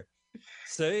glad to hear.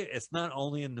 So it's not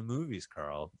only in the movies,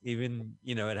 Carl. Even,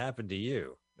 it happened to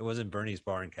you. It wasn't Bernie's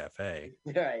Bar and Cafe.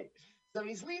 Right. So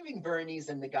he's leaving Bernie's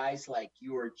and the guy's like,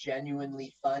 you were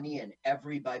genuinely funny and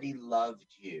everybody loved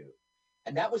you.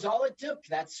 And that was all it took.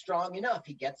 That's strong enough.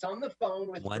 He gets on the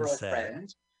phone with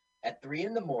girlfriend at 3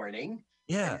 a.m.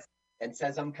 Yeah. And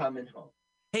says, I'm coming home.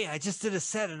 Hey, I just did a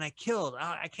set and I killed.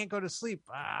 I can't go to sleep.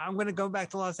 I'm going to go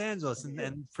back to Los Angeles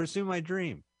and pursue my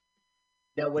dream.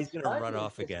 Now, what's going to run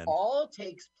off again. All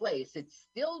takes place. It's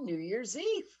still New Year's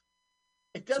Eve.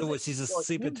 It doesn't. So what, she's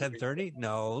asleep at 10:30?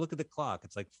 No, look at the clock.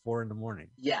 It's like 4 a.m.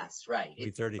 Yes, right.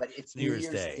 3:30. But it's New Year's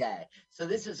Day. So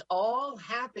this is all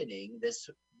happening, this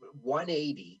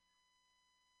 180.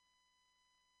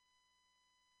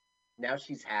 Now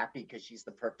she's happy because she's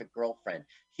the perfect girlfriend.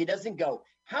 She doesn't go,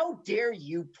 how dare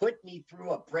you put me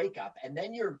through a breakup? And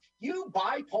then you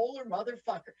bipolar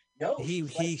motherfucker. No.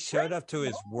 He showed up to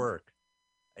his work.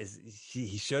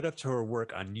 He showed up to her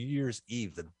work on New Year's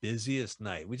Eve, the busiest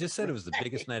night. We just said it was the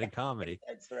biggest night in comedy.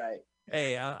 That's right.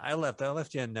 Hey, I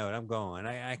left you a note. I'm going.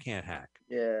 I can't hack.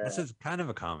 Yeah. This is kind of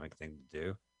a comic thing to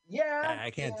do. Yeah.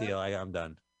 I can't deal. I'm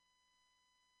done.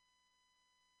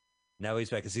 Now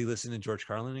he's back. Is he listening to George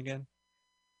Carlin again?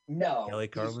 No. Kelly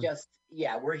Carlin? He's just,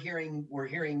 we're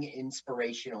hearing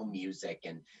inspirational music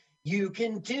and you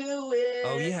can do it.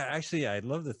 Oh yeah, actually, I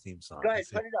love the theme song. Go ahead,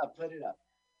 put it up.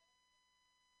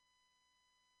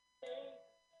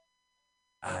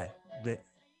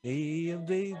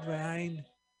 The grind.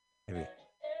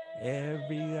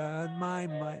 Every on my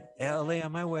mind. LA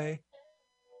on my way.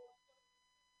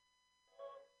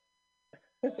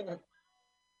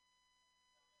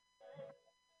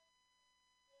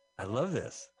 I love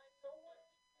this.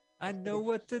 I know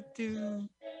what to do.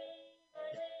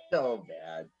 So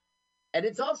bad. And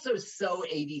it's also so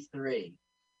 83.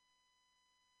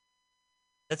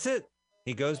 That's it.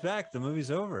 He goes back. The movie's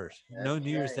over. No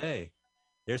New Year's Day.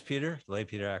 There's Peter, the late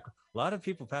Peter Ackroyd. A lot of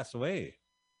people passed away.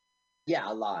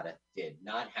 Yeah, a lot of did.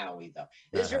 Not Howie, though.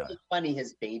 It's really funny,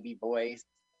 his baby boys.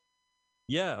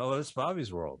 Yeah. Oh, it's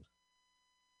Bobby's World.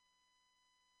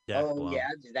 Jack Blum. Yeah.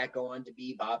 Did that go on to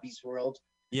be Bobby's World?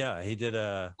 Yeah, he did.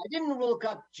 I didn't look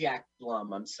up Jack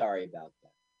Blum. I'm sorry about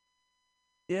that.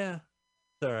 Yeah,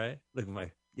 it's all right. Look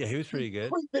at he was pretty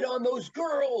good. Creeping on those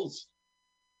girls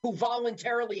who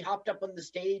voluntarily hopped up on the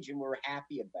stage and were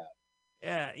happy about it.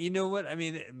 Yeah, you know what? I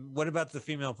mean, what about the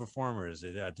female performers?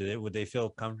 Would they feel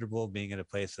comfortable being in a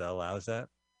place that allows that?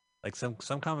 Like some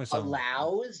comics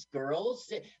allows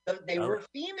girls. They were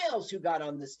females who got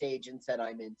on the stage and said,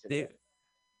 "I'm into this."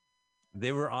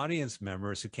 They were audience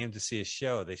members who came to see a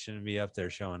show. They shouldn't be up there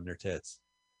showing their tits.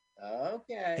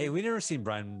 Okay. Hey, we never seen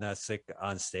Brian Nussick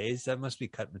on stage. That must be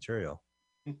cut material.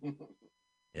 Yeah,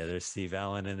 there's Steve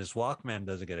Allen, and his Walkman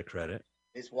doesn't get a credit.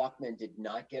 His Walkman did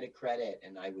not get a credit,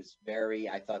 and I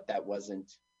thought that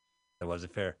wasn't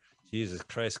fair. Jesus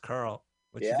Christ, Carl,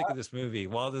 what do you think of this movie?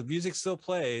 While the music still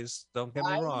plays, don't get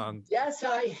me wrong. Yes,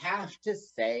 I have to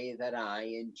say that I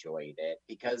enjoyed it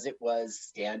because it was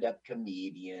stand-up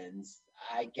comedians.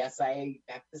 I guess I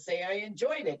have to say I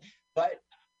enjoyed it, but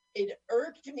it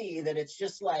irked me that it's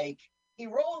just like he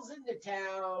rolls into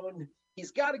town.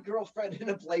 He's got a girlfriend and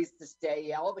a place to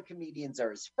stay. All the comedians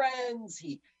are his friends.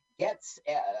 He gets,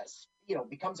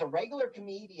 becomes a regular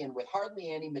comedian with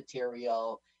hardly any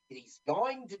material. He's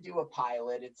going to do a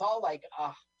pilot. It's all like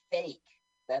fake.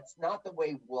 That's not the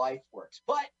way life works.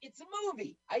 But it's a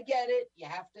movie. I get it. You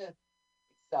have to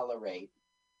accelerate.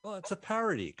 Well, it's a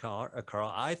parody, Carl.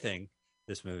 I think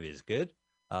this movie is good,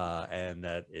 and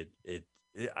that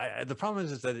the problem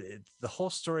is that the whole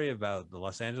story about the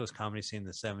Los Angeles comedy scene in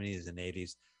the 70s and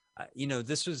 80s.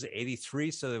 This was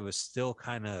 83, so it was still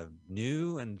kind of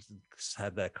new and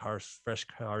had that fresh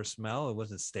car smell. It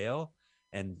wasn't stale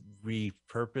and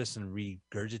repurposed and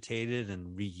regurgitated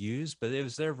and reused, but it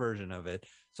was their version of it.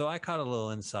 So I caught a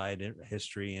little inside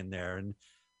history in there. And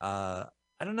I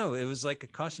don't know, it was like a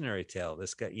cautionary tale.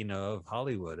 This guy, of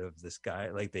Hollywood, of this guy,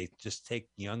 like they just take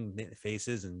young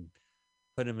faces and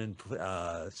put him in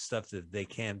stuff that they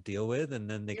can't deal with, and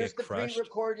then they Here's get the crushed.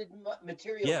 pre-recorded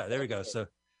material. Yeah, there we go. So,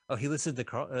 he listened to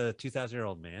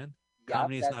 2,000-Year-Old Man. Yep,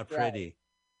 Comedy is that's not right. pretty.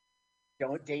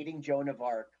 Dating Joan of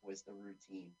Arc was the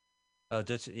routine. Oh,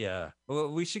 yeah.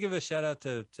 Well, we should give a shout out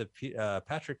to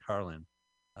Patrick Carlin,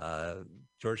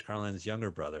 George Carlin's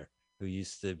younger brother, who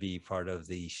used to be part of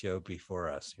the show before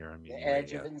us here on The Mutiny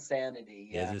Edge Radio. of Insanity.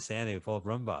 Yeah. Edge of Insanity, Paul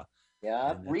Brumbaugh.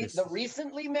 Yeah, the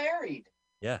recently married.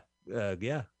 Yeah,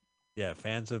 yeah.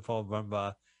 Fans of Paul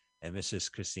Brumbaugh and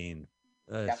Mrs. Christine.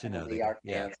 Definitely our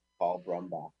fans of Paul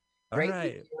Brumbaugh. All Great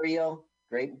right. material.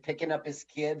 Great picking up his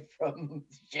kid from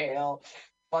jail.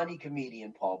 Funny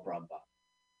comedian, Paul Brumbaugh.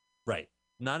 Right.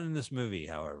 Not in this movie,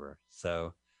 however.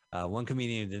 So one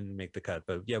comedian didn't make the cut,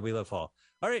 but yeah, we love Paul.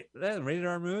 All right, then rated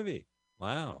R movie.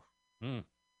 Wow.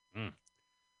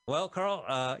 Well,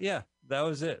 Carl, yeah, that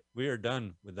was it. We are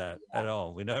done with that at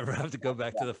all. We never have to go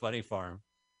back to the funny farm.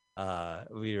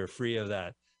 We are free of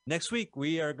that. Next week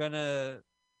we are gonna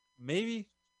maybe,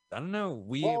 I don't know.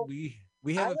 We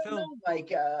have a film. Know,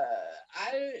 Mike,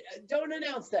 I don't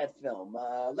announce that film.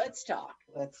 Let's talk.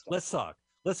 Let's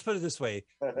put it this way.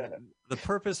 The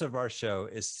purpose of our show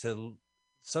is to,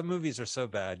 some movies are so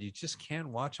bad, you just can't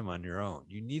watch them on your own.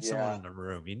 You need someone in the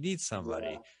room. You need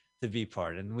somebody to be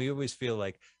part. And we always feel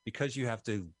like, because you have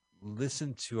to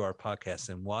listen to our podcast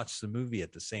and watch the movie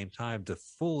at the same time to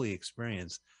fully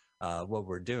experience what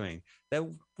we're doing, that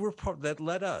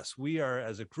we are,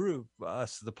 as a group,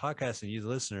 us, the podcast, and you, the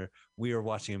listener, we are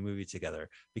watching a movie together,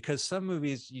 because some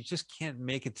movies you just can't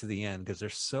make it to the end because they're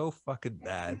so fucking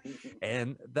bad.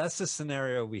 And that's the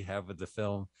scenario we have with the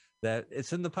film, that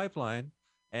it's in the pipeline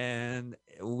and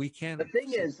we can't. The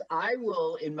thing is, I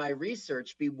will, in my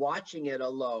research, be watching it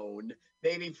alone,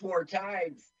 maybe 4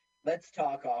 times. Let's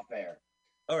talk off air.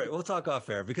 All right, we'll talk off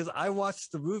air, because I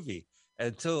watched the movie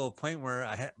until a point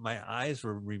where my eyes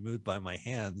were removed by my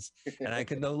hands and I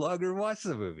could no longer watch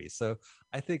the movie. So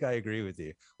I think I agree with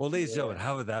you. Well, ladies and gentlemen,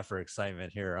 how about that for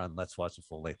excitement here on Let's Watch a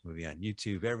Full Length Movie on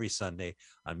YouTube every Sunday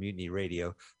on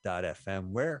MutinyRadio.fm,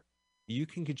 where you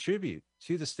can contribute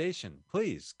to the station.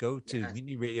 Please go to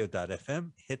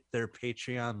MutinyRadio.fm, hit their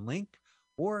Patreon link,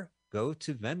 or go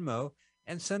to Venmo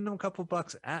and send them a couple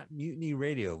bucks at Mutiny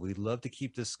Radio. We'd love to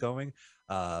keep this going.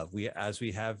 As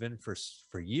we have been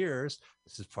for years.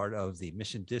 This is part of the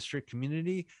Mission District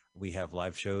community. We have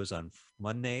live shows on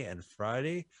Monday and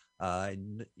Friday.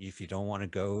 And if you don't want to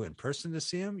go in person to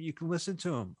see them, you can listen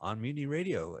to them on Mutiny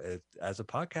Radio as a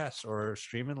podcast or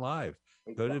streaming live.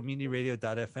 Go to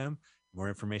MutinyRadio.fm. More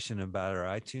information about our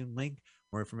iTunes link.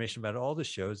 More information about all the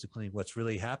shows, including what's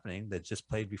really happening that just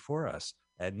played before us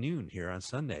at noon here on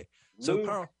Sunday. So, Luke.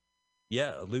 Carl,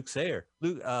 Luke Sayer.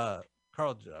 Luke,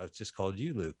 Carl, I just called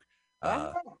you Luke.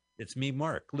 It's me,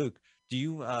 Mark. Luke, do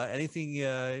you anything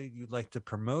you'd like to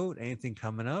promote? Anything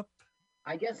coming up?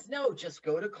 I guess no. Just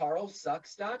go to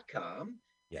carlsucks.com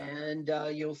and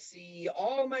you'll see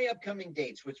all my upcoming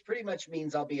dates, which pretty much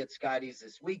means I'll be at Scotty's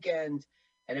this weekend.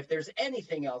 And if there's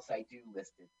anything else, I do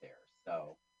list it there.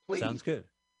 So please, sounds good.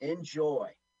 Enjoy.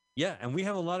 Yeah, and we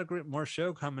have a lot of more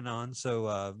show coming on.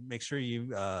 So make sure you,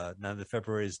 now that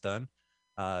February is done,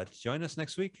 join us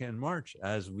next week in March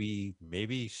as we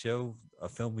maybe show a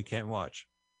film we can't watch.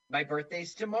 My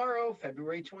birthday's tomorrow,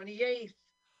 February 28th.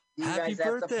 Happy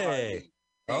birthday.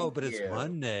 But it's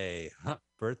Monday.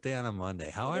 Birthday on a Monday.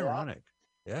 How ironic.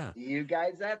 Yeah. You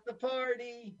guys at the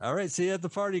party. All right. See you at the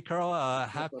party, Carl.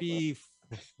 Happy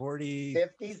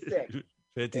 56.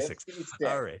 56.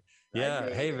 All right. Yeah.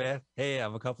 Hey, man. Hey,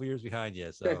 I'm a couple years behind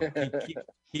you. So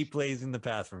keep blazing the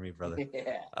path for me, brother.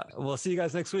 Yeah. We'll see you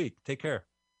guys next week. Take care.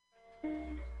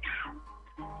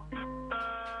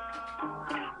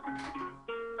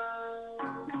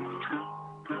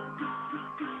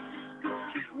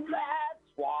 Let's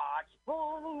watch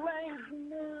full-length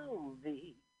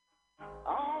movie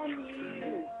on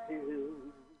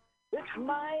YouTube. It's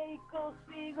Michael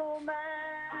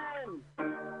Spiegelman.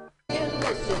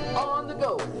 Listen on the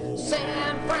go.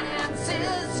 San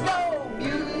Francisco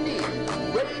Mutiny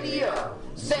Radio.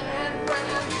 San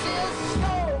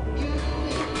Francisco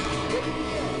Mutiny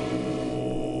Radio.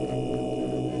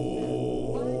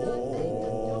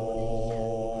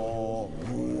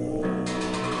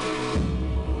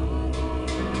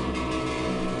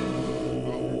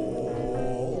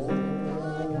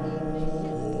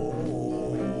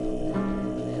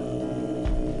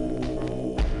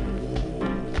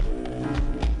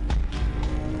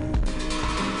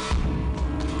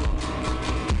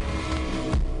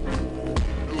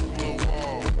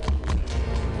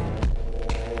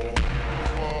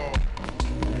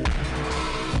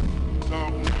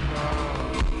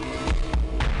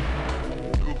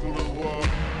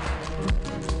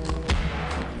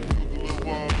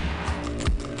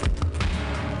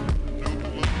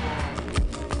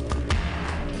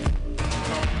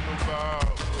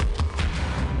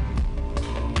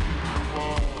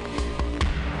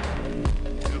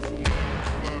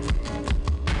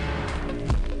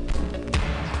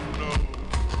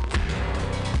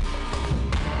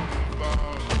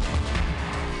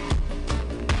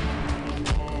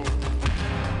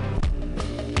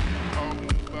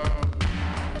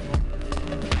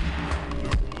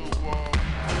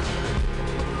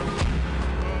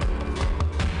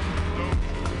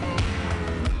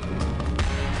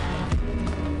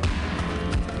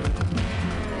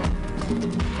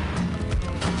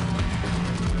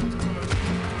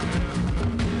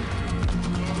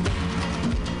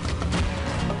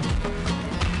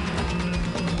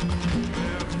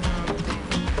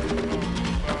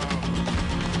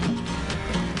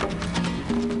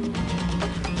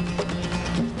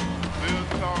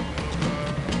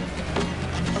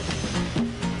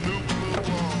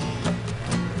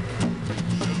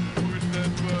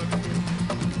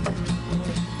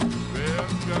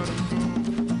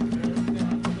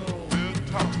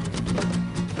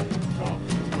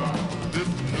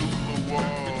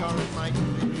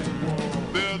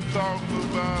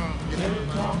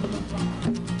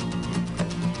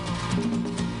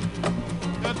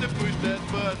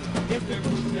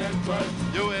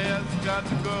 Your ass got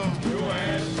to go. Your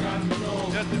ass got to go.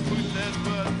 Just to push that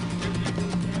button.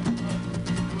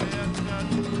 Your ass got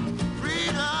to go.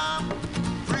 Freedom,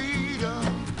 freedom,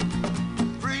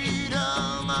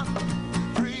 freedom,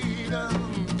 freedom,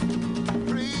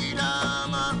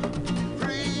 freedom,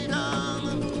 freedom,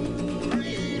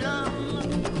 freedom,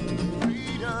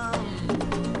 freedom.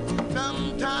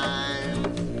 Sometimes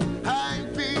I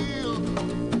feel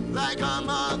like a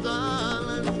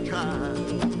motherless child.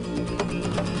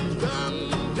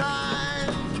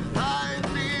 Sometimes I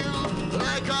feel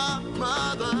like a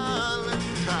motherless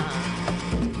child.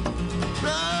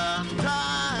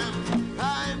 Sometimes I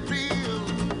feel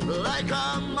like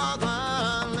a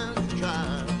motherless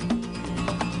child.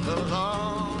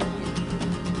 Along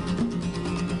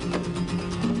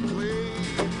the way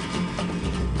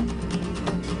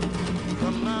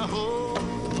from my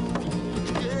home,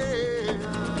 yeah,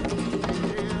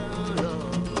 yeah,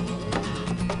 Lord.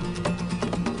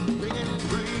 Singing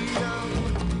freedom,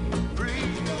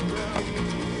 freedom,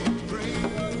 freedom,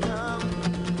 freedom,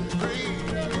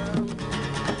 freedom,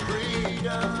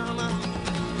 freedom,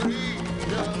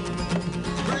 freedom,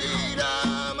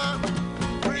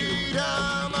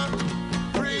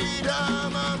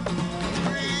 freedom,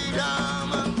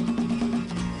 freedom.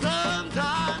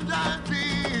 Sometimes I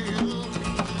feel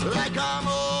like I'm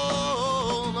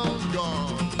almost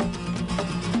gone.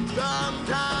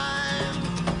 Sometimes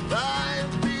I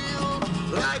feel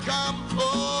like I'm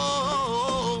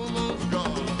almost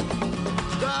gone.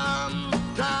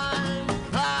 Sometimes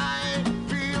I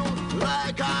feel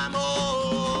like I'm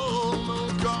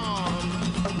almost gone.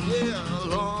 Yeah,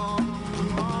 long,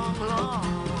 long, long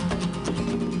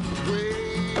way,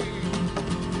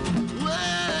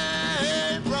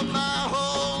 way from my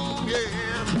home. Yeah,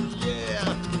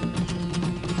 yeah.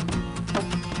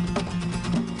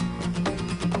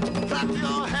 Clap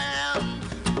your hands,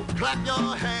 clap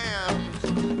your hands,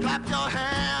 clap your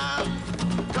hands,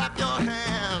 clap your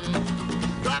hands,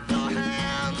 clap your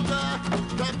hands,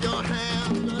 clap your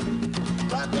hands,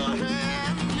 clap your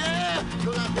hands, yeah,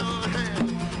 clap your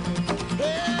hands.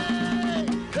 Hey,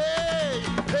 hey,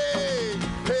 hey,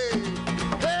 hey,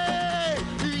 hey,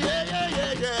 yeah, yeah,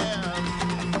 yeah, yeah.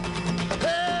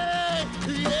 Hey,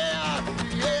 yeah,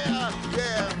 yeah,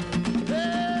 yeah.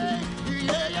 Hey,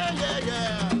 yeah, yeah, yeah,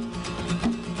 yeah.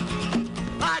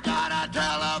 I got a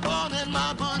telephone in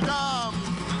my bosom,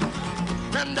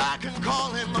 and I can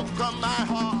call him up from my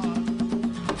heart.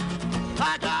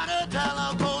 I got a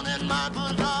telephone in my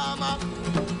bosom,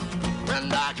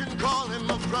 and I can call him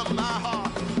up from my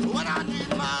heart. When I need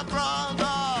my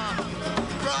brother,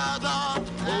 brother,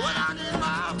 when I need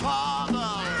my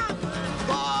father,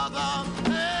 father,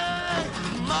 hey,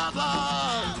 mother,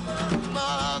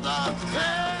 mother,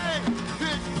 hey,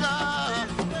 sister,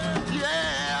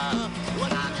 yeah.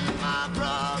 When I need my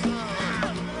brother,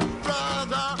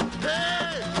 brother,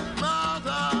 hey,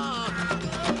 mother,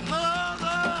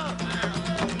 mother,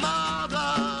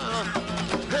 mother,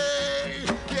 hey,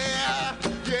 yeah,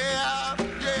 yeah,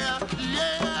 yeah,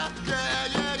 yeah, yeah,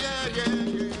 yeah, yeah, yeah,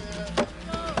 yeah.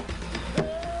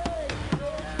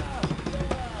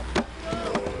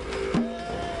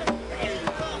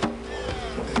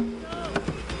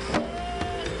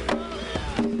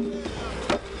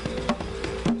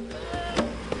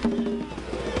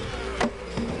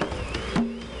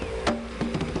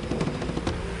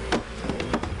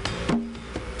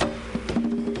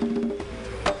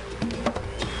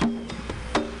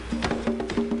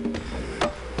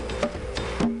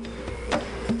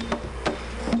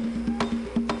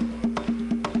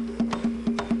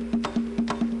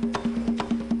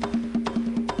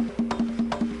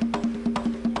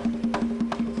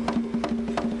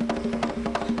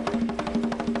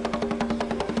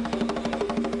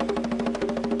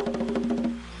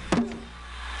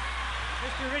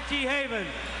 Mr. Richie Haven.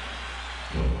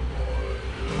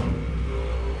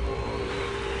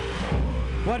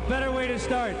 What better way to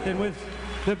start than with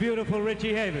the beautiful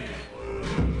Richie Haven?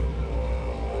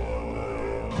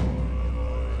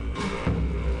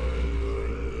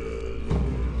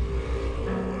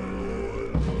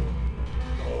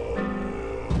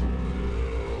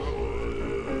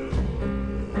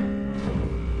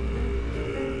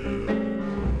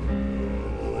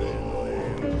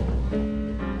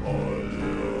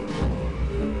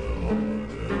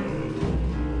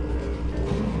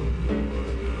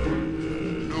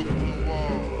 Nuclear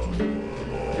war.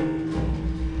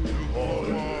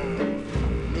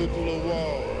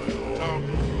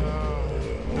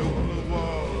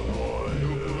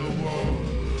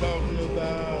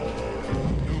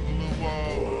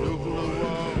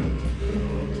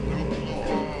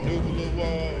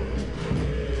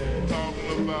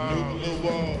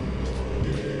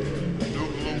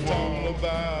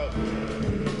 about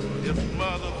this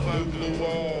motherfucker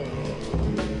wall.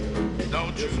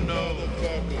 Don't you know?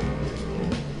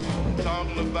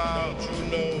 Talking about, you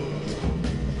know.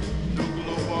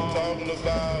 Nuclear wall. Talking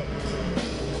about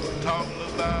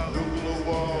nuclear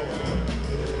wall.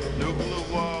 Nuclear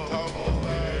wall. Talking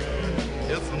about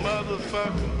it's a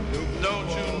motherfucker. Don't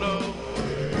you know?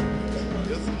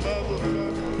 It's a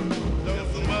motherfucker.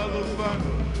 It's a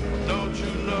motherfucker. Don't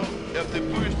you know? If they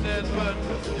push that button,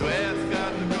 your ass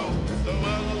got to go. It's a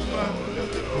motherfucker.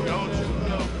 Don't you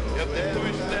know? If they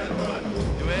push that button,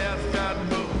 your ass got to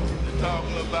go. They're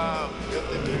talking about. If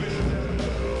they push that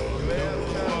button, your ass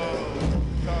got to go.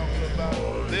 Talking about.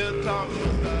 They're talking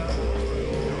about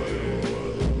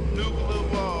nuclear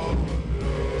war.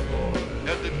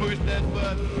 If they push that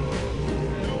button,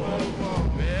 nuclear war.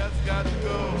 Your ass got to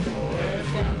go.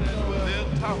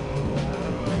 They're talking.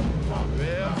 Your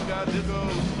ass got to go.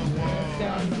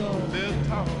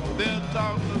 They're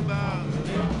talking about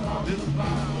this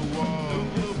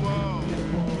nuclear war.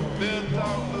 They're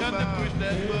talking about. Got to push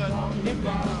that button.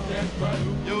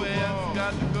 Your ass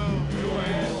got to go.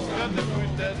 Got to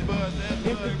push that button.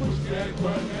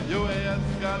 Your ass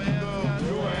got to go.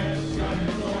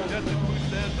 Got to push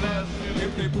that button.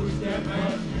 If they push that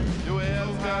button, your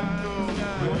ass got to go.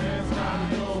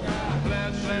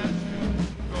 Flash, flash.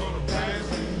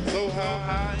 So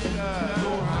high in sky.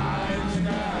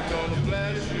 Gonna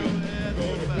flash you.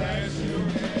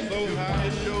 So high.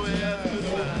 Kiss your ass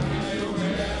goodbye. You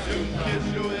can kiss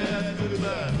your ass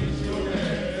goodbye.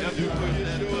 If you push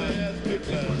that button. If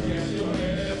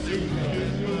you can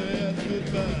kiss your ass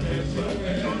goodbye.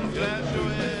 Gonna flash your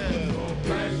ass.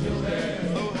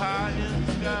 So high in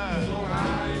the sky.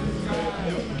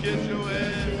 You can kiss your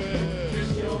ass.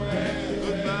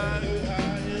 Goodbye.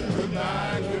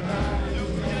 Goodbye. You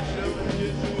can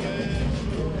kiss your ass.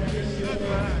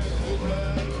 Goodbye.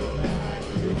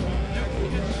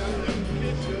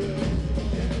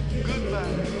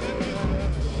 Goodbye.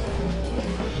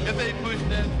 If they push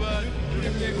that button,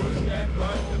 if they push that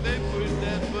button, if they push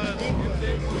that button, if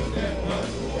they push that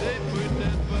button, they push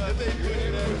that button, if they push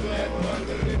that button,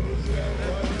 if they push that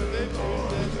button, if they push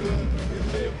that button, if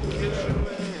they push that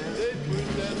button, they push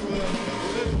that button.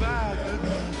 Goodbye,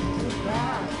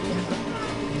 goodbye.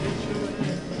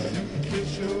 Kiss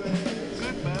your ass.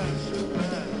 Goodbye,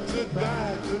 goodbye,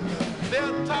 goodbye, goodbye.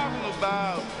 They're talking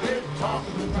about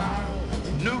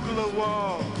nuclear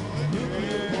war.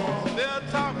 They're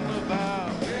talking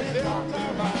about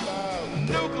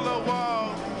nuclear war.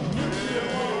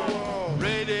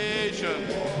 Radiation.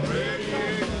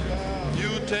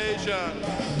 Mutation.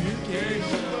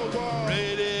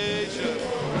 Radiation.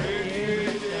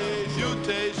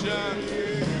 Mutation.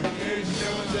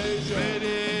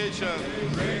 Radiation.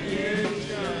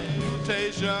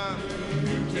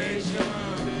 Mutation.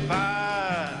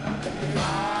 Fire.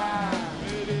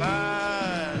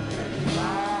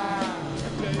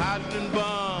 Hydrogen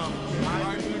bomb.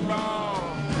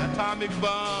 Atomic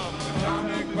bomb.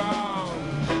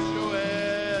 Kiss your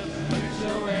ass.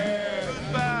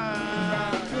 Goodbye.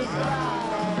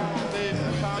 Baby,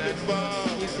 atomic bomb.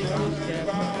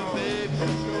 Baby,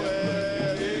 kiss your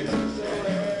ass.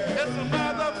 It's a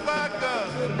motherfucker.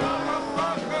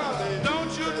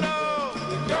 Don't you know?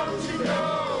 It's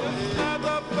a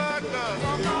motherfucker.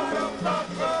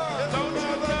 Don't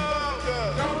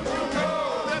you know?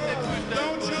 Let me push that.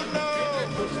 Don't you know?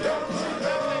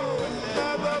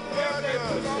 Motherfucker.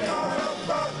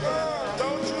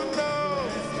 Don't you know?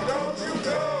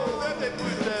 Let me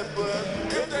push that button.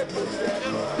 If they push that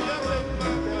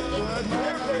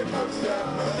button.